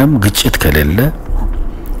አረብ ዓለም ግጭት ከሌለ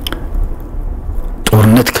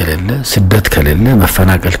ጦርነት ከሌለ ስደት ከሌለ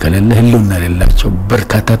መፈናቀል ከሌለ ህልውና የሌላቸው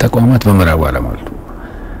በርካታ ተቋማት በመራው ዓለም አሉ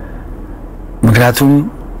ምክንያቱም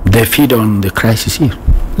they feed on the crisis here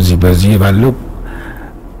እዚህ በዚህ ባለው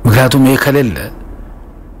ምክንያቱም የከሌለ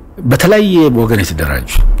በተለያየ ወገን የተደራጁ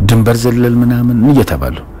ድንበር ዘለል ምናምን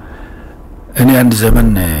እየተባሉ እኔ አንድ ዘመን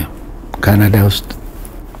ካናዳ ውስጥ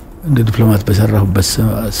እንደ ዲፕሎማት በሰራሁበት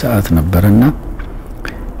ሰዓት ነበርና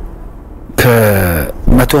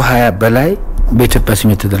ከ120 በላይ በኢትዮጵያ ስም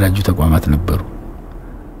የተደራጁ ተቋማት ነበሩ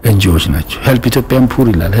ኤንጂኦዎች ናቸው ሄልፕ ኢትዮጵያን ፑር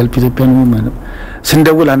ይላል ሄልፕ ኢትዮጵያን ማለት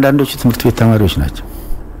ስንደውል አንዳንዶቹ ትምህርት ቤት ተማሪዎች ናቸው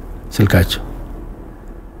ስልካቸው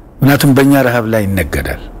ምክንያቱም በእኛ ረሃብ ላይ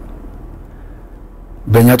ይነገዳል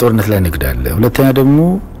በእኛ ጦርነት ላይ ንግዳለ ሁለተኛ ደግሞ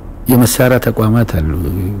የመሳሪያ ተቋማት አሉ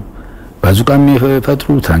ባዙቃም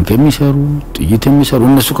የፈጥሩ ታንክ የሚሰሩ ጥይት የሚሰሩ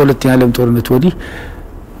እነሱ ከሁለተኛ ዓለም ጦርነት ወዲህ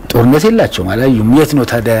ጦርነት የላቸውም አላዩም የት ነው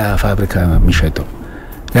ታዲያ ፋብሪካ የሚሸጠው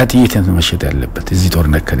ያ ጥይት ነው መሸጥ ያለበት እዚህ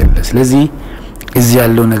ጦርነት ከሌለ ስለዚህ እዚህ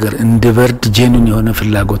ያለው ነገር እንደበርድ ጄኑን የሆነ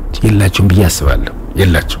ፍላጎት የላቸውም ብዬ አስባለሁ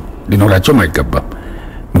የላቸው ሊኖራቸው አይገባም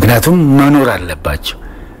ምክንያቱም መኖር አለባቸው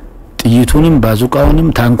ጥይቱንም ባዙቃውንም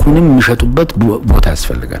ታንኩንም የሚሸጡበት ቦታ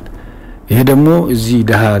ያስፈልጋል ይሄ ደግሞ እዚህ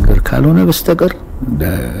ደሃ ሀገር ካልሆነ በስተቀር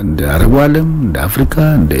እንደ አረብ ዓለም እንደ አፍሪካ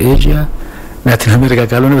እንደ ኤዥያ ላቲን አሜሪካ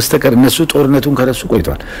ካልሆነ በስተቀር እነሱ ጦርነቱን ከረሱ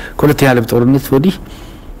ቆይቷል ከሁለተኛ ዓለም ጦርነት ወዲህ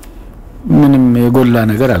ምንም የጎላ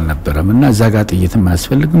ነገር አልነበረምና እዛ ጋር ጥይትም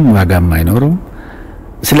አያስፈልግም ዋጋም አይኖርም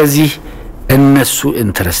ስለዚህ እነሱ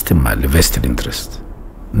ኢንትረስትም አለ ቬስትድ ኢንትረስት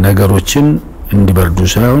ነገሮችን እንዲበርዱ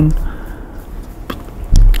ሳይሆን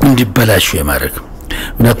እንዲበላሹ የማድረግ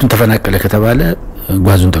ምክንያቱም ተፈናቀለ ከተባለ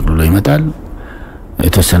ጓዙን ተቅልሎ ይመጣል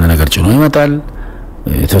የተወሰነ ነገር ጭኖ ይመጣል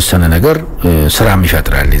የተወሰነ ነገር ስራም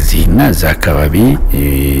ይፈጥራል እዚህና እዛ አካባቢ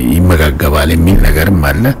ይመጋገባል የሚል ነገርም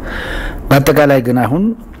አለ በአጠቃላይ ግን አሁን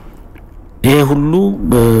ይሄ ሁሉ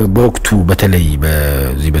በወቅቱ በተለይ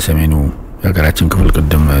በዚህ በሰሜኑ ሀገራችን ክፍል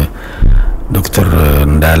ቀደም ዶክተር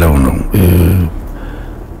እንዳለው ነው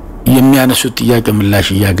የሚያነሱት ጥያቄ ምላሽ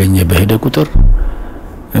ያገኘ በሄደ ቁጥር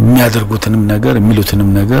የሚያደርጉትንም ነገር የሚሉትንም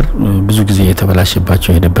ነገር ብዙ ጊዜ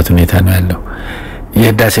የተበላሸባቸው ሄደበት ሁኔታ ነው ያለው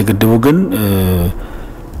የህዳሴ ግድቡ ግን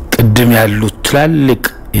ቅድም ያሉት ትላልቅ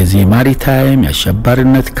የዚህ ማሪታይም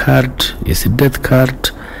ያሸባሪነት ካርድ የስደት ካርድ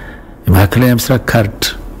የማዕከላዊ ምስራቅ ካርድ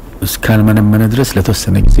እስካልመነመነ ድረስ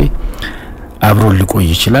ለተወሰነ ጊዜ አብሮ ሊቆይ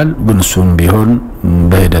ይችላል ግን እሱም ቢሆን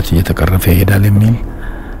በሂደት እየተቀረፈ ይሄዳል የሚል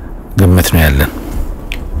ግምት ነው ያለን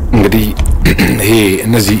እንግዲህ ይሄ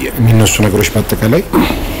እነዚህ የሚነሱ ነገሮች በአጠቃላይ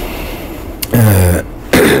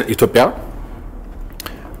ኢትዮጵያ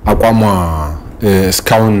አቋሟ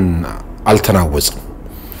እስካሁን አልተናወጽም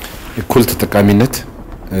እኩል ተጠቃሚነት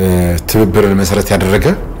ትብብርን መሰረት ያደረገ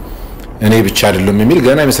እኔ ብቻ አይደለም የሚል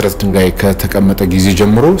ገና መሰረት ድንጋይ ከተቀመጠ ጊዜ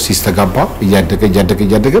ጀምሮ ሲስተጋባ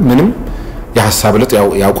እያደገ ምንም የሐሳብ ለውጥ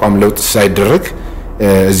ያቋም ለውጥ ሳይደረግ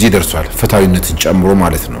እዚህ ደርሷል ፍታዊነትን ጨምሮ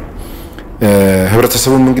ማለት ነው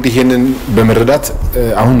ህብረተሰቡም እንግዲህ ይሄንን በመረዳት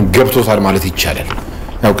አሁን ገብቶታል ማለት ይቻላል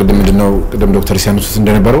ያው ቅድም ዶክተር ሲያነሱት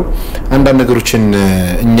እንደነበረው አንዳንድ ነገሮችን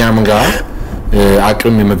እኛም ጋር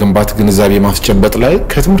አቅም የመገንባት ግንዛቤ ማስጨበጥ ላይ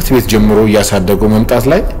ከትምህርት ቤት ጀምሮ ያሳደገው መምጣት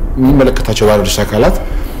ላይ የሚመለከታቸው ባለድርሻ አካላት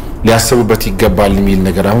ሊያስቡበት ይገባል የሚል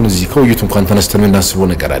ነገር አሁን እዚህ ከውይይቱ እንኳን ተነስተን እናስበው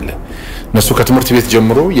ነገር አለ እነሱ ከትምህርት ቤት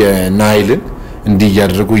ጀምሮ የናይልን እንዲህ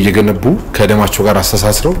ያደረጉ እየገነቡ ከደማቸው ጋር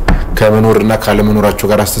አስተሳስረው ከመኖርና ካለመኖራቸው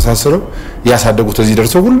ጋር አስተሳስረው ያሳደጉት እዚህ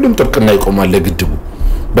ደርሰው ሁሉም ጥብቅና ይቆማል ለግድቡ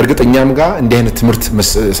በርግጠኛም ጋር እንዲህ አይነት ትምህርት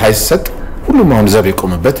ሳይሰጥ ሁሉም አሁን ዘብ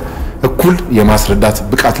የቆመበት እኩል የማስረዳት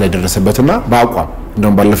ብቃት ላይ ደረሰበትና በአቋም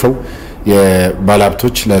እንደውም ባለፈው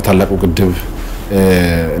የባለሀብቶች ለታላቁ ግድብ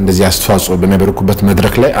እንደዚህ አስተዋጽኦ በሚያበረኩበት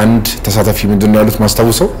መድረክ ላይ አንድ ተሳታፊ ምንድነው ያሉት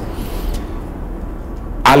ማስተዋወሰው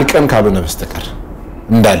አልቀን ካልሆነ በስተቀር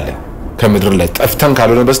እንዳለ ከምድር ላይ ጠፍተን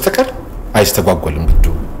ካልሆነ በስተቀር አይስተጓጎልም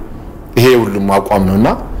ግድቡ ይሄ ሁሉም አቋም ነውና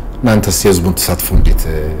እናንተስ የህዝቡን ተሳትፎ እንዴት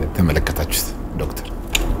ተመለከታችሁት ዶክተር?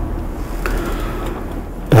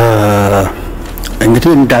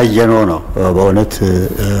 እንግዲህ እንዳየነው ነው በእውነት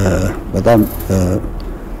በጣም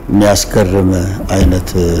የሚያስገርም አይነት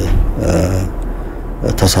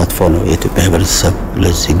ተሳትፎ ነው የኢትዮጵያ ህብረተሰብ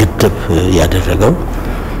ለዚህ ግድብ ያደረገው።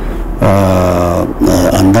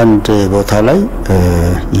 አንዳንድ ቦታ ላይ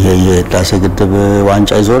ይሄ የህዳሴ ግድብ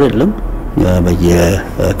ዋንጫ ይዞር የለም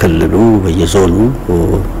በየክልሉ በየዞኑ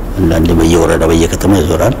አንዳንድ በየወረዳ በየከተማ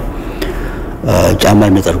ይዞራል። ጫማ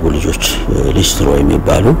የሚጠርጉ ልጆች ሊስትሮ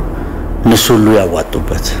የሚባሉ እነሱ ሁሉ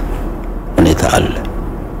ያዋጡበት ሁኔታ አለ።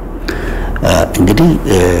 እንግዲህ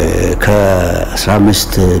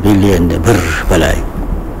ከ15 ቢሊዮን ብር በላይ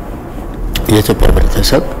የኢትዮጵያ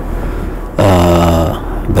ህብረተሰብ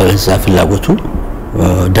በዛ ፍላጎቱ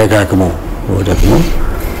ደጋግሞ ደግሞ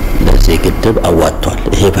ለዚህ ግድብ አዋጥቷል።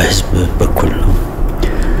 ይሄ በህዝብ በኩል ነው።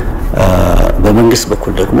 በመንግስት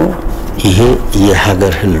በኩል ደግሞ ይሄ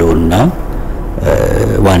የሀገር ህልውና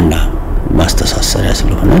ዋና ማስተሳሰሪያ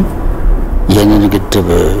ስለሆነ የነን ግድብ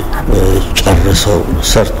ጨርሰው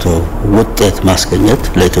ሰርቶ ውጤት ማስገኘት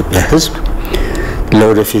ለኢትዮጵያ ህዝብ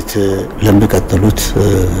ለወደፊት ለሚቀጥሉት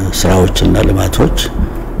ስራዎችና ልማቶች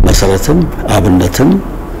መሰረትም አብነትም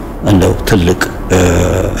እንደው ትልቅ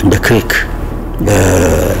እንደ ክሪክ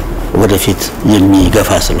ወደፊት የሚገፋ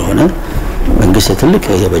ስለሆነ መንግስት ትልቅ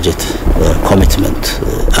የበጀት ኮሚትመንት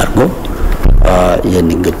አርጎ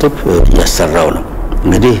የነን ግድብ ያሰራው ነው።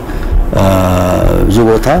 እንግዲህ ብዙ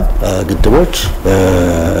ቦታ ግድቦች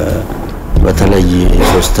በተለይ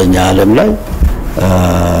ሶስተኛ ዓለም ላይ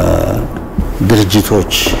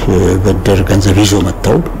ድርጅቶች በደር ገንዘብ ይዞ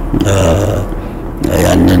መጥተው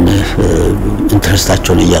ያንን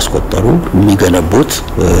ኢንትረስታቸውን እያስቆጠሩ የሚገነቡት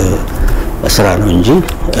ስራ ነው እንጂ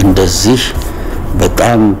እንደዚህ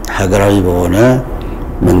በጣም ሀገራዊ በሆነ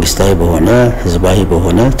መንግስታዊ በሆነ ህዝባዊ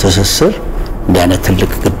በሆነ ትስስር እንዲያነ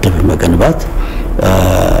ትልቅ ግድብ መገንባት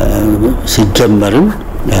ሲጀመርም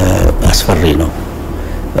አስፈሪ ነው።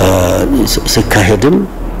 ሲካሄድም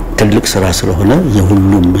ትልቅ ስራ ስለሆነ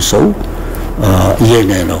የሁሉም ሰው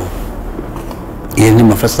የኔ ነው ይሄንን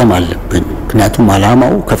መፈጸም አለብን። ምክንያቱም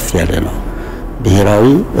አላማው ከፍ ያለ ነው። ብሔራዊ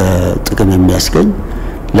ጥቅም የሚያስገኝ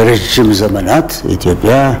ለረጅም ዘመናት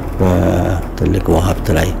ኢትዮጵያ በትልቅ ሀብት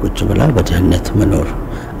ላይ ቁጭ ብላ በድህነት መኖር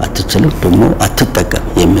አትችልም ደግሞ አትጠቀም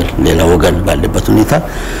የሚል ሌላ ወገን ባለበት ሁኔታ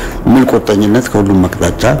ምን ቁርጠኝነት ከሁሉም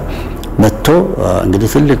መቅጣጫ መጥቶ እንግዲህ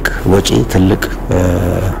ትልቅ ወጪ ትልቅ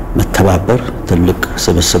መተባበር ትልቅ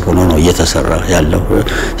ስብስብ ሆኖ ነው እየተሰራ ያለው።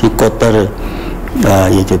 ሲቆጠር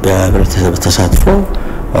የኢትዮጵያ ህብረተሰብ ተሳትፎ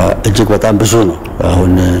እጅግ በጣም ብዙ ነው።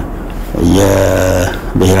 አሁን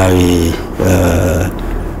የብሔራዊ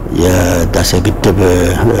የህዳሴ ግድብ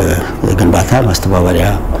ግንባታ ማስተባበሪያ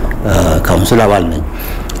ካውንስል አባል ነኝ።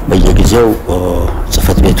 በየጊዜው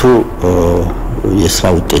ጽፈት ቤቱ የስራ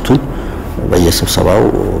ውጤቱን በየስብሰባው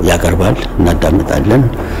ያቀርባል፣ እናዳምጣለን።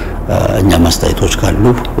 እኛ ማስተያየቶች ካሉ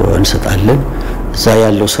እንሰጣለን። እዛ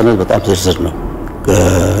ያለው ሰነድ በጣም ዝርዝር ነው።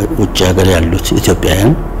 ውጭ ሀገር ያሉት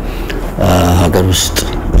ኢትዮጵያውያን ሀገር ውስጥ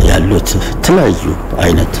ያሉት ተለያዩ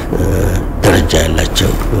አይነት ደረጃ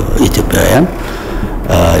ያላቸው ኢትዮጵያውያን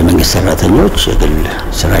የመንግስት ሰራተኞች የግል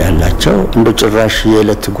ስራ ያላቸው እንደ ጭራሽ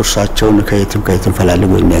የዕለት ጉርሳቸውን ከየትም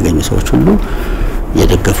ፈልገው የሚያገኙ ሰዎች ሁሉ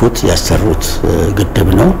የደገፉት ያሰሩት ግድብ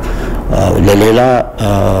ነው።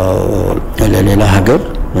 ለሌላ ሀገር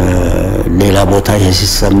ሌላ ቦታ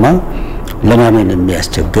ሲሰማ ለማመን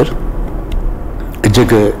የሚያስቸግር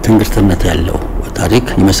እጅግ ትንግርትነት ያለው ታሪክ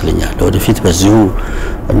ይመስለኛል። ወደፊት በዚሁ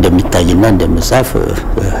እንደሚታይና እንደምጻፍ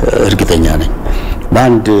እርግጠኛ ነኝ።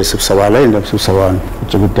 በአንድ ስብሰባ ላይ ስብሰባውን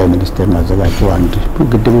ውጭ ጉዳይ ሚኒስቴር ማዘጋጀው አንድ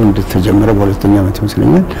ግድቡ እንደተጀመረ በሁለተኛ ዓመት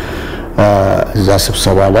ይመስለኛል እዛ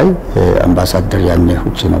ስብሰባ ላይ አምባሳደር ያኔ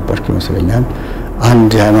ውጭ ነበርኩ ይመስለኛል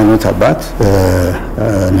አንድ ሃይማኖት አባት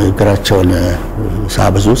ንግግራቸውን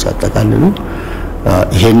ሳብዙ ሳጠቃልሉ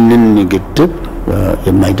ይሄንን ግድብ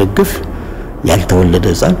የማይደግፍ ያልተወለደ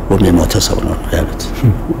ሕፃን ወይም የሞተ ሰው ነው ያሉት።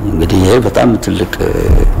 እንግዲህ ይሄ በጣም ትልቅ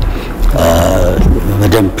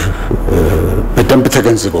በደንብ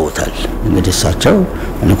ተገንዝበውታል። እንግዲህ እሳቸው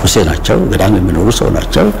ንጉሴ ናቸው፣ ገዳም የሚኖሩ ሰው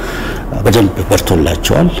ናቸው። በደንብ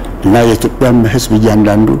በርቶላቸዋል እና የኢትዮጵያም ሕዝብ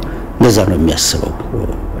እያንዳንዱ ለዛ ነው የሚያስበው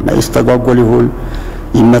እና ይስተጓጎል ይሁን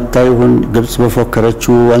ይመታ ይሁን ግብጽ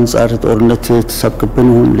በፎከረችው አንጻር ጦርነት ተሰብክብን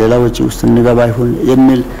ይሁን ሌላ ወጪ ውስጥ እንገባ ይሁን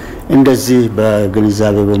የሚል እንደዚህ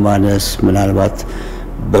በግንዛቤ በማነስ ምናልባት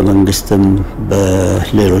በመንግስትም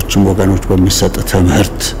በሌሎችም ወገኖች በሚሰጥ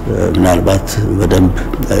ትምህርት ምናልባት በደንብ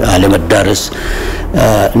አለመዳረስ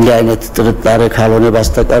እንዲህ አይነት ጥርጣሬ ካልሆነ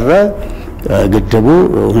በስተቀር ግድቡ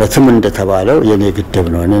እውነትም እንደተባለው የኔ ግድብ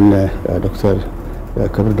ነው እኔን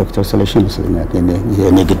ክብር ዶክተር ሰለሺ መስለኛል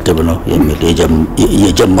የኔ ግድብ ነው የሚል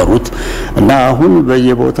የጀመሩት እና አሁን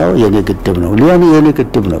በየቦታው የኔ ግድብ ነው የኔ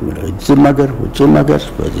ግድብ ነው የሚለው እዚህም ሀገር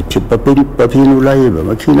በፒኑ ላይ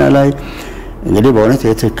በመኪና ላይ እንግዲህ በእውነት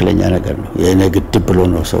የትክክለኛ ነገር ነው የኔ ግድብ ብሎ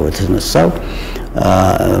ነው ሰው የተነሳው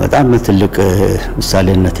በጣም ትልቅ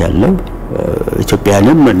ምሳሌነት ያለው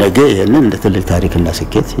ኢትዮጵያንም ነገ ይሄንን እንደ ትልቅ ታሪክና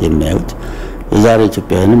ስኬት የሚያዩት የዛሬ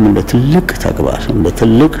ኢትዮጵያንም እንደ ትልቅ ተግባር እንደ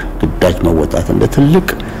ትልቅ ግዳጅ መወጣት እንደ ትልቅ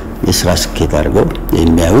የሥራ ስኬት አድርገው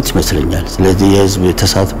የሚያዩት ይመስለኛል ስለዚህ የህዝብ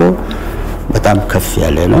ተሳትፎ በጣም ከፍ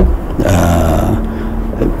ያለ ነው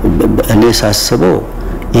እኔ ሳስበው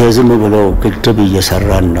የዝም ብሎ ግድብ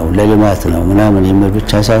እየሰራን ነው ለልማት ነው ምናምን የሚል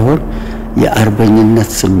ብቻ ሳይሆን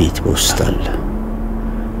የአርበኝነት ስሜት በውስጥ አለ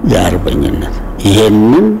የአርበኝነት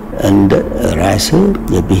ይሄንን እንደ ራሴ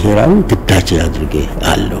የብሔራዊ ግዳጅ አድርጌ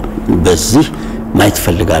አለው በዚህ ማየት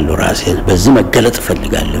ፈልጋለሁ ራሴን በዚህ መገለጥ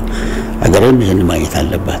ፈልጋለሁ አገሬም ይሄን ማየት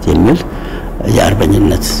አለባት የሚል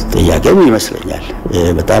የአርበኝነት ጥያቄም ይመስለኛል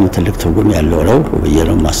በጣም ትልቅ ትርጉም ያለው ነው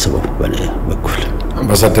በየነው ማስበው በኔ በኩል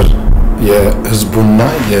አምባሳደር የህዝቡና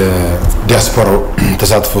የዲያስፖራው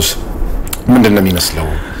ተሳትፎስ ምንድነው የሚመስለው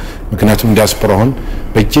ምክንያቱም ዲያስፖራውን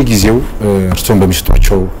በየጊዜው እርሶን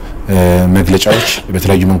በሚስጧቸው መግለጫዎች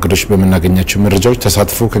በተለያዩ መንገዶች በመናገኛቸው መረጃዎች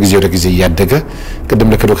ተሳትፎ ከጊዜ ወደ ጊዜ ያደገ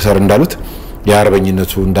ቀደም ለዶክተር እንዳሉት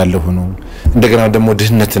የአርበኝነቱ እንዳለ ሆኖ እንደገና ደግሞ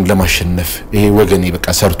ድህነትን ለማሸነፍ ይሄ ወገኔ በቃ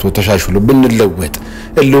ሰርቶ ተሻሽሎ ብንለወጥ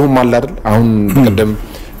እልሁም አለ አይደል አሁን ቀደም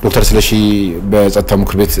ዶክተር ስለሺ በጸጥታ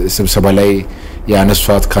ምክር ቤት ስብሰባ ላይ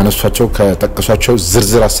ካነሷቸው ከጠቀሷቸው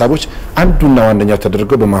ዝርዝር ሐሳቦች አንዱና ዋነኛው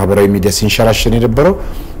ተደርገው በማህበራዊ ሚዲያ ሲንሸራሸር የነበረው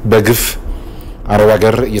በግፍ አረብ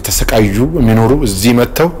ሀገር የተሰቃዩ የሚኖሩ እዚህ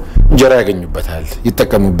መተው እንጀራ ያገኙበታል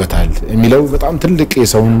ይተቀሙበታል የሚለው በጣም ትልቅ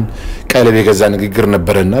የሰውን ቀለብ የገዛ ንግግር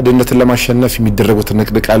ነበርና ድህነትን ለማሸነፍ የሚደረጉት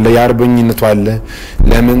ንቅድቅ አለ ያርበኝነቱ አለ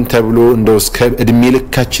ለምን ተብሎ እንደው እስከ እድሜ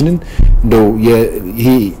ልካችንን እንደው ይሄ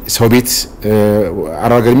ሰው ቤት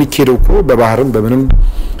አረብ ሀገር የሚኬደው እኮ በባህርም በምንም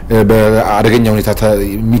በአደገኛ ሁኔታ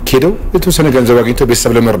የሚኬደው የተወሰነ ገንዘብ አግኝቶ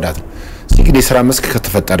ቤተሰብ ለመርዳት ሲግዲ ስራ መስክ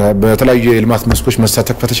ከተፈጠረ በተለያዩ የልማት መስኮች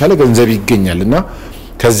መሳተፍ ከተቻለ ገንዘብ ይገኛልና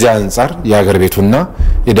ከዚያ አንፃር የሀገር ቤቱና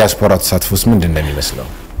የዲያስፖራ ተሳትፎስ ምንድነው የሚመስለው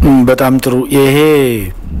በጣም ጥሩ ይሄ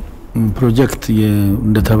ፕሮጀክት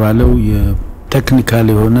እንደተባለው የቴክኒካል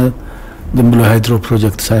የሆነ ዝም ብሎ ሃይድሮ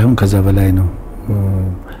ፕሮጀክት ሳይሆን ከዛ በላይ ነው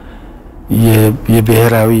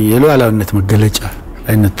የብሔራዊ የሉዓላዊነት መገለጫ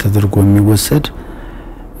አይነት ተደርጎ የሚወሰድ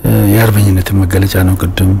የአርበኝነት መገለጫ ነው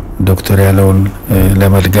ቅድም ዶክተር ያለውን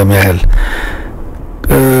ለመድገም ያህል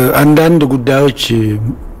አንዳንድ ጉዳዮች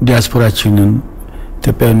ዲያስፖራችንን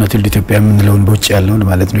ኢትዮጵያዊነት ለኢትዮጵያ ምንለውን በውጭ ያለውን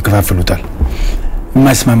ማለት ነው ይከፋፍሉታል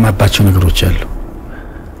የማይስማማባቸው ነገሮች አሉ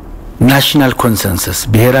ናሽናል ኮንሰንሰስ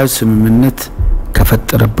ብሔራዊ ስምምነት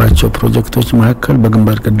ከፈጠረባቸው ፕሮጀክቶች መካከል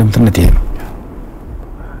በግንባር ቀደምትነት ይሄ ነው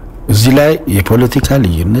እዚህ ላይ የፖለቲካ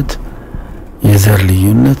ልዩነት የዘር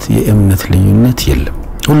ልዩነት የእምነት ልዩነት የለም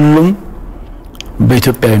ሁሉም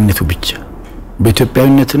በኢትዮጵያዊነቱ ብቻ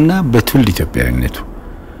በኢትዮጵያዊነትና በትውልድ ኢትዮጵያዊነቱ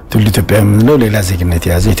ትውልድ ኢትዮጵያዊ ምንለው ሌላ ዜግነት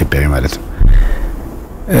የያዘ ኢትዮጵያዊ ማለት ነው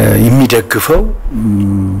የሚደግፈው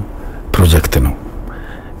ፕሮጀክት ነው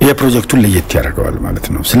ይሄ ፕሮጀክቱን ለየት ያደርገዋል ማለት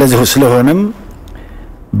ነው ስለሆነም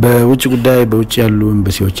በውጭ ጉዳይ በውጭ ያሉ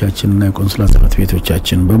ኤምባሲዎቻችንና የቆንስላ ጽሕፈት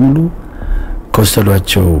ቤቶቻችን በሙሉ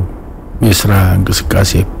ከወሰዷቸው የሥራ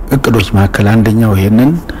እንቅስቃሴ እቅዶች መካከል አንደኛው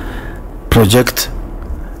ይሄንን ፕሮጀክት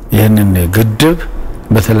ይሄንን ግድብ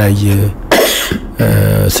በተለያየ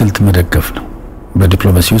ስልት መደገፍ ነው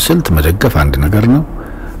በዲፕሎማሲው ስልት መደገፍ አንድ ነገር ነው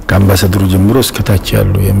ከአምባሳደሩ ጀምሮ እስከታች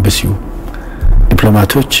ያሉ የኤምባሲው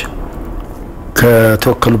ዲፕሎማቶች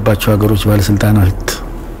ከተወከሉባቸው ሀገሮች ባለስልጣናት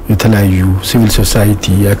የተለያዩ ሲቪል ሶሳይቲ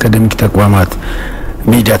አካዳሚክ ተቋማት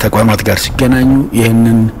ሚዲያ ተቋማት ጋር ሲገናኙ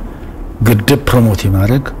ይሄንን ግድብ ፕሮሞት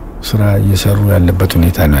የማድረግ ስራ እየሰሩ ያለበት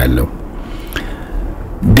ሁኔታ ነው ያለው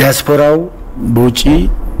ዲያስፖራው በውጪ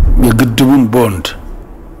የግድቡን ቦንድ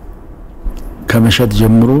ከመሸጥ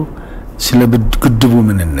ጀምሮ ስለ ግድቡ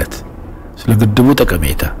ምንነት ስለ ግድቡ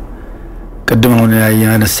ጠቀሜታ ቀደም ሆነ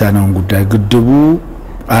ያነሳነው ጉዳይ ግድቡ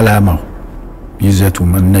አላማው ይዘቱ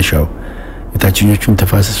መነሻው የታችኞቹን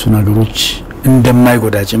ተፋሰሱ ነገሮች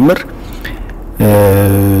እንደማይጎዳ ጭምር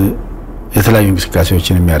የተለያዩ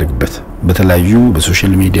እንቅስቃሴዎችን የሚያደርግበት በተለያዩ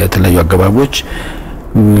በሶሻል ሚዲያ የተለያዩ አገባቦች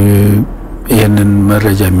ይሄንን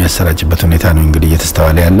መረጃ የሚያሰራጭበት ሁኔታ ነው እንግዲህ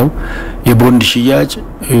እየተስተዋለ ያለው የቦንድ ሽያጭ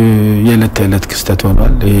የዕለት ተዕለት ክስተት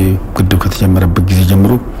ሆኗል ግድብ ከተጀመረበት ጊዜ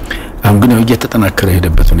ጀምሮ አሁን ግን እየተጠናከረ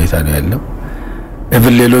ሄደበት ሁኔታ ነው ያለው።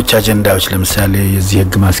 እብን ሌሎች አጀንዳዎች ለምሳሌ የዚህ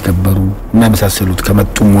ህግ ማስከበሩ እና መሳሰሉት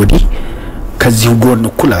ከመጡም ወዲህ ከዚህ ጎን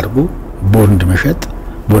እኩል አድርጎ ቦንድ መሸጥ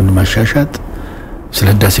ቦንድ ማሻሻጥ ስለ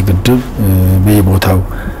ህዳሴ ግድብ በየቦታው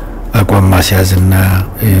አቋም ማስያዝና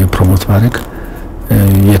ፕሮሞት ማድረግ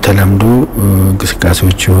የተለምዶ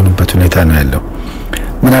እንቅስቃሴዎች የሆኑበት ሁኔታ ነው ያለው።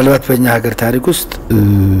 ምናልባት በእኛ ሀገር ታሪክ ውስጥ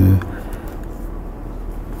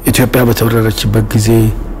ኢትዮጵያ በተወረረችበት ጊዜ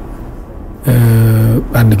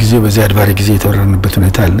አንድ ጊዜ በዚህ አድባሪ ጊዜ የተወረረንበት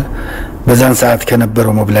ሁኔታ አለ። በዛን ሰዓት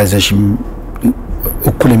ከነበረው ሞቢላይዜሽን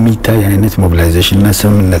እኩል የሚታይ አይነት ሞቢላይዜሽን እና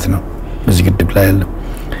ስምምነት ነው በዚህ ግድብ ላይ ያለው።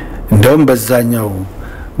 እንደውም በዛኛው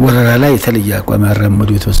ወረራ ላይ የተለየ አቋም ያራመዱ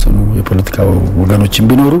የተወሰኑ የፖለቲካ ወገኖችን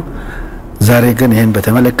ቢኖሩ ዛሬ ግን ይሄን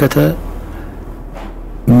በተመለከተ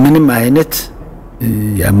ምንም አይነት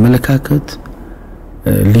ያመለካከት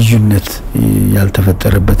ልዩነት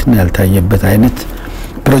ያልተፈጠረበትና ያልታየበት አይነት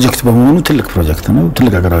ፕሮጀክት በመሆኑ ትልቅ ፕሮጀክት ነው፣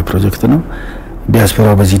 ትልቅ ሀገራዊ ፕሮጀክት ነው።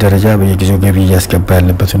 ዲያስፖራው በዚህ ደረጃ በየጊዜው ገቢ እያስገባ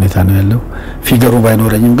ያለበት ሁኔታ ነው ያለው። ፊገሩ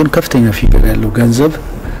ባይኖረኝም ግን ከፍተኛ ፊገር ያለው ገንዘብ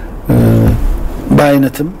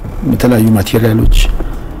በአይነትም የተለያዩ ማቴሪያሎች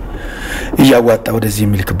እያዋጣ ወደዚህ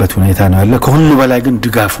የሚልክበት ሁኔታ ነው ያለው። ከሁሉ በላይ ግን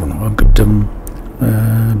ድጋፉ ነው። ቅድም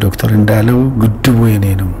ዶክተር እንዳለው ግድቡ የኔ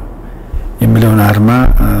ነው የሚለውን አርማ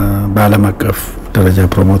በዓለም አቀፍ ደረጃ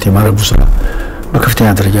ፕሮሞት የማድረጉ ስራ በከፍተኛ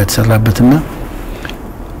ደረጃ የተሰራበትና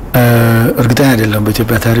እርግጠኛ አይደለም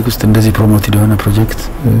በኢትዮጵያ ታሪክ ውስጥ እንደዚህ ፕሮሞት የሆነ ፕሮጀክት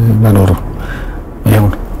መኖሩ ይሄው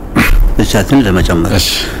ነው። እቻትን ለመጨመር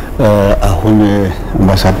አሁን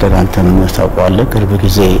አምባሳደር አንተም ታውቃለህ ቅርብ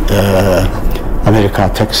ጊዜ አሜሪካ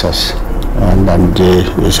ቴክሳስ አንዳንድ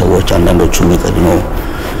ሰዎች አንዳንዶቹ የሚቀድሙ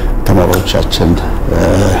ተማሪዎቻችን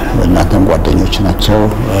እናንተም ጓደኞች ናቸው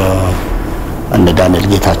እነ ዳንኤል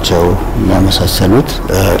ጌታቸው ያመሳሰሉት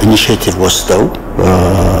ኢኒሺዬቲቭ ወስደው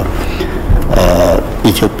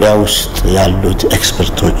ኢትዮጵያ ውስጥ ያሉት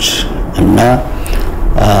ኤክስፐርቶች እና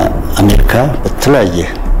አሜሪካ በተለያየ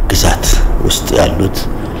ግዛት ውስጥ ያሉት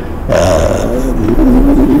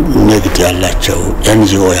ንግድ ያላቸው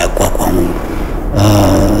ኤንጂኦ ያቋቋሙ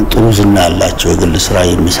ጥሩ ዝና ያላቸው የግል ስራ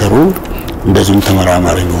የሚሰሩ እንደዚሁም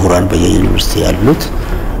ተመራማሪ ምሁራን በየዩኒቨርሲቲ ያሉት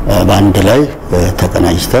በአንድ ላይ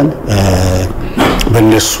ተቀናጅተን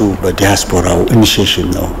በእነሱ በዲያስፖራው ኢኒሺዬሽን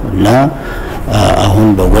ነው እና አሁን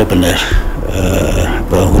በዌብነር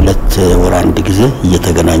በሁለት ወር አንድ ጊዜ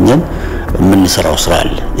እየተገናኘን የምንሰራው ስራ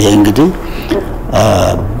አለ። ይሄ እንግዲህ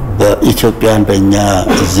በኢትዮጵያን በእኛ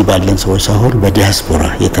እዚህ ባለን ሰዎች ሳይሆን በዲያስፖራ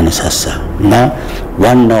የተነሳሳ እና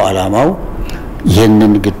ዋናው ዓላማው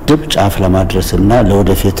ይህንን ግድብ ጫፍ ለማድረስና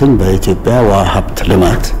ለወደፊትም በኢትዮጵያ ውሃ ሀብት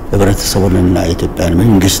ልማት ህብረተሰቡንና የኢትዮጵያን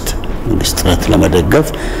መንግስት ጥረት ለመደገፍ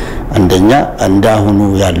አንደኛ እንዳሁኑ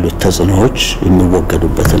ያሉት ተጽዕኖዎች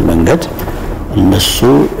የሚወገዱበትን መንገድ እነሱ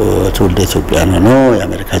ትውልደ ኢትዮጵያውያን ሆነው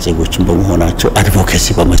የአሜሪካ ዜጎችን በመሆናቸው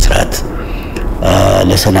አድቮኬሲ በመስራት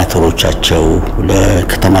ለሰናተሮቻቸው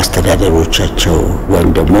ለከተማ አስተዳደሮቻቸው ወይም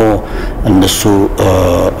ደግሞ እነሱ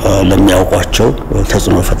ለሚያውቋቸው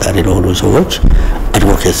ተጽዕኖ ፈጣሪ ለሆኑ ሰዎች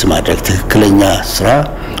አድቮኬሲ ማድረግ ትክክለኛ ስራ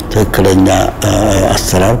ትክክለኛ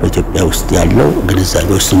አሰራር በኢትዮጵያ ውስጥ ያለው ግንዛቤ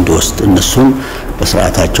ውስጥ እንዲወስድ እነሱም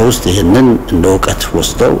በስርዓታቸው ውስጥ ይህንን እንደ እውቀት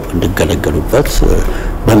ወስደው እንዲገለገሉበት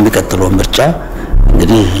በሚቀጥለው ምርጫ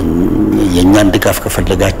እንግዲህ የኛን ድጋፍ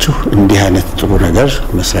ከፈለጋችሁ እንዲህ አይነት ጥሩ ነገር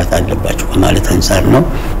መስራት አለባችሁ ማለት አንፃር ነው።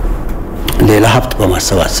 ሌላ ሀብት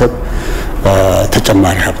በማሰባሰብ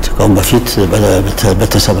ተጨማሪ ሀብት ከአሁን በፊት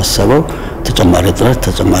በተሰበሰበው ተጨማሪ ጥረት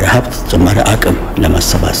ተጨማሪ ሀብት ተጨማሪ አቅም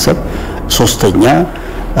ለማሰባሰብ ሶስተኛ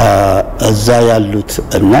እዛ ያሉት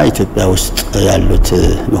እና ኢትዮጵያ ውስጥ ያሉት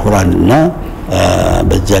ምሁራንና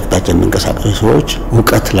በዚህ አቅጣጫ የሚንቀሳቀሱ ሰዎች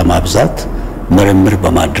እውቀት ለማብዛት ምርምር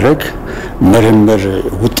በማድረግ ምርምር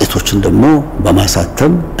ውጤቶችን ደግሞ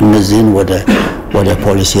በማሳተም እነዚህን ወደ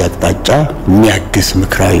ፖሊሲ አቅጣጫ የሚያግዝ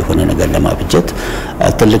ምክራዊ የሆነ ነገር ለማብጀት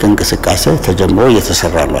ትልቅ እንቅስቃሴ ተጀምሮ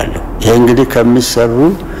እየተሰራ ነው ያለው። ይሄ እንግዲህ ከሚሰሩ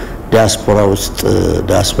ዲያስፖራ ውስጥ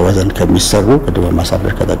ዲያስፖራ ዘንድ ከሚሰሩ ቅድመ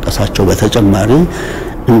ማሳደር ከጠቀሳቸው በተጨማሪ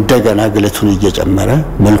እንደገና ግለቱን እየጨመረ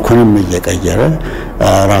መልኩንም እየቀየረ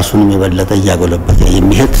ራሱንም የበለጠ እያጎለበተ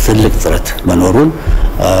የሚሄድ ትልቅ ጥረት መኖሩን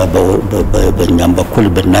በእኛም በኩል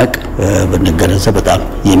ብናቅ ብንገነዘብ በጣም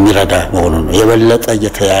የሚረዳ መሆኑ ነው። የበለጠ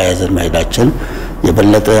እየተያያዘን መሄዳችን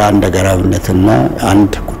የበለጠ አንድ ሀገራዊነትና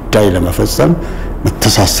አንድ ጉዳይ ለመፈጸም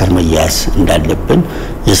መተሳሰር መያዝ እንዳለብን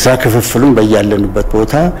የስራ ክፍፍሉን በያለንበት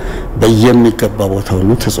ቦታ በየሚገባ ቦታ ሁሉ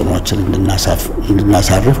ተጽዕኖችን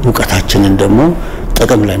እንድናሳርፍ እውቀታችንን ደግሞ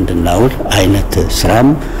ጥቅም ላይ እንድናውል አይነት ስራም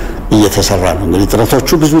እየተሰራ ነው። እንግዲህ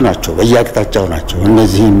ጥረቶቹ ብዙ ናቸው፣ በየአቅጣጫው ናቸው።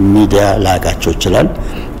 እነዚህ ሚዲያ ላቃቸው ይችላል።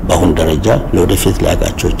 በአሁን ደረጃ ለወደፊት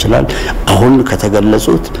ሊያጋቸው ይችላል አሁን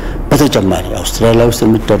ከተገለጹት በተጨማሪ አውስትራሊያ ውስጥ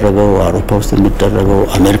የሚደረገው አውሮፓ ውስጥ የሚደረገው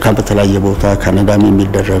አሜሪካ በተለያየ ቦታ ካናዳም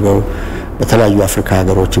የሚደረገው በተለያዩ አፍሪካ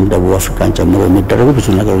ሀገሮችም ደቡብ አፍሪካን ጨምሮ የሚደረገው ብዙ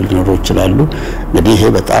ነገሮች ሊኖሩ ይችላሉ እንግዲህ ይሄ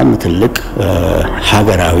በጣም ትልቅ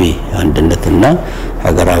ሀገራዊ አንድነትና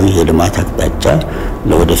ሀገራዊ የልማት አቅጣጫ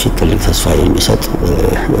ለወደፊት ትልቅ ተስፋ የሚሰጥ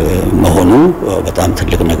መሆኑ በጣም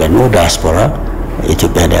ትልቅ ነገር ነው ዲያስፖራ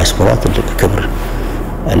ኢትዮጵያ ዲያስፖራ ትልቅ ክብር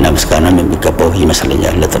እና ምስጋናም የሚገባው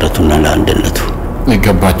ይመስለኛል ለጥረቱና ለአንድነቱ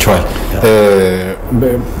ይገባቸዋል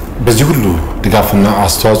በዚህ ሁሉ ድጋፍና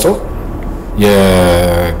አስተዋጽኦ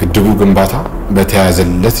የግድቡ ግንባታ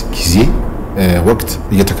በተያዘለት ጊዜ ወቅት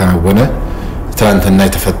እየተከናወነ ትላንትና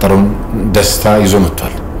የተፈጠረውን ደስታ ይዞ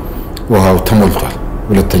መጥቷል ውሃው ተሞልቷል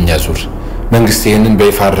ሁለተኛ ዙር መንግስት ይሄንን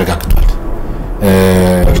በይፋ አረጋግጧል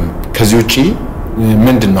ከዚህ ውጪ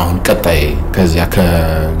ምንድነው አሁን ቀጣይ ከዚያ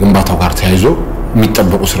ከግንባታው ጋር ተያይዞ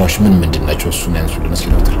የሚጠበቁ ስራዎች ምንድን ናቸው እሱን ያንሱልን እስኪ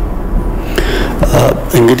ዶክተር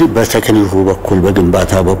እንግዲህ በቴክኒኩ በኩል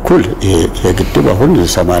በግንባታ በኩል የግድብ አሁን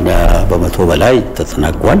 80% በላይ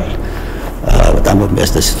ተጠናቋል በጣም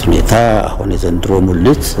በሚያስደስት ሁኔታ አሁን የዘንድሮ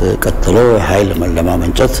ሙሌት ቀጥሎ ኃይል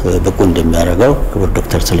ለማመንጨት ብቁ እንደሚያደርገው ክቡር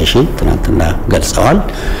ዶክተር ስለሺ ትናንትና ገልጸዋል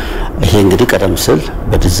ይሄ እንግዲህ ቀደም ሲል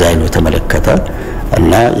በዲዛይኑ የተመለከተ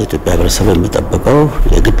እና የኢትዮጵያ ህብረተሰብ የሚጠብቀው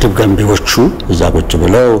የግድብ ገንቢዎቹ እዛ ቁጭ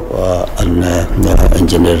ብለው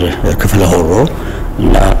ኢንጂነር ክፍለ ሆሮ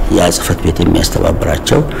እና ያጽፈት ቤት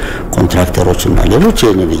የሚያስተባብራቸው ኮንትራክተሮች እና ሌሎች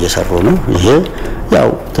ይሄንን እየሰሩ ነው ይሄ ያው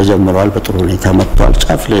ተጀምሯል በጥሩ ሁኔታ መጥቷል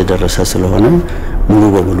ጫፍ ላይ ደረሰ ስለሆነ ሙሉ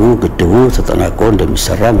በሙሉ ግድቡ ተጠናቆ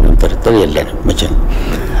እንደሚሰራ ምንም ጥርጥር የለንም መቼም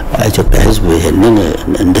ኢትዮጵያ ህዝብ ይሄንን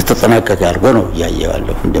እንደተጠናቀቀ አድርጎ ነው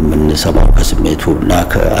ያያያለው እንደምንሰማው ከስሜቱና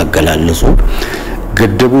ከአገላለጹ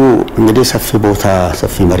ግድቡ እንግዲህ ሰፊ ቦታ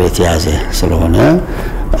ሰፊ መሬት ያዘ ስለሆነ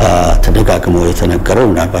ተደጋግሞ የተነገረው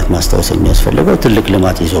ምናልባት ማስተዋወስ የሚያስፈልገው ትልቅ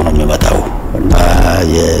ልማት ይዞ ነው የሚመጣው እና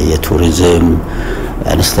የቱሪዝም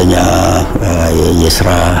አነስተኛ የስራ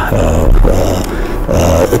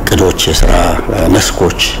እቅዶች የስራ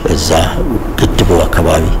መስኮች እዛ ግድቡ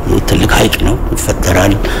አካባቢ ትልቅ ሀይቅ ነው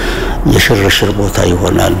ይፈጠራል የሽርሽር ቦታ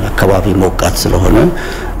ይሆናል አካባቢ ሞቃት ስለሆነ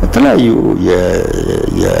ተለያዩ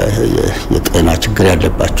የጤና ችግር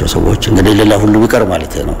ያለባቸው ሰዎች እንግዲህ ሌላ ሁሉ ቢቀር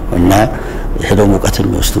ማለት ነው እና ሄደው ሙቀት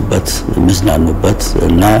የሚወስዱበት የሚዝናኑበት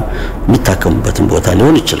እና የሚታከሙበትን ቦታ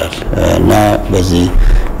ሊሆን ይችላል እና በዚህ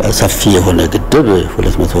ሰፊ የሆነ ግድብ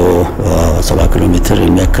 270 ኪሎ ሜትር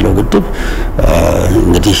የሚያክለው ግድብ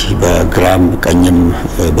እንግዲህ በግራም ቀኝም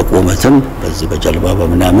በቁመትም በዚህ በጀልባ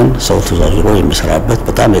በመናምን ሰው ተዛዝሮ የሚሰራበት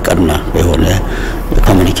በጣም የቀና የሆነ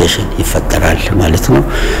ኮሙኒኬሽን ይፈጠራል ማለት ነው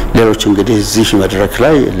ሌሎች እንግዲህ እዚህ መድረክ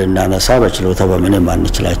ላይ ለናነሳ በችሎታ በመንም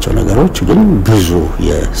አንችላቸው ነገሮች ግን ብዙ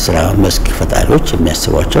የሥራ መስክ ፈጣሪዎች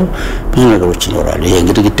የሚያስቧቸው ብዙ ነገሮች ይኖራሉ ይሄ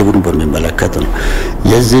እንግዲህ ግድቡን በሚመለከት ነው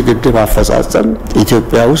የዚህ ግድብ አፈጻጸም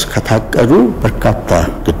ኢትዮጵያ ውስጥ ከታቀዱ በርካታ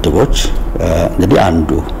ግድቦች እንግዲህ አንዱ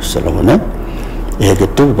ስለሆነ ይሄ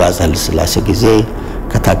ግድብ በአዛል ስላሴ ጊዜ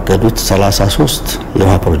ከታቀዱት 33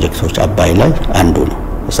 የውሃ ፕሮጀክቶች አባይ ላይ አንዱ ነው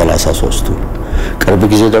 33ቱ ቅርብ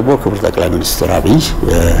ጊዜ ደግሞ ክቡር ጠቅላይ ሚኒስትር አብይ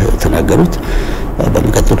ተናገሩት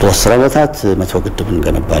በሚቀጥሉት 10 ዓመታት 100 ግድብ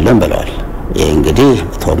እንገነባለን ብለዋል ይሄ እንግዲህ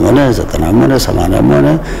 100 ሆነ 90 ሆነ 80 ሆነ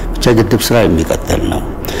ብቻ ግድብ ስራ የሚቀጥል ነው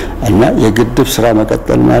እና የግድብ ስራ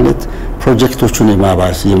መቀጠል ማለት ፕሮጀክቶቹን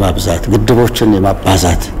የማብዛት ግድቦችን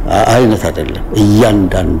የማባዛት አይነት አይደለም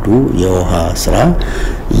እያንዳንዱ የውሃ ስራ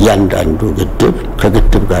እያንዳንዱ ግድብ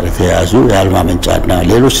ከግድብ ጋር የተያያዙ የአልማ መንጫና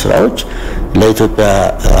ሌሎች ስራዎች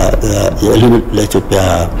ለኢትዮጵያ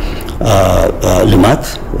ልማት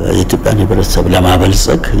የኢትዮጵያን ህብረተሰብ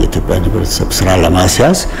ለማበልጸግ የኢትዮጵያን ህብረተሰብ ስራ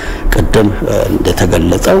ለማስያዝ ቀደም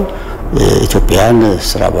እንደተገለጸው ኢትዮጵያን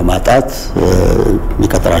ስራ በማጣት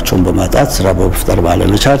የሚቀጥራቸውን በማጣት ስራ በመፍጠር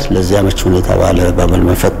ባለመቻል ለዚያ መች ሁኔታ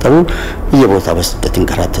ባለመፈጠሩ በየቦታው በስደት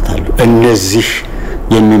ይንከራተታሉ እነዚህ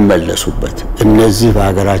የሚመለሱበት እነዚህ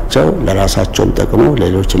በሀገራቸው ለራሳቸውም ጠቅሞ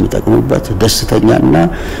ለሌሎች የሚጠቅሙበት ደስተኛና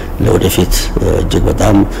ለወደፊት እጅግ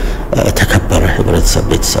በጣም ተከበረ ህብረተሰብ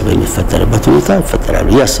ቤተሰብ የሚፈጠርበት ሁኔታ ይፈጠራል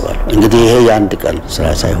ያስባል እንግዲህ ይሄ የአንድ ቀን ስራ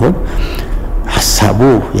ሳይሆን ሐሳቡ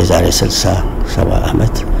የዛሬ 60-70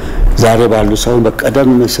 ዓመት ዛሬ ባሉ ሰው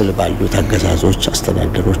በቀደም ስል ባሉ ተገዛዞች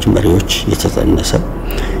አስተዳደሮች መሪዎች የተጠነሰ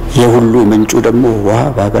የሁሉ ምንጩ ደግሞ ውሃ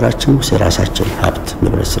በሀገራችን የራሳችን ሀብት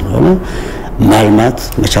ንብረት ስለሆነ ማልማት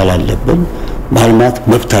መቻል አለብን ማልማት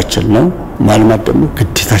መብታችን ነው ማልማት ደግሞ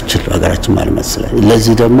ግዴታችን ነው ሀገራችን ማልማት ስለዚህ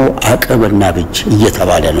ለዚህ ደግሞ አቅምና ብጅ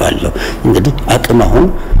እየተባለ ነው ያለው እንግዲህ አቅም አሁን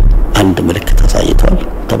አንድ ምልክት ተሳይቷል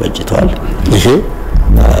ተበጅቷል ይሄ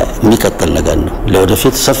የሚቀጥል ነገር ነው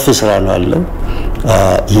ለወደፊት ሰፊ ስራ ነው ያለው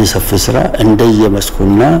ይህ ሰፊ ስራ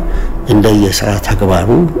እንደየመስኩና እንደየስራ ተግባሩ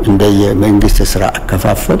እንደየመንግስት ስራ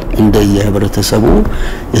አከፋፈል እንደየህብረተሰቡ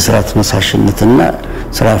የስራ ተነሳሽነትና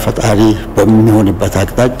ስራ ፈጣሪ በሚሆንበት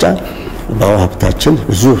አቅጣጫ በሀብታችን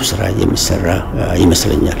ብዙ ስራ የሚሰራ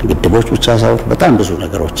ይመስለኛል ግድቦች ብቻ ሳይሆን በጣም ብዙ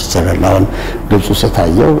ነገሮች ይሰራል አሁን ግብጽ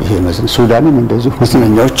ስታየው ይሄ መስን ሱዳንም እንደዚህ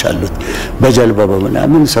መስለኛዎች አሉት በጀልባ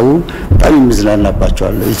በመናምን ሰው በጣም የሚዝናናባቸው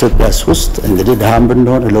አለ ኢትዮጵያስ ውስጥ እንግዲህ ደሃም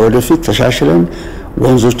ብንሆን ለወደፊት ተሻሽለን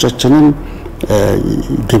ወንዞቻችንን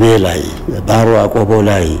ግቤ ላይ ባህሩ አቆቦ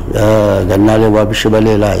ላይ ገናሌ ዋብሽበሌ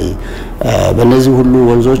ላይ በእነዚህ ሁሉ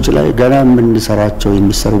ወንዞች ላይ ገና የምንሰራቸው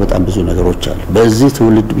የሚሰሩ በጣም ብዙ ነገሮች አሉ በዚህ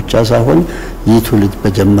ትውልድ ብቻ ሳይሆን ይህ ትውልድ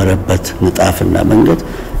በጀመረበት ንጣፍና መንገድ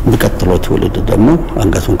የሚቀጥለው ትውልድ ደግሞ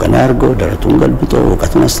አንገቱን ቀና አድርጎ ደረቱን ገልብጦ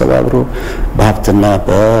ወቀቱን አስተባብሮ በሀብትና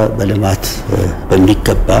በልማት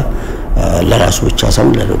በሚገባ ለራሱ ብቻ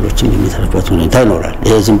ሳይሆን ለሌሎችም የሚተርፍበት ሁኔታ ይኖራል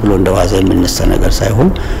ይሄ ዝም ብሎ እንደዋዛ የሚነሳ ነገር ሳይሆን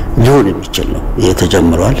ሊሆን የሚችል ነው ይሄ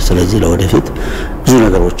ተጀምሯል ስለዚህ ለወደፊት ብዙ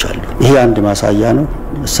ነገሮች አሉ ይሄ አንድ ማሳያ ነው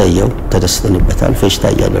ሰየው ተደስተንበታል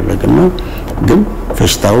ፌሽታ ያደረግን ነው ግን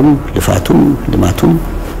ፌሽታውም ልፋቱም ልማቱም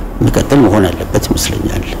የሚቀጥል መሆን አለበት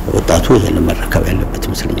ይመስለኛል ወጣቱ ይሄን መረከብ ያለበት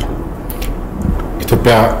ይመስለኛል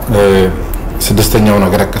ኢትዮጵያ ስድስተኛው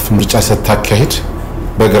ሀገር አቀፍ ምርጫ ስታካሂድ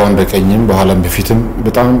በግራም በቀኝም በኋላም በፊትም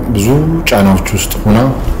በጣም ብዙ ጫናዎች ውስጥ ሆና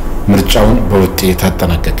ምርጫውን በውጤት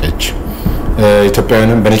አጠናቀቀች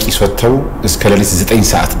ኢትዮጵያውያንም በነቂስ ወጥተው እስከ ሌሊት 9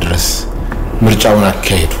 ሰዓት ድረስ ምርጫውን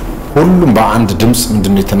አካሄዱ ሁሉም በአንድ ድምጽ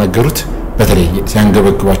ምንድነው የተናገሩት በተለይ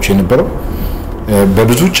ሲያንገበግባቸው የነበረው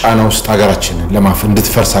በብዙ ጫና ውስጥ ሀገራችን ለማፈን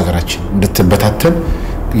እንድትፈርስ ሀገራችን እንድትበታተን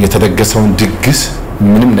የተደገሰውን ድግስ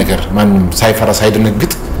ምንም ነገር ማንንም ሳይፈራ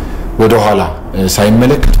ሳይደነግጥ ወደ ኋላ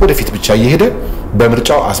ሳይመለከት ወደፊት ብቻ እየሄደ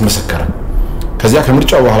በምርጫው አስመሰከረ ከዚያ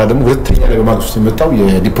ከምርጫው በኋላ ደግሞ ሁለተኛ ላይ በማግስቱ የመጣው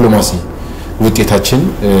የዲፕሎማሲ ውጤታችን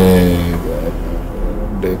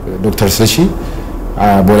ዶክተር ስለሺ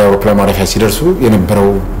ቦሌ አውሮፕላን ማረፊያ ሲደርሱ የነበረው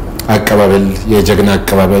አቀባበል የጀግና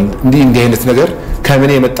አቀባበል እንዲህ አይነት ነገር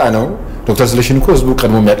ከምን የመጣ ነው ዶክተር ስለሺን እኮ ህዝቡ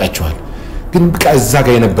ቀድሞ የሚያውቃቸዋል ግን በቃ እዛ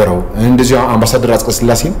ጋር የነበረው እንደዚህ አምባሳደር አጽቀ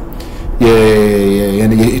ስላሴ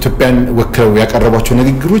የኢትዮጵያን ወክለው ያቀረቧቸው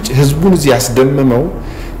ንግግሮች ህዝቡን እዚህ ያስደመመው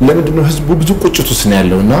ለምንድነው ህዝቡ ብዙ ቁጭት ውስጥ ነው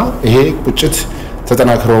ያለውና ይሄ ቁጭት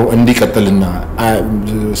ተጠናክሮ እንዲቀጥልና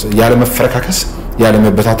ያለ መፈረካከስ ያለ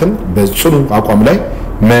መበታተን በጽኑ አቋም ላይ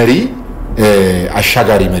መሪ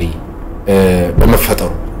አሻጋሪ መሪ በመፈጠሩ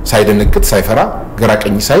ሳይደነግጥ ሳይፈራ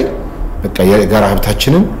ገራቀኝ ሳይ በቃ የጋራ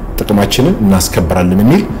ሀብታችንን ጥቅማችንን እናስከብራለን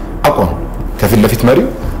የሚል አቋም ከፊት ለፊት መሪው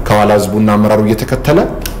ከኋላ ህዝቡና አመራሩ እየተከተለ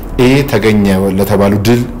ይሄ ተገኘ ለተባሉ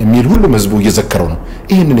ድል የሚል ሁሉም ህዝቡ እየዘከረው ነው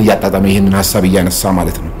ይሄንን ያጣጣመ ይሄንን ሐሳብ ያነሳ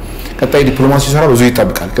ማለት ነው ቀጣይ ዲፕሎማሲ ስራ ብዙ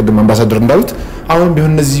ይጣብቃል ቅድም አምባሳደር እንዳሉት አሁን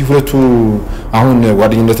ቢሆን እነዚህ ሁለቱ አሁን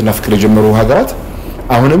ጓደኝነትና ፍቅር የጀመሩ ሀገራት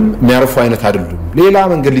አሁንም የሚያርፉ አይነት አይደሉም ሌላ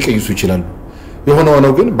መንገድ ሊቀይሱ ይችላሉ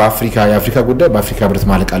የሆነው ግን የአፍሪካ ጉዳይ በአፍሪካ ህብረት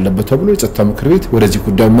ማለቅ አለበት ተብሎ የጸጥታው ምክር ቤት ወደዚህ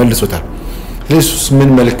ጉዳይ መልሶታል ለሱስ ምን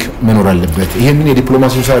መልክ መኖር አለበት ይሄንን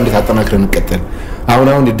የዲፕሎማሲ ስራ እንዴት አጠናክረን እንቀጥል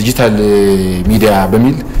አሁን የዲጂታል ሚዲያ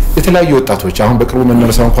በሚል የተለያዩ ወጣቶች አሁን በቅርቡ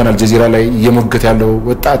መነሳው እንኳን አልጀዚራ ላይ የሞገት ያለው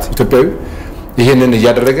ወጣት ኢትዮጵያዊ ይሄንን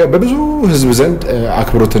ያደረገ በብዙ ህዝብ ዘንድ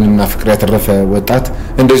አክብሮትንና ፍቅር ያተረፈ ወጣት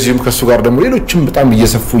እንደዚሁም ከሱ ጋር ደግሞ ሌሎችም በጣም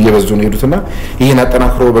እየሰፉ እየበዙ ነው ሄዱትና ይሄን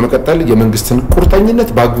አጠናክሮ በመቀጠል የመንግስትን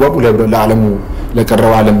ቁርጠኝነት በአግባቡ ለዓለሙ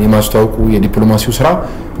ለቀረው ዓለም የማስተዋወቁ የዲፕሎማሲው ስራ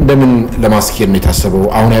እንደምን ለማስኬድ ነው የታሰበው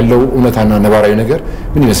አሁን ያለው እውነታና ነባራዊ ነገር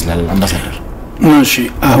ምን ይመስላል አምባሳደር እሺ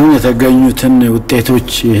አሁን የተገኙትን ውጤቶች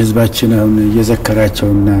ህዝባችን አሁን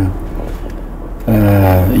እየዘከራቸውና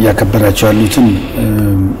ያከበራቸው ያሉትን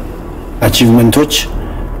አቺቭመንቶች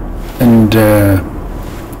እንደ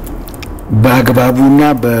በአግባቡና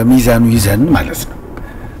በሚዛኑ ይዘን ማለት ነው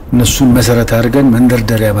እነሱን መሰረት አድርገን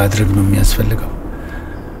መንደርደሪያ ማድረግ ነው የሚያስፈልገው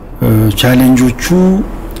ቻሌንጆቹ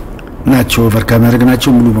ናቸው ኦቨርካም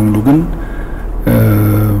ያደረግናቸው ሙሉ በሙሉ ግን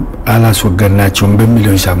አላስወገድናቸውም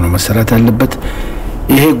በሚለው ሂሳብ ነው መሰራት ያለበት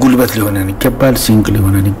ይሄ ጉልበት ሊሆነን ይገባል ሲንክ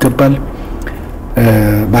ሊሆነን ይገባል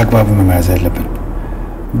በአግባቡ ነው መያዝ ያለብን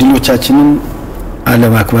ድሎቻችንን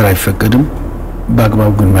አለማክበር አይፈቀድም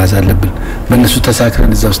በአግባቡ ግን መያዝ አለብን በእነሱ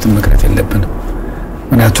ተሳክረን እዛ ውስጥ መቅረት የለብንም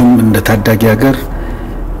ምክንያቱም እንደ ታዳጊ ሀገር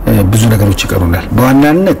ብዙ ነገሮች ይቀሩናል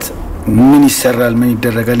በዋናነት ምን ይሰራል ምን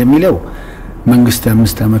ይደረጋል የሚለው መንግስት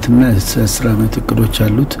 5 አመትና 10 አመት እቅዶች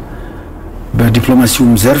አሉት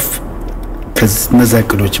በዲፕሎማሲውም ዘርፍ ከነዛ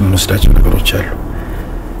እቅዶች ምን ወስዳቸው ነገሮች አሉ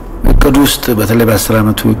እቅዱ ውስጥ በተለይ በ10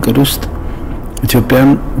 አመቱ እቅድ ውስጥ ኢትዮጵያን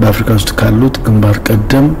በአፍሪካ ውስጥ ካሉት ግንባር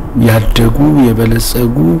ቀደም ያደጉ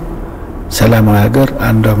የበለጸጉ ሰላማዊ ሀገር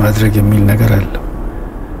አንዷ ማድረግ የሚል ነገር አለ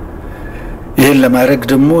ይሄን ለማድረግ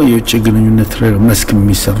ደግሞ የውጭ ግንኙነት መስክ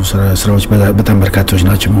የሚሰሩ ስራዎች በጣም በርካታዎች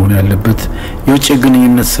ናቸው መሆን ያለበት የውጭ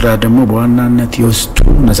ግንኙነት ስራ ደግሞ በዋናነት የውስጡ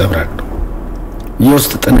ነጸብራቅ ነው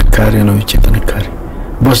የውስጥ ጥንካሬ ነው የውጭ ጥንካሬ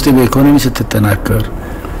በውስጥ በኢኮኖሚ ስትጠናከር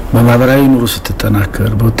በማህበራዊ ኑሮ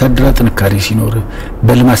ስትጠናከር በወታደራዊ ጥንካሬ ሲኖር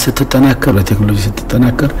በልማት ስትጠናከር በቴክኖሎጂ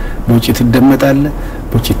ስትጠናከር በውጭ ትደመጣለህ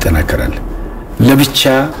በውጭ ይጠናከራል ለብቻ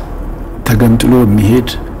ተገንጥሎ የሚሄድ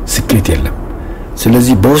ስኬት የለም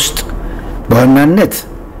ስለዚህ በውስጥ በዋናነት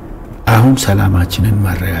አሁን ሰላማችንን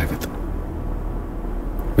ማረጋገጥ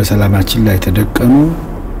በሰላማችን ላይ ተደቀኑ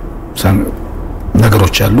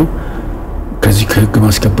ነገሮች አሉ ከዚህ ከህግ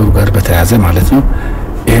ማስከበሩ ጋር በተያያዘ ማለት ነው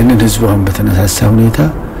ይሄንን ህዝቡ አሁን በተነሳሳ ሁኔታ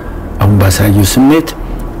አሁን ባሳየው ስሜት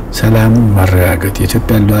ሰላሙን ማረጋገጥ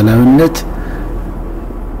የኢትዮጵያ ሉዓላዊነት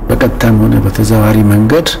በቀጥታም ሆነ በተዘዋዋሪ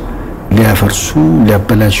መንገድ ሊያፈርሱ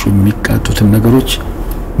ሊያበላሹ የሚቃጡትን ነገሮች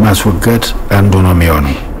ማስወገድ አንዱ ነው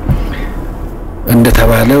የሚሆነው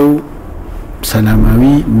እንደተባለው ሰላማዊ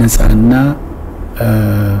ነፃና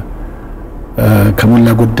ከሞላ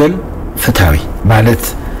ጎደል ፍትሃዊ ማለት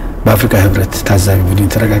በአፍሪካ ህብረት ታዛቢ ቡድን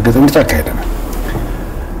ተረጋገጠ ምርጫ አካሄደናል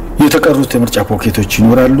የተቀሩት የምርጫ ፖኬቶች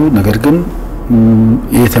ይኖራሉ ነገር ግን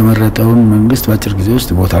የተመረጠውን መንግስት በአጭር ጊዜ ውስጥ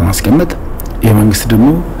ቦታ ማስቀመጥ የመንግስት ደግሞ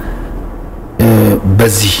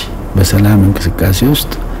በዚህ በሰላም እንቅስቃሴ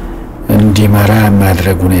ውስጥ እንዲመራ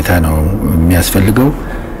ማድረግ ሁኔታ ነው የሚያስፈልገው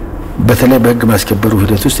በተለይ በህግ ማስከበሩ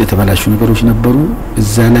ሂደት ውስጥ የተበላሹ ነገሮች ነበሩ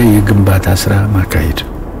እዛ ላይ የግንባታ ስራ ማካሄድ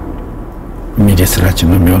ሚዲያ ስራችን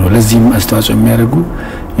ነው የሚሆነው ለዚህም አስተዋጽኦ የሚያደርጉ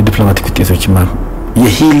የዲፕሎማቲክ ውጤቶች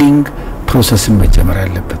የሂሊንግ ፕሮሰስን መጀመር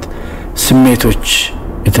አለበት ስሜቶች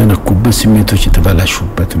የተነኩበት ስሜቶች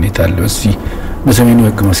የተበላሹበት ሁኔታ አለ እዚህ በሰሜኑ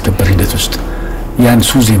ህግ ማስከበር ሂደት ውስጥ ያን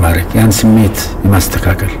ሱዚ ማድረግ ያን ስሜት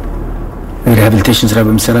የማስተካከል ሪሃቢሊቴሽን ስራ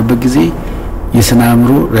በመሰራበት ጊዜ የስነ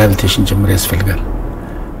አእምሮ ሪሃቢሊቴሽን ጀምሮ ያስፈልጋል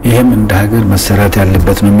ይሄም እንደ ሀገር መሰራት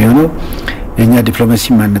ያለበት ነው የሚሆነው የኛ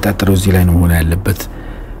ዲፕሎማሲ ማነጣጠረው እዚህ ላይ ነው መሆን ያለበት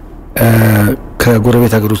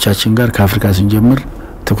ከጎረቤት ሀገሮቻችን ጋር ከአፍሪካ ስንጀምር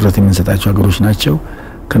ትኩረት የምንሰጣቸው ሀገሮች ናቸው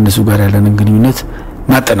ከነሱ ጋር ያለን ግንኙነት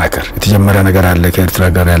ማጠናከር የተጀመረ ነገር አለ ከኤርትራ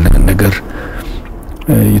ጋር ያለን ነገር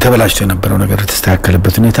የተበላሽቶ የነበረው ነገር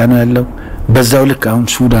ተስተካከለበት ሁኔታ ነው ያለው በዛው ልክ አሁን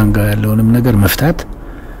ሱዳን ጋር ያለውንም ነገር መፍታት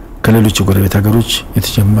ከሌሎች ጎረቤት ሀገሮች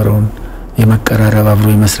የተጀመረውን የመቀራረብ አብሮ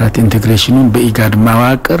የመስራት ኢንቴግሬሽኑን በኢጋድ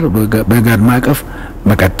ማዋቀር በኢጋድ ማቀፍ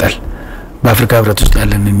መቀጠል በአፍሪካ ህብረት ውስጥ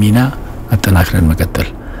ያለን ሚና አጠናክረን መቀጠል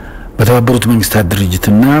በተባበሩት መንግስታት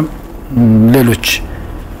ድርጅትና ሌሎች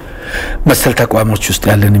መሰል ተቋሞች ውስጥ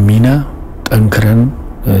ያለን ሚና ጠንክረን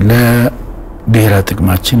ለብሔራዊ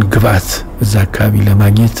ጥቅማችን ግብአት እዛ አካባቢ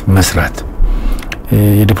ለማግኘት መስራት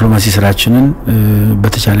የዲፕሎማሲ ስራችንን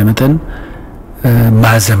በተቻለ መጠን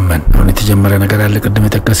ማዘመን አሁን የተጀመረ ነገር አለ ቅድም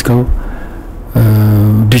የተከስከው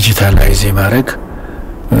ዲጂታላይዝ ማድረግ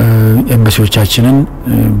ኤምባሲዎቻችንን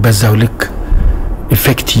በዛው ልክ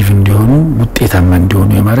ኢፌክቲቭ እንዲሆኑ ውጤታማ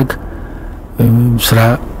እንዲሆኑ የማድረግ ስራ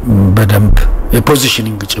በደንብ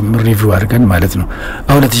የፖዚሽኒንግ ጭምር ሪቪው አድርገን ማለት ነው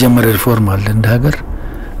አሁን የተጀመረ ሪፎርም አለ እንደ ሀገር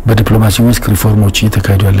በዲፕሎማሲ መስክ ሪፎርሞች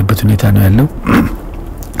እየተካሄዱ ያለበት ሁኔታ ነው ያለው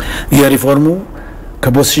የሪፎርሙ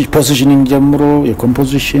ከፖዚሽኒንግ ጀምሮ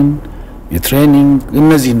የኮምፖዚሽን የትሬኒንግ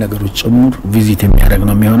እነዚህ ነገሮች ጭምር ቪዚት የሚያደርግ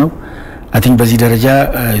ነው የሚሆነው አይ ቲንክ በዚህ ደረጃ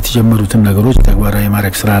የተጀመሩትን ነገሮች ተግባራዊ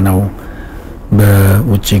ማድረግ ስራ ነው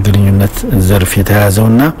በውጭ ግንኙነት ዘርፍ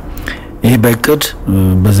የተያዘውና ይሄ በእቅድ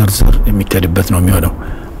በዝርዝር የሚከድበት ነው የሚሆነው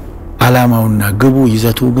አላማውና ግቡ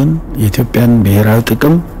ይዘቱ ግን የኢትዮጵያን ብሔራዊ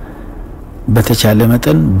ጥቅም በተቻለ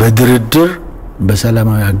መጠን በድርድር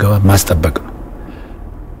በሰላማዊ አገባብ ማስጠበቅ ነው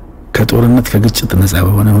ከጦርነት ከግጭት ነፃ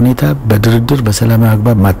በሆነ ሁኔታ በድርድር በሰላማዊ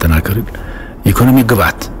አግባብ ማጠናከር ኢኮኖሚ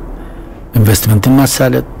ግብአት ኢንቨስትመንትን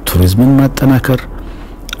ማሳለጥ ቱሪዝምን ማጠናከር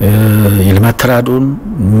የልማት ተራድኦን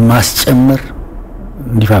ማስጨመር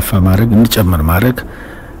እንዲፋፋ ማድረግ እንጨምር ማድረግ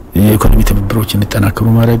የኢኮኖሚ ትብብሮችን እንጠናከሩ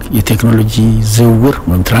ማድረግ የቴክኖሎጂ ዝውውር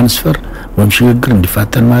ወይም ትራንስፈር ወይም ሽግግር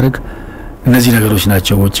እንዲፋጠን ማድረግ እነዚህ ነገሮች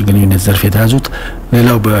ናቸው ውጭ ግንኙነት ዘርፍ የተያዙት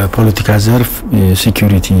ሌላው በፖለቲካ ዘርፍ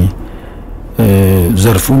ሴኩሪቲ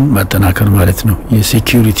ዘርፉን ማጠናከር ማለት ነው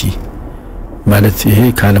የሴኩሪቲ ማለት ይሄ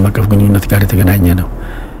ከዓለም አቀፍ ግንኙነት ጋር የተገናኘ ነው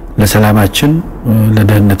ለሰላማችን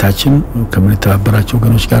ለደህንነታችን ከምንተባበራቸው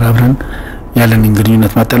ወገኖች ጋር አብረን ያለን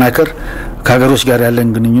ግንኙነት ማጠናከር ከሀገሮች ጋር ያለን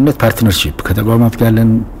ግንኙነት ፓርትነርሺፕ ከተቋማት ጋር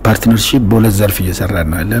ያለን ፓርትነርሺፕ በሁለት ዘርፍ እየሰራን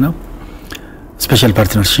ነው ያለነው ስፔሻል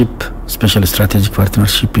ፓርትነርሺፕ ስፔሻል ስትራቴጂክ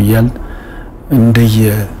ፓርትነርሺፕ ይያል እንደየ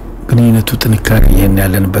ግንኙነቱ ጥንካሬ ይሄን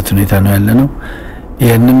ያለንበት ሁኔታ ነው ያለነው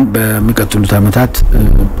ይሄንን በሚቀጥሉት አመታት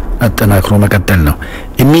አጠናክሮ መቀጠል ነው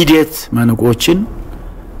ኢሚዲየት ማነቆችን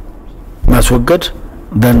ማስወገድ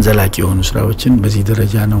ዘላቂ የሆኑ ስራዎችን በዚህ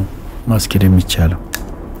ደረጃ ነው ማስኬድ የሚቻለው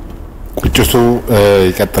ቁጭቱ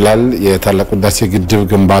ይቀጥላል የታላቁ ህዳሴ ግድብ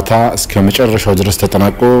ግንባታ እስከ መጨረሻው ድረስ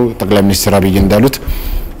ተጠናቆ ጠቅላይ ሚኒስትር አብይ እንዳሉት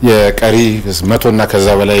የቀሪ 100 እና ከዛ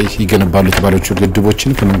በላይ ይገነባሉ ተባሎቹ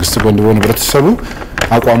ግድቦችን ከመንግስት ጎን በሆነ ህብረተሰቡ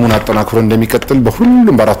አቋሙን አጠናክሮ እንደሚቀጥል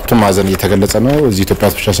በሁሉም በአራቱም ማዕዘን እየተገለጸ ነው እዚህ ኢትዮጵያ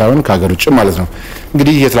ብቻ ሳይሆን ከሀገር ውጭ ማለት ነው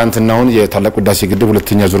እንግዲህ የትላንትናውን የታላቁ ህዳሴ ግድብ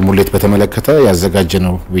ሁለተኛ ዙር ሙሌት በተመለከተ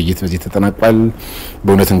ያዘጋጀነው ውይይት በዚህ ተጠናቋል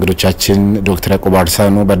በእውነት እንግዶቻችን ዶክተር ያዕቆብ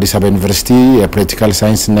አርሳኖ በአዲስ አበባ ዩኒቨርሲቲ የፖለቲካል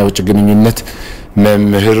ሳይንስ እና የውጭ ግንኙነት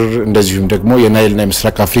መምህር እንደዚሁም ደግሞ የናይልና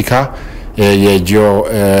የምስራቅ አፍሪካ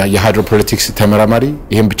የሃይድሮፖለቲክስ ተመራማሪ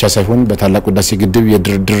ይሄን ብቻ ሳይሆን በታላቁ ህዳሴ ግድብ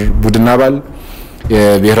የድርድር ቡድን አባል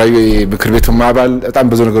የብሔራዊ ምክር ቤቱ አባል በጣም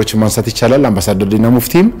ብዙ ነገሮችን ማንሳት ይቻላል አምባሳደር ዲና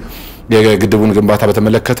ሙፍቲም የግድቡን ግንባታ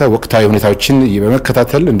በተመለከተ ወቅታዊ ሁኔታዎችን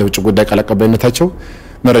በመከታተል እንደ ውጭ ጉዳይ ቃል አቀባይነታቸው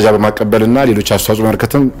መረጃ በማቀበልና ሌሎች አስተዋጽኦ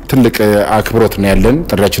ማርከትም ትልቅ አክብሮት ነው ያለን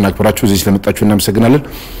ጥሪያችን አክብራችሁ እዚህ ስለመጣችሁ እናመሰግናለን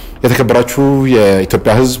የተከበራችሁ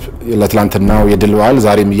የኢትዮጵያ ህዝብ ለትላንትናው የድል በዓል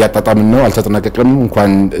ዛሬም እያጣጣምን ነው አልተጠናቀቀም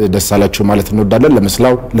እንኳን ደስ አላችሁ ማለት እንወዳለን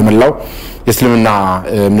ለመላው የእስልምና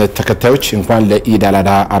እምነት ተከታዮች እንኳን ለኢድ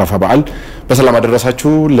አል-አድሃ አረፋ በዓል በሰላም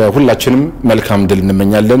አደረሳችሁ ለሁላችንም መልካም ድል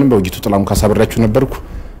እንመኛለን በውይይቱ ጥላሁን ካሳበራችሁ ነበርኩ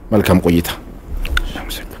መልካም ቆይታ